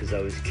pot because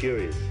I was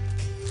curious,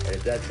 and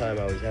at that time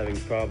I was having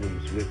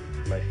problems with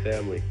my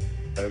family.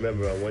 I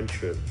remember on one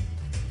trip,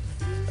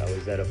 I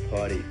was at a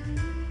party,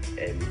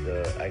 and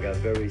I got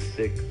very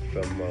sick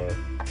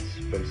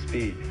from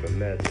speed, from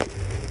meth.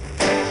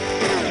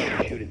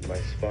 I shoot into my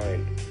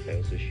spine. I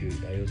also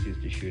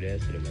used to shoot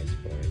acid in my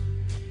spine.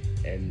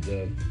 And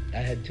I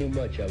had too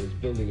much. I was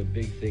building a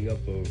big thing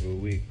up over a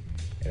week,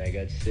 and I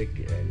got sick,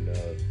 and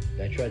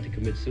I tried to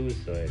commit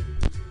suicide.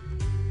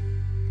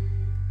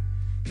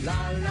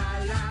 La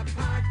la la,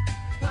 pot,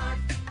 pot,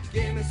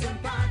 give me some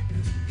pot.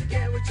 You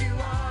get what you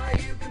are,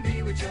 you can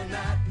be what you're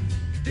not.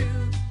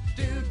 Do,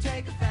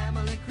 take a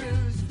family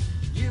cruise.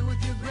 You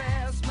with your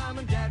grass, mom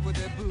and dad with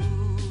their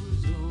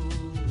booze.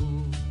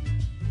 Ooh,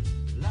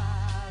 la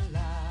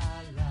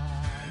la la.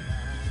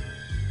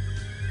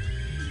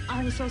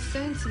 I was so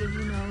sensitive,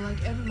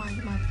 like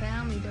my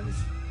family, there was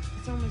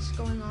so much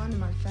going on in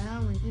my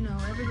family,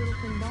 every little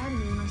thing bothered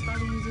me. When I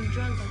started using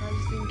drugs, I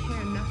just didn't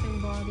care.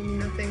 Nothing bothered me,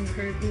 nothing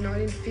hurt, I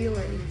didn't feel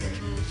anything.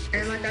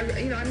 And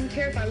I didn't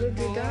care if I lived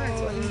or died,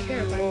 so I didn't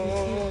care if I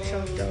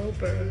shot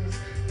dope or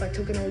if I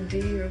took an OD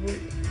or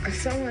I was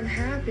so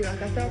unhappy, I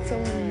felt so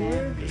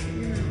unworthy,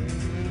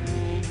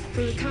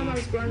 from the time I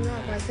was growing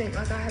up, I think,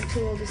 like, I have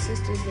two older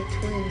sisters, they're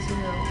twins, you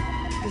know.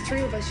 The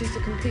three of us used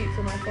to compete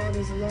for my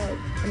father's love,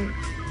 and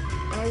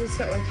I always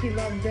felt like he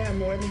loved them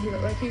more than he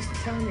loved, like he used to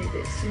tell me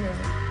this, you know.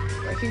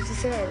 Like he used to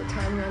say all the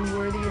time, you're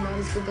unworthy, you're not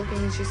as good looking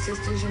as your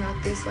sisters, you're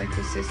not this like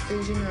your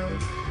sisters, you know.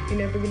 You're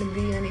never gonna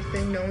be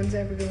anything, no one's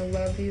ever gonna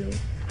love you.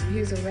 He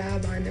was a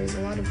rabbi and there was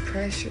a lot of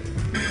pressure.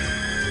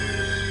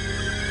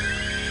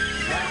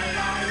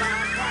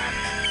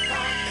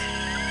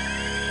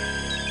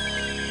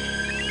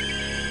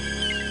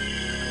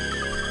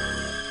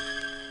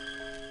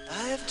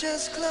 I've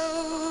just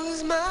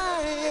closed my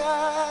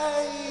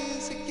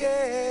eyes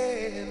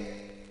again,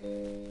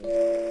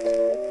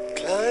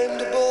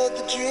 climbed aboard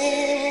the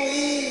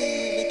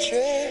Dreamweaver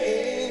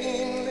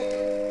train,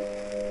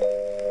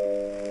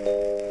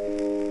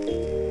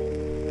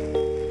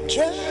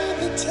 trying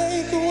to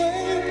take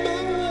away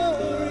my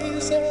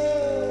worries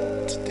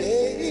of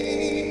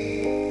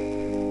today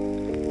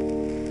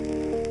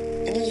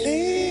and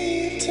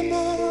leave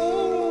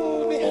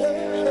tomorrow behind.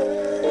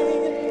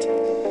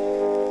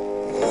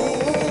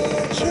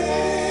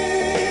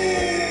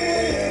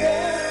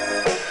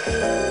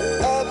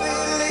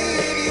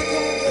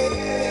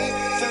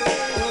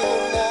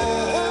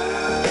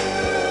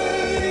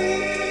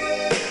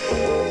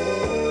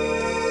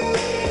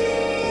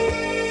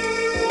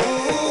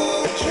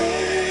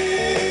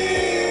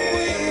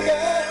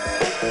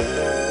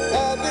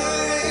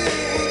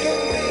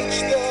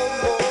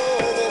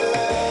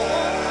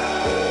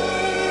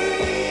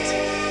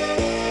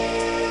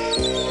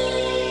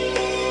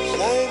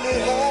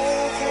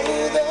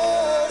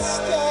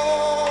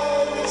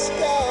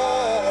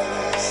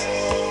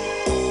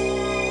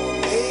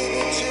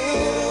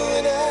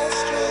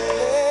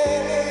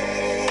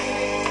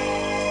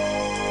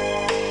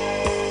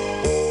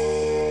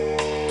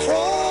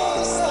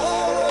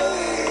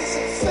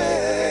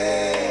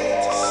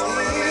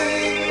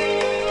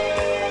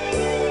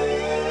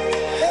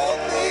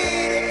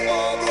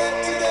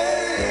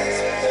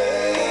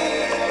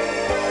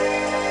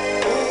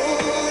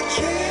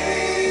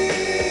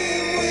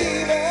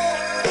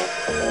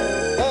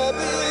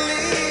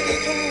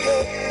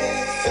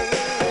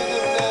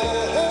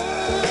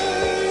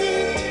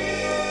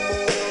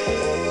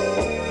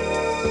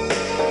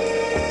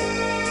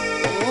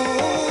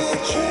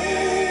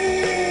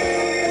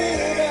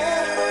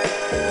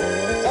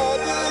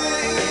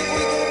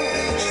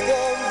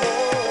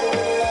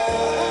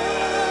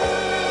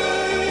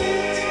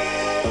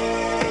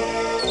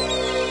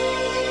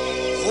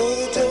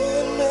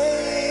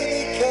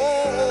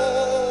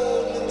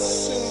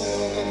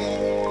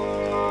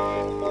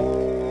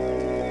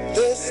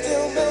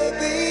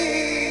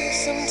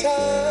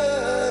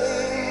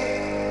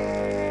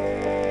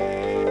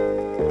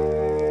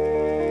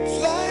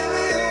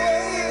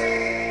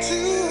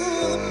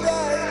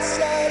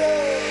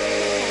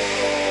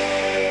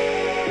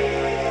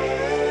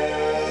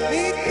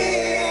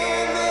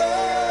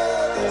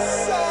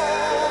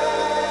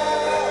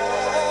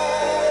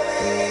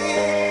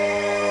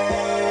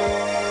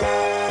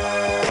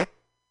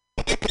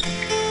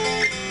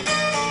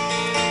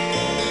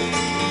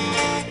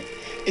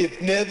 If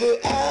never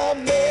I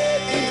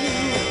met you,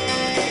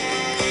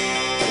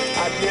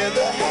 I'd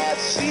never have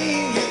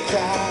seen you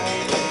cry.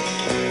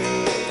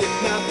 If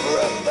not for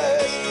a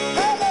first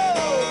hello,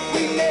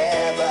 we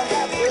never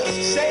have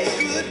to say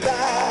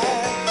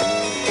goodbye.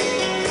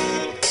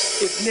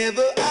 If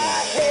never I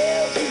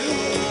held you,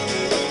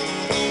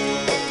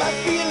 my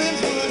feelings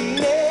would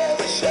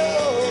never show.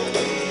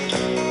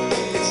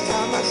 It's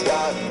time I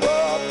start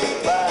walking,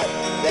 but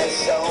there's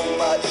so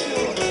much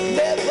you'll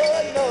never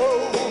know.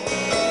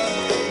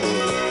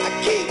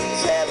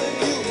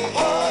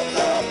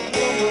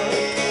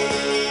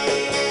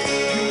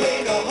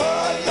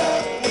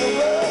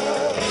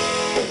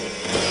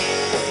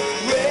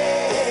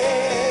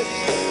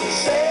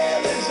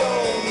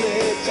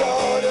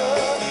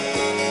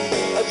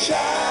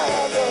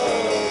 Child of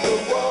the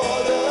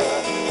water,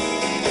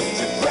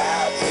 too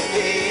proud to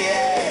be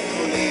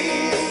angry.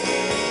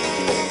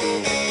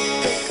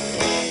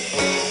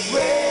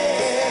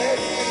 Red,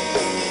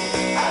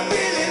 I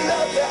really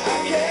love you, I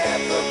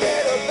can't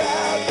forget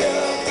about you.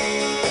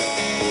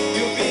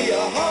 You'll be a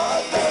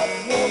hard luck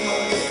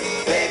woman,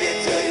 baby,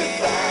 till you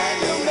find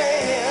your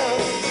man.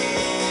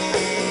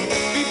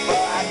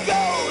 Before I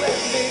go, let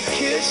me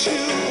kiss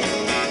you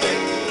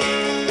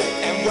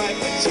and wipe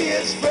the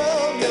tears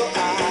from your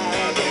eyes.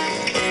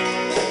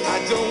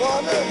 Don't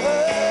wanna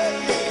hurt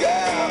you,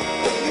 girl.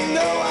 You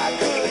know I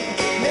could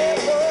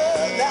never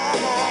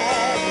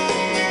lie.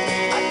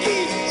 I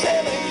keep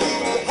telling you,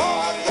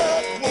 hard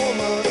luck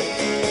woman.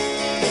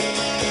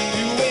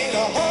 You ain't a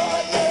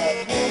hard luck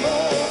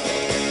woman.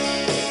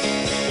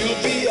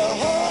 You'll be a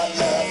hard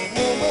luck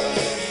woman,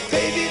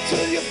 baby,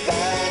 till you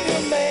find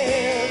your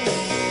man.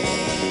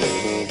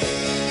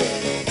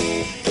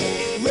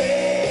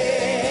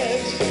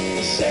 Red's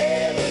the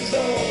sailor's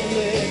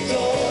only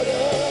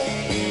daughter.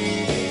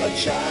 A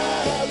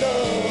child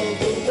of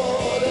the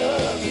water,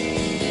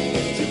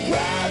 too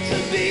proud to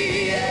be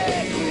a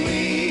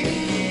queen.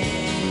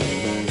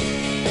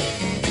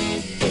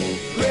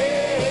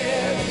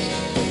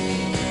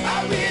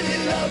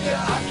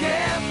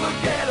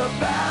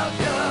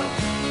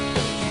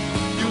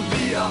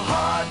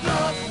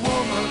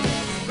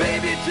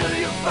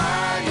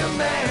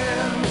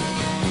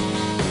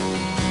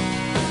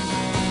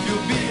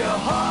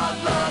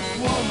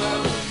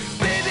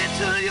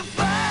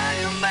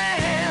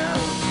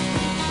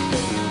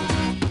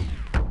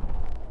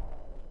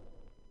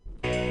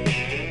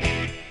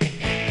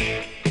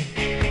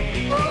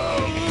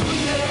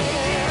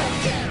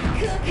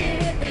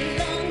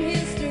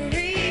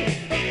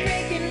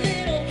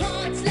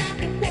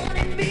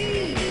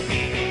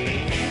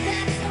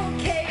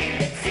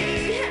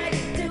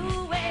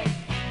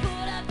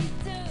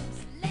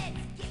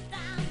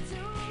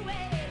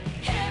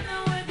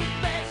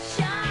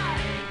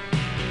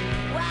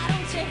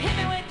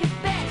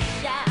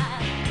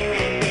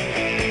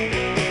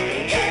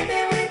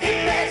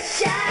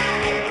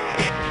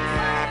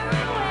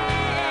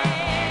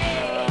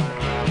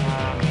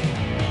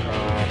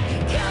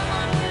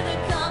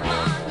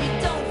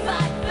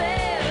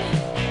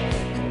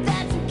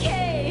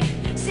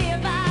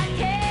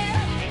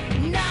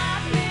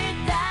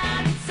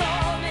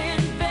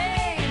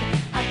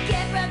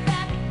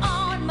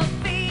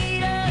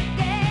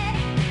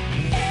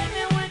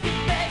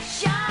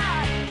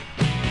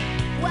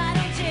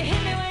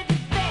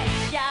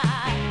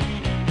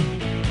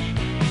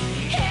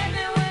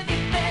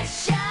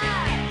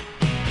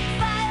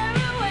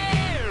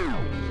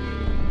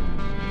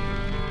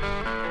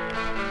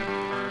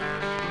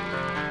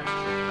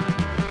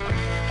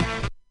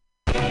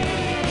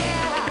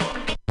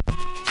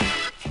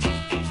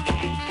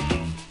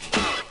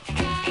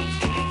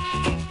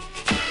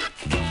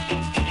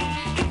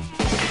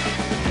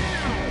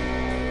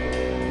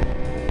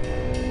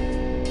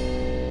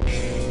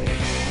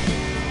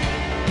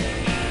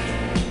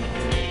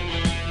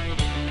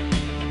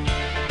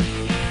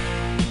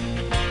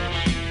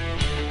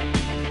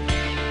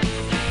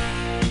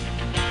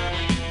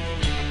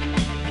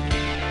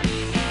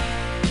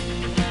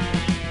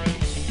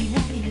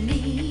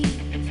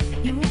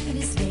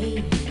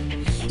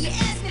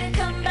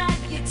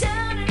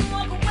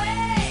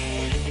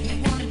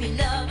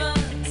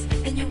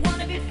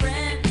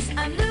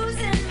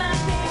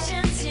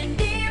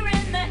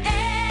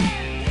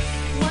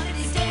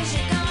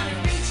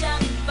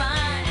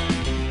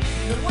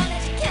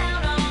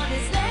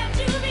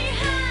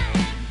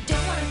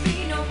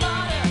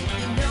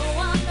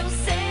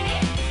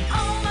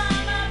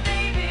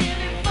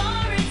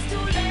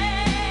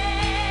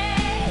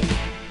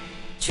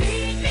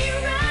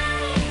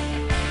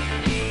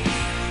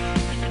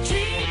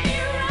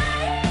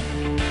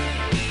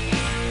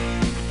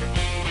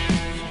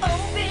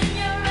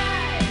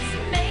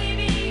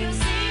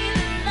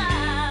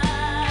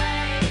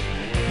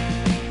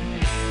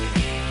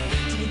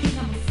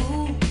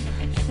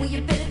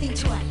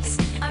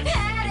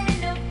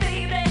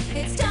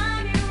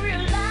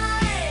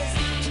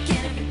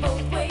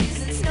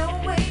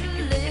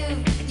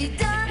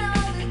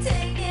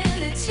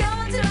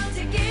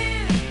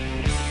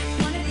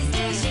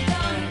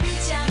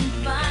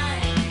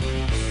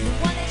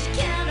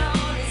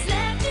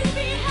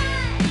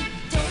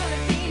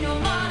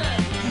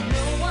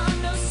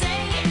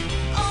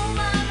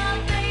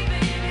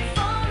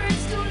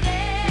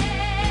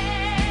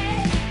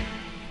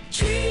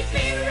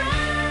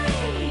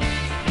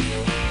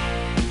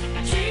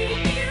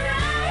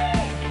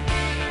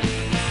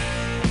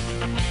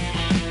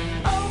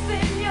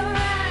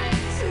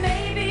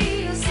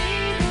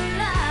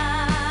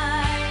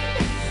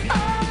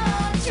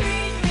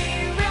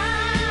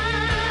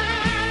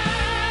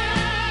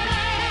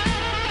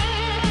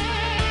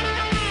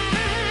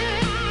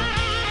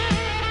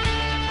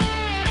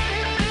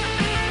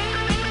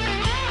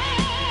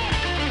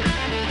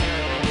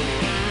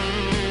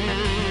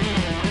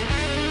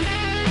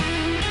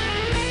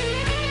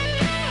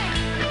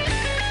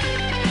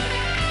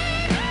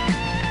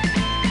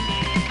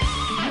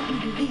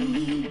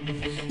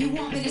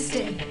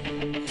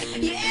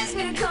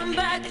 you come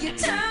back, you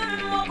turn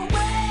and walk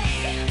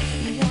away.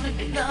 You wanna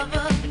be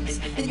lovers,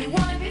 and you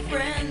wanna be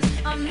friends.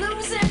 I'm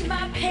losing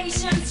my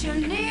patience, you're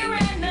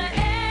nearing the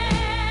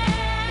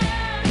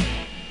end.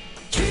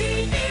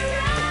 Treat me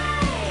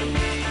right.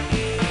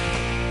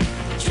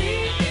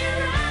 Treat me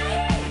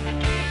right.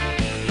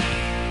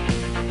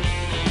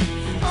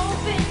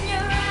 Open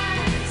your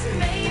eyes,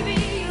 maybe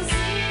you'll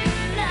see the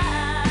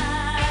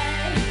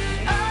light.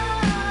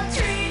 Oh,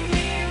 treat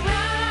me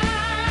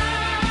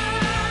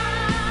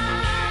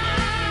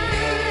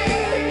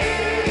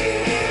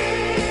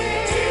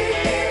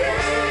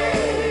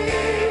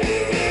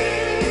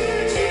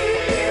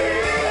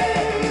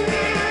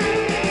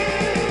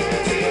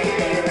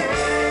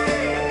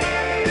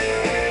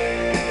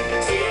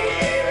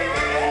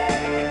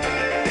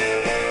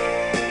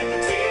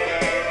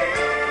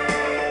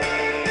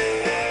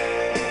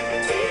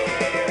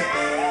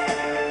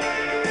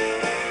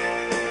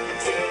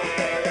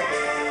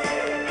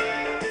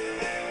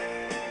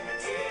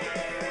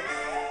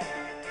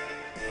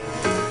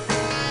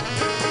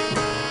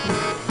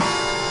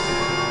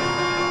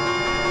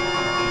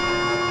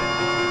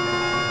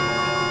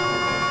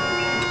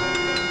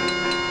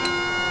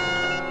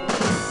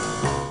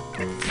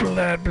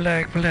Flat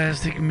Black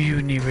Plastic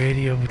Mutiny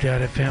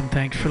Radio.fm.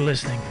 Thanks for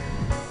listening.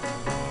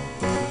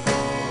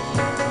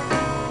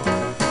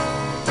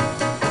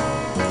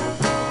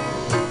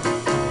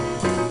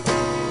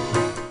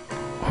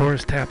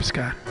 Horace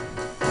Tapscott.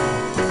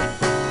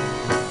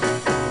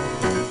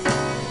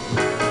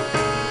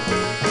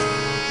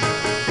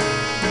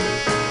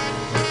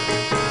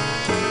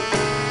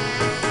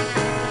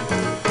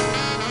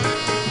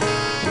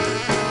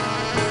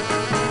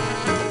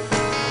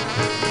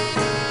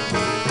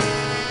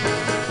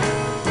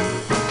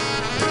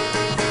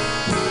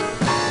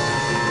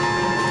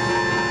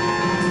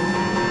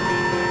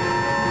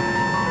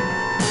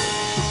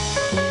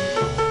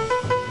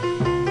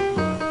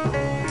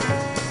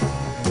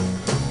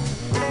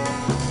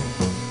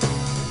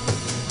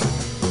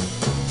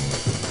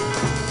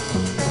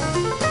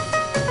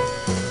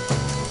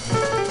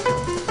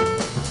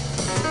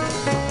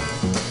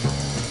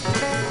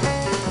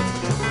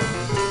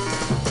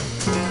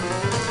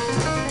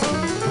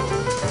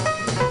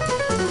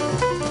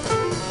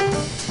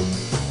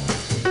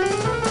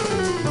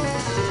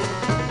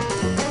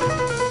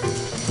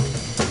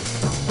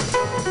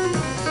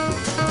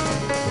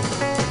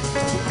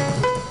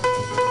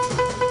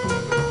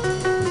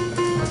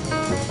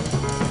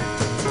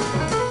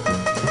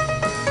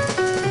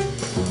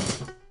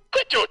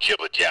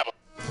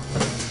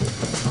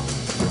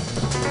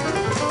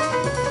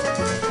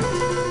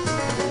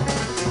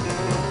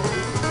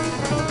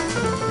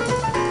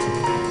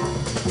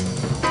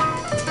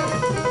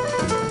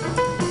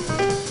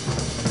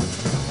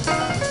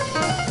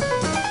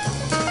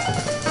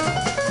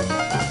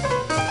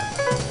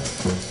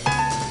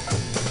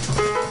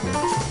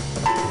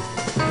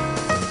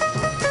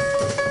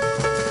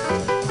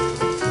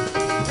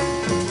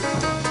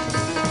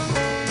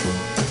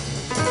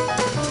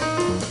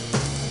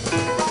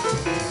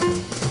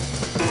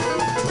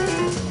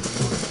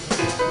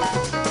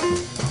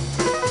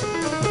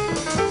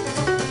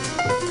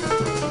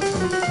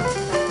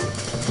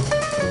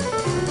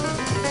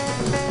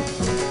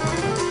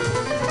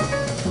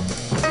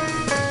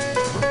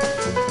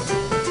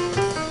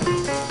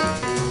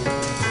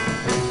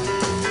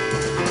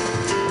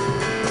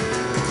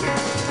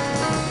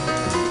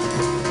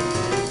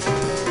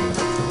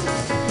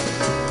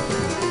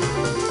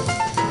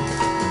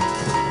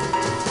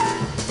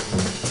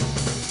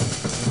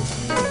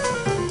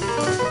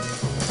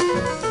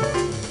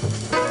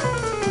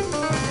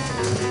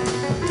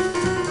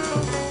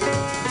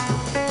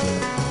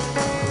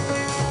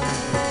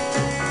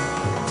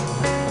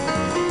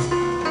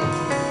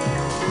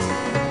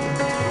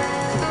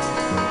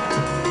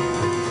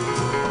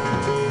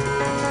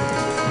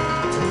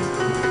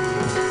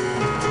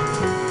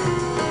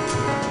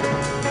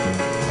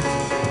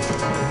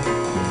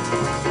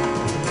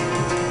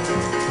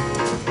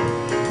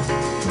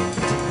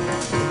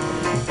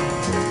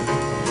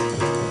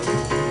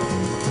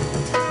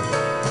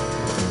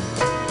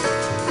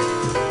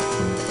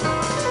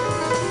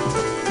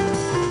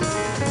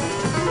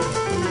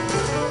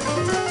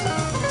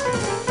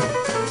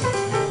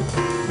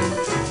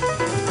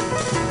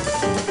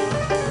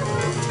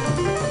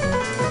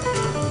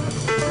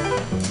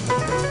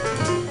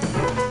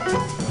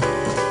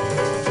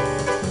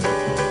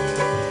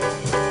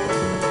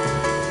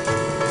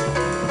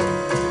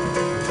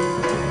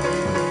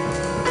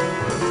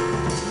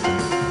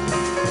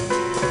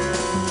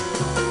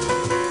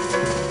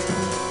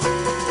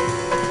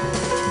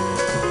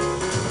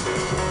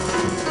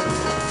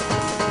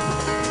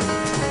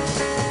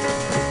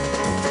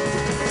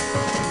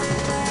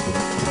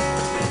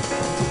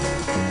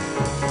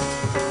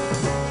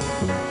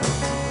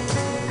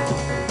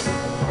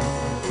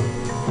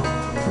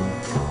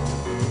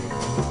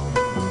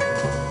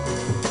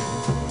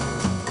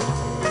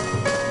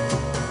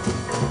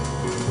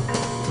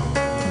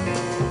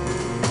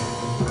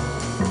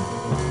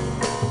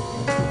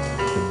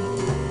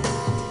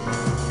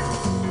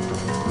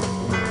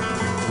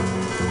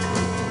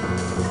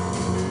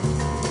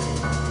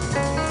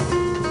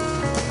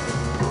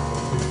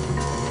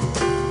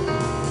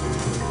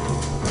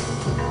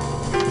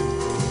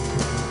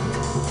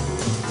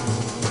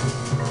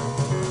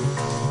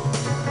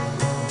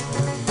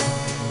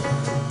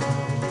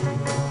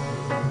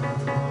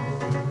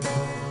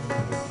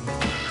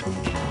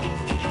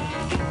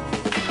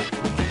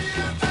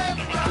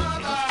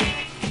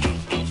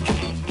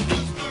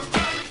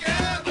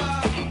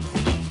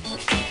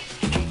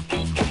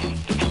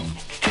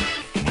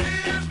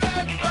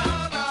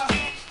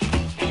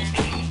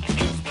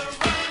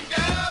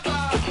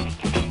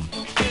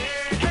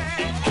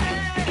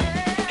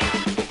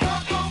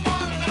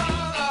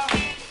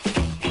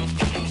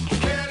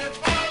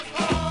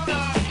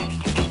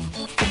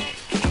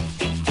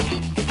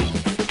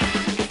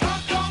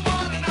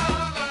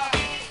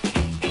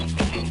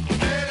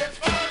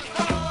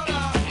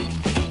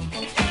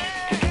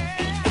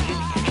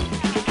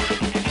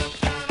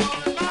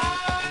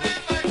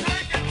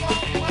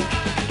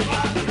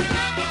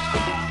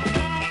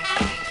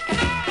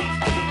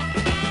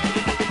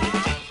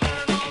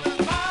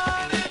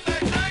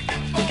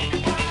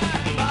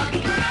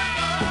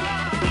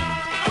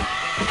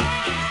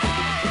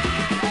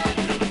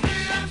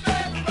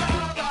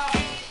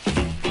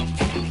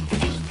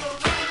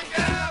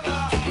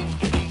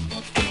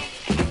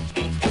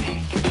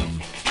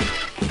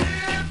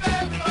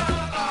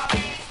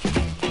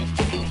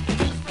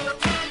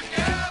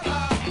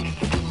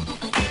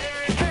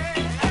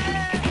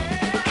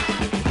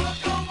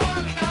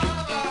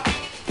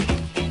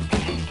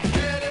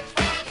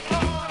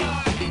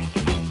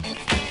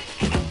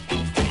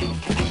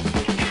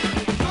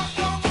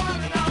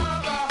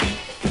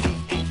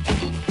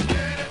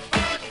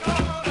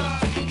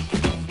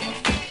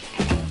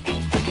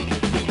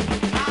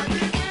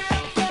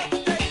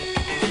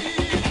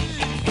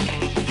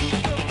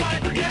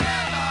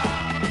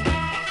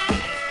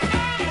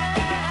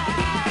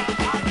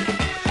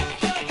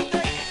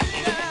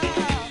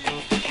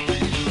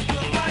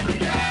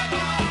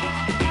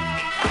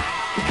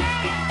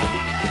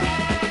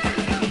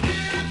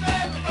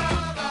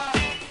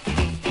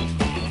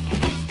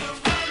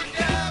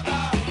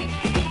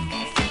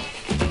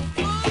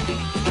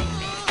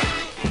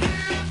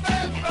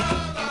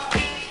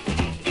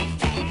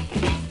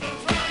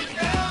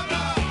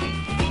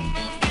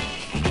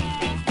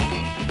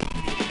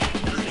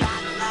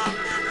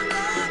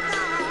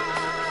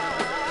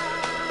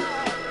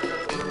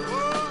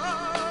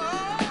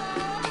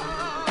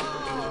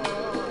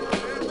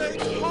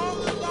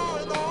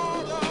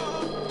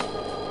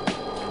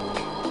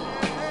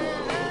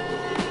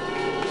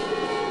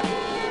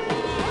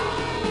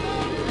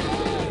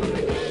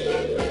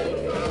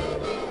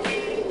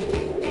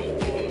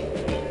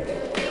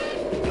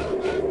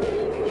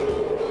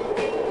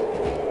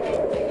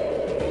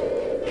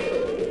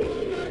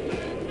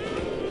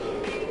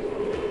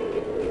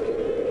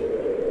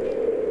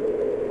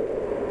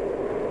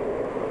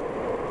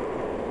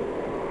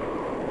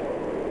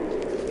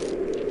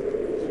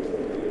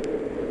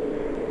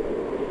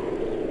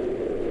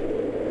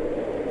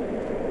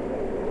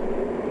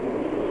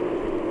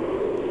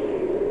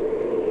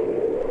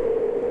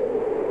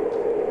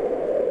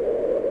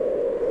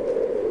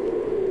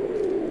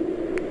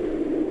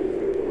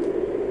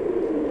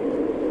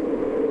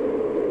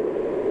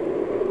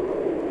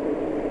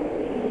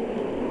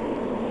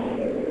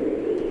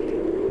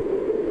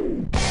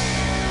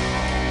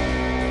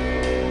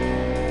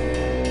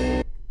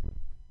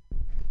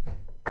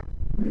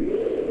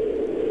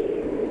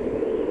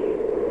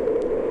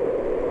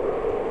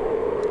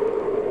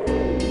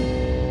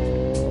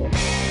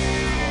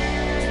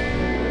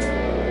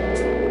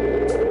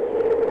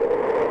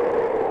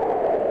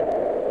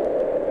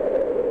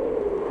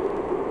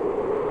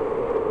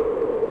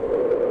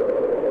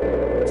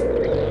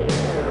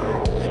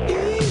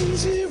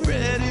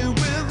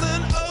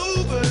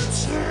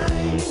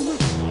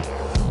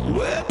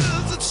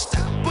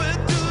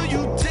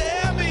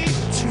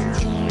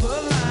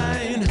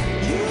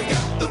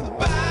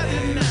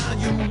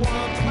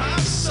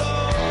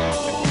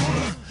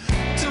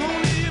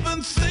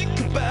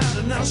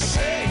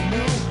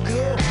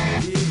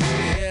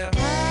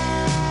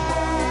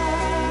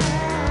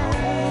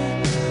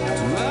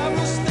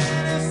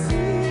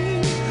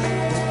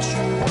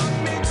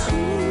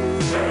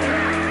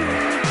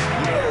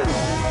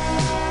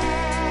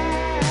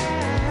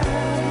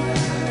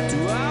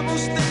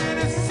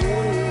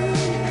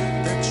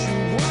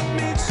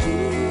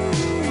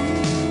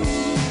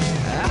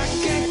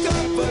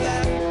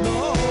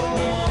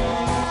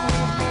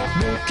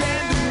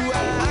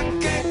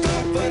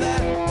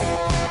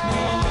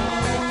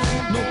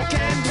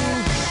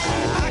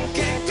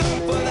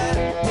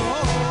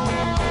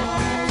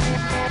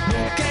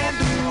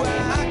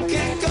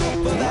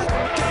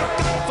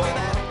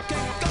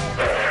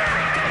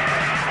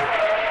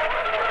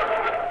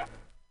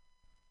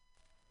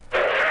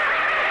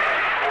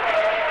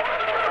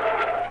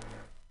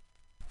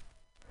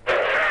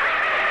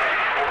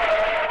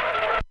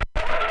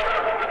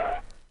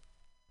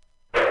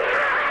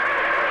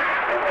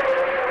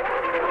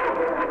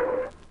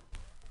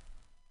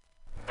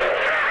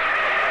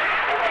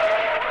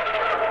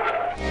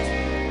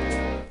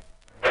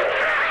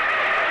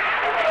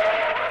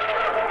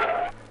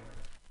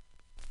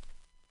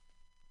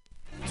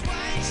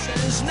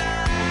 is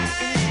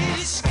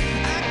nice.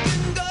 I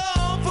can go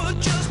for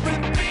just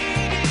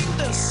repeating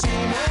the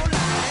same old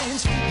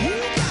lines. You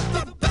got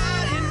the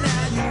body,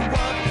 now you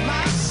want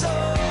my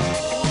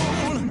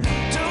soul.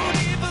 Don't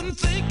even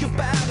think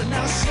about it,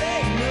 now say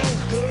no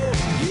go.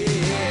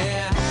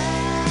 Yeah.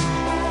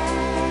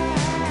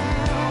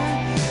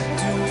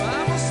 Do I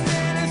must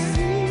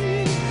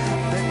anything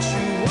that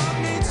you want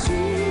me to?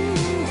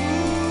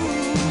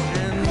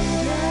 And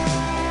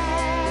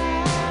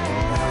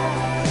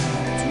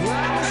do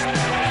I must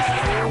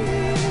anything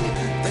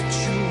that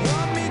you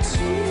want me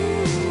to?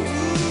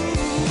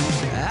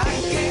 I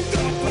can't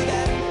go for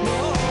that, no.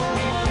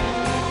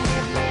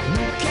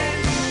 Can't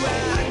do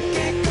I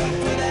can't go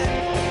for that.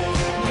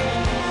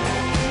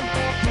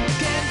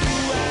 Can't do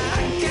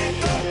I can't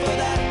go for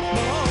that,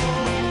 no.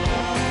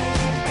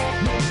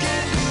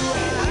 Can't do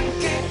I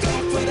can't go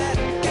for that.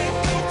 Can't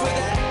go for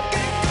that.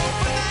 Can't go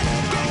for that.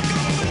 Can't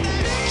go for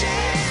that.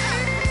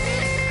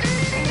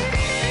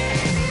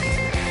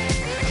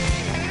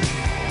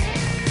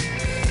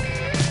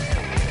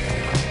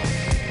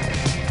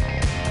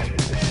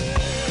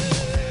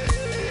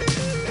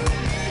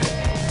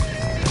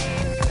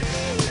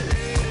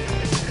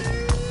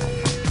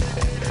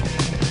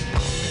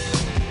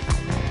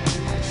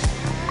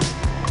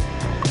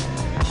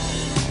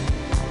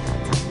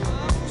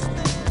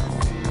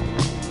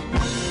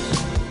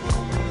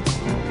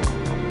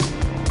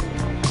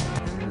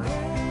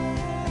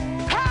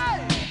 Hey,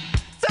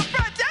 so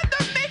pretend to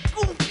make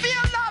you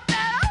feel no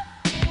better.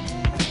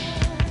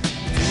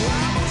 Do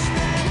I must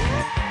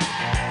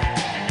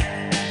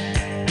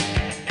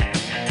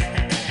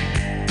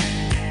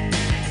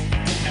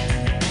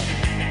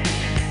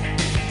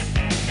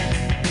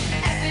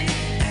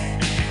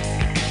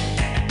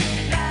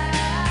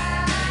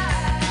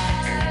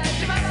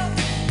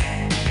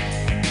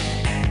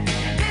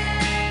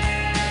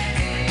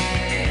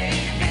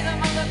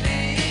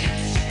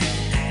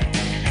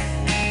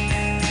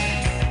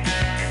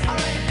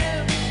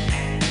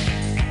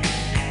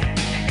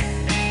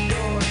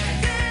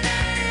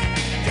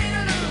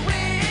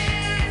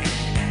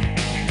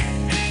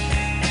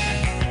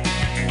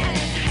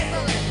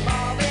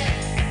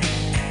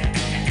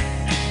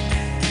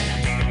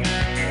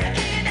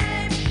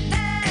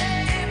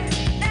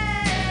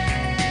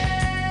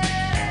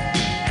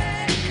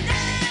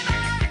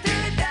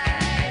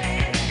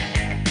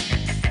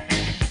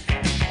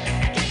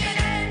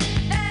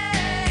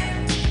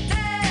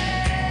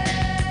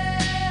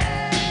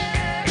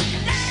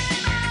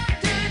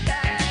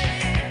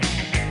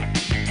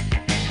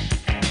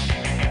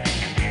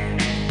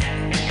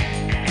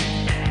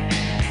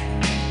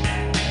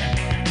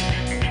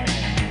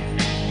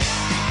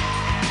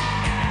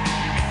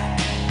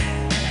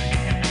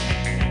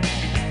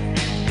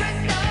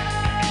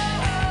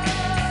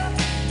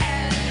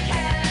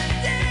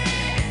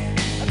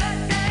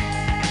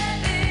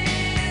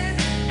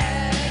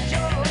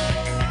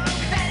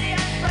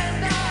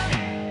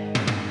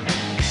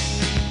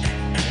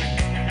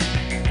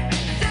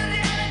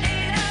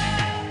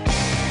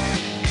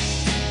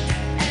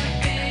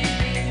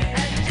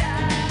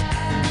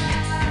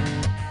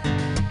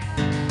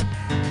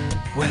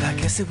Well, I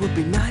guess it would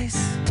be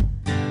nice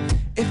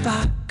if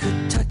I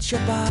could touch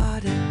your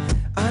body.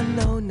 I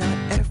know not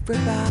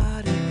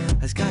everybody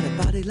has got a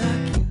body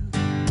like you,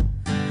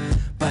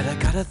 but I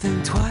gotta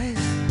think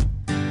twice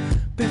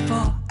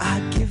before I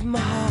give my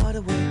heart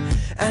away.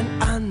 And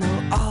I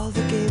know all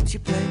the games you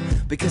play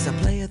because I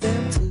play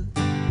them too.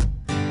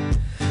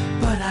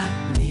 But I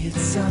need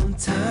some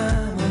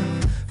time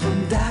off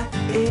from that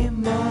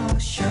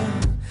emotion,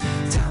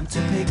 time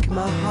to pick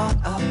my heart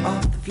up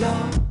off the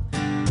floor.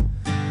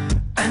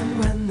 And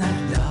when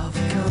that love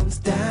comes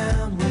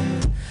down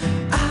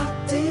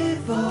without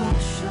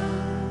devotion,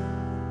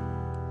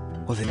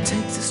 well, it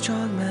takes a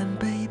strong man,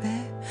 baby,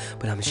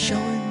 but I'm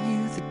showing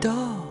you the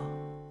door.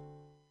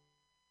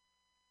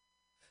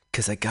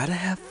 'Cause I gotta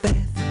have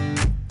faith